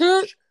quiet.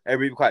 Rice.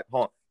 Everybody be quiet.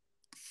 Hold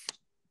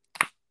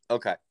on.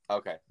 Okay.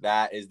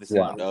 That is the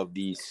sound of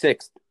the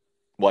 6th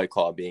White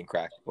Claw being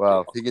cracked.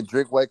 Wow. He can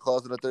drink White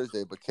Claws on a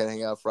Thursday, but can't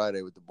hang out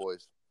Friday with the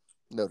boys.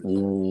 No.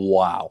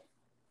 Wow.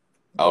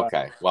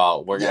 Okay.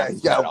 Well, we're gonna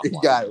he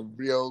got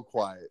real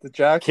quiet. The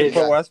Jackson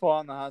put Westfall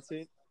on the hot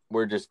seat.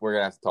 We're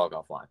gonna have to talk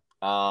offline.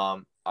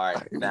 All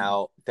right.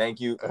 Now, thank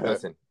you.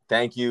 Listen,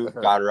 thank you,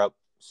 Goddard Up,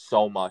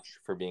 so much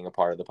for being a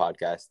part of the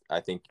podcast.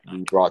 I think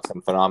you brought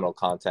some phenomenal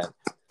content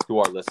to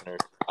our listeners.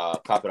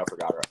 Clap it up for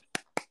Goddard Up.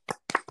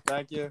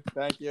 Thank you.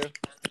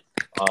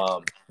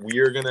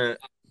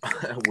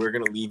 We're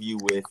gonna leave you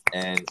with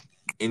an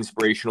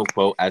inspirational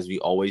quote as we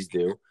always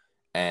do,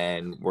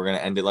 and we're gonna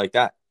end it like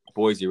that.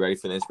 Boys, you ready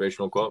for the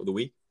inspirational quote of the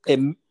week? It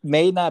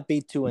may not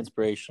be too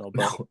inspirational,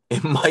 but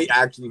it might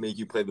actually make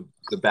you play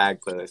the bag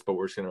playlist, but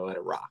we're just gonna let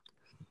it rock.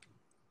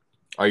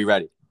 Are you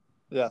ready?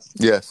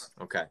 Yes.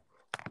 Okay.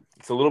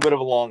 It's a little bit of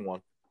a long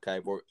one.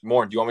 Okay.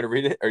 Morning, do you want me to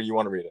read it or do you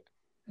want to read it?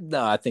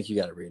 No, I think you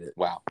got to read it.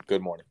 Wow.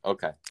 Good morning.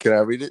 Okay. Can I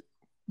read it?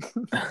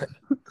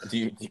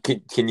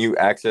 Can you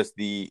access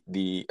the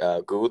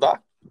Google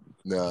Doc?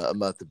 No, I'm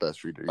not the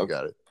best reader. You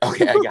got it.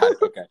 Okay, I got it.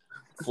 Okay.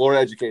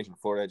 Florida education.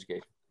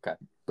 Okay.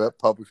 But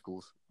public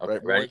schools. Okay.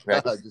 Right?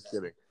 Ready? Just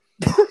kidding.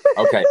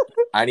 Okay.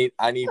 I need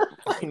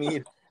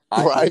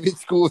private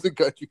schools and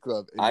country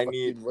club. I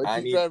need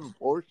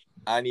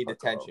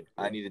attention.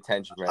 I need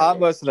attention right I'm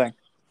listening.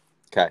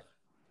 Okay.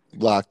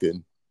 Locked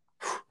in.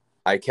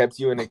 I kept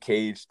you in a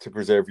cage to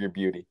preserve your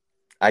beauty.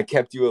 I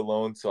kept you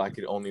alone so I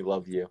could only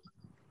love you.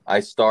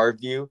 I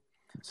starved you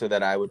so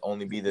that I would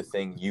only be the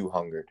thing you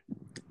hungered.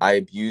 I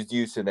abused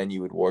you so then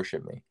you would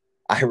worship me.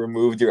 I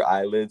removed your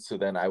eyelids so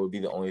then I would be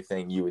the only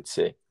thing you would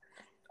see.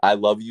 I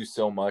love you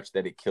so much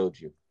that it killed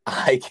you.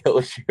 I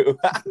killed you.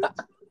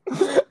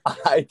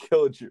 I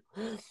killed you.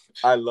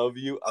 I love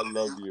you. I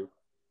love you.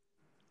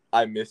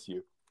 I miss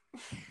you.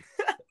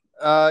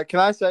 Can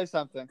I say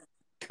something?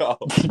 Go.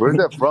 Where's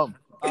that from?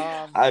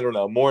 I don't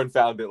know. Morin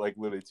found it like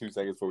literally 2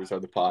 seconds before we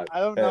started the pod. I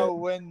don't know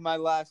when my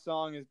last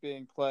song is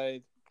being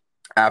played.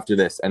 After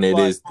this, and it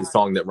is the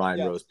song that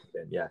Ryan Rose put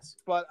in. Yes.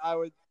 But I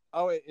would.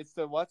 Oh wait, it's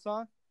the what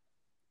song?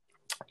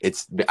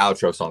 It's the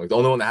outro song. The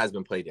only one that has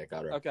been played yet,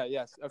 got right. Okay,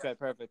 yes. Okay,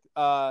 perfect.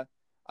 I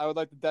would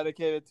like to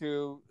dedicate it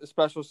to a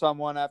special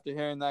someone after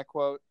hearing that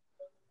quote.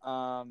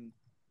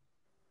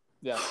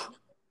 Yeah.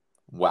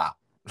 Wow.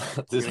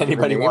 Does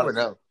anybody want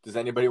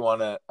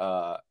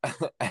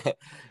to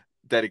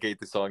dedicate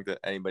the song to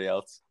anybody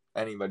else?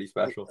 Anybody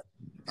special?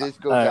 This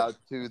goes out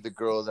to the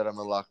girl that I'm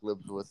gonna lock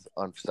lips with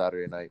on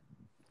Saturday night.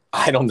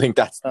 I don't think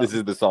this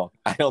is the song.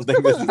 I don't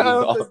think this is the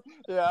song.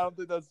 I don't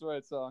think that's the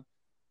right song.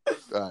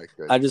 All right,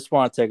 good. I just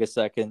want to take a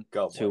second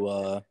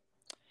to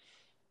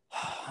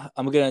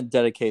I'm gonna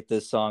dedicate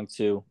this song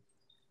to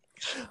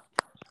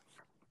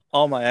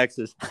all my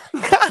exes.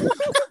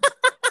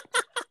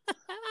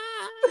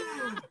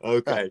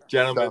 Okay,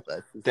 gentlemen,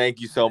 thank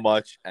you so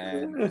much,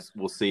 and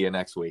we'll see you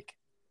next week.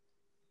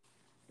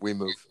 We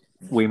move.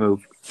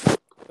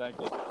 Thank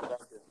you.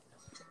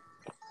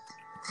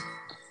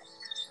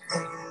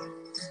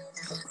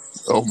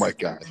 Oh my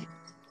gosh.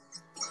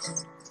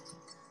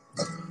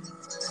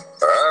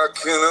 I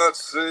cannot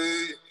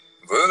say,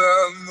 but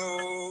I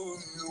know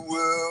you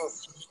will.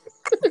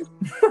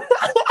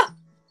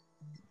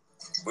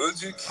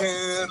 But you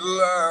can't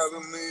lie to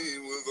me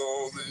with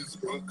all these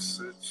books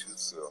that you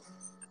sell.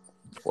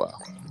 Wow.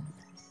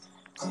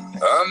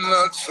 I'm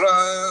not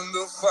trying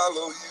to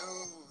follow you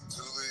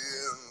to the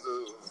end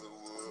of the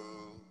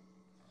world.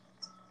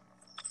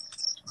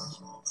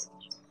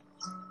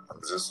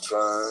 I'm just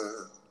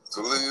trying to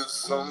leave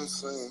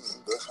something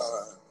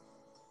behind.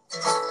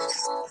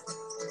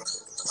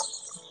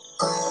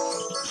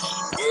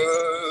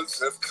 Words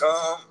have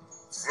come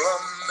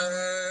from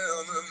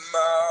man and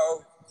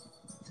mouth.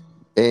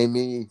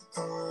 Amy.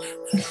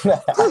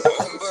 But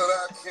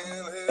I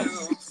can't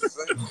help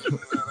thinking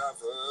that I've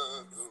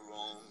heard the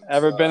wrong.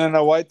 Ever been in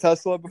a white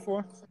Tesla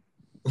before?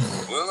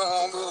 When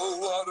all the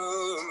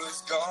water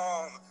is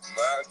gone,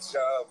 my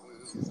job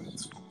will be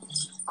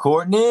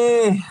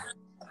Courtney.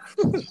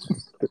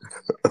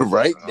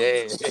 Right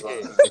there.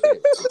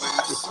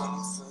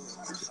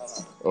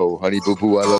 Oh, honey boo boo, I love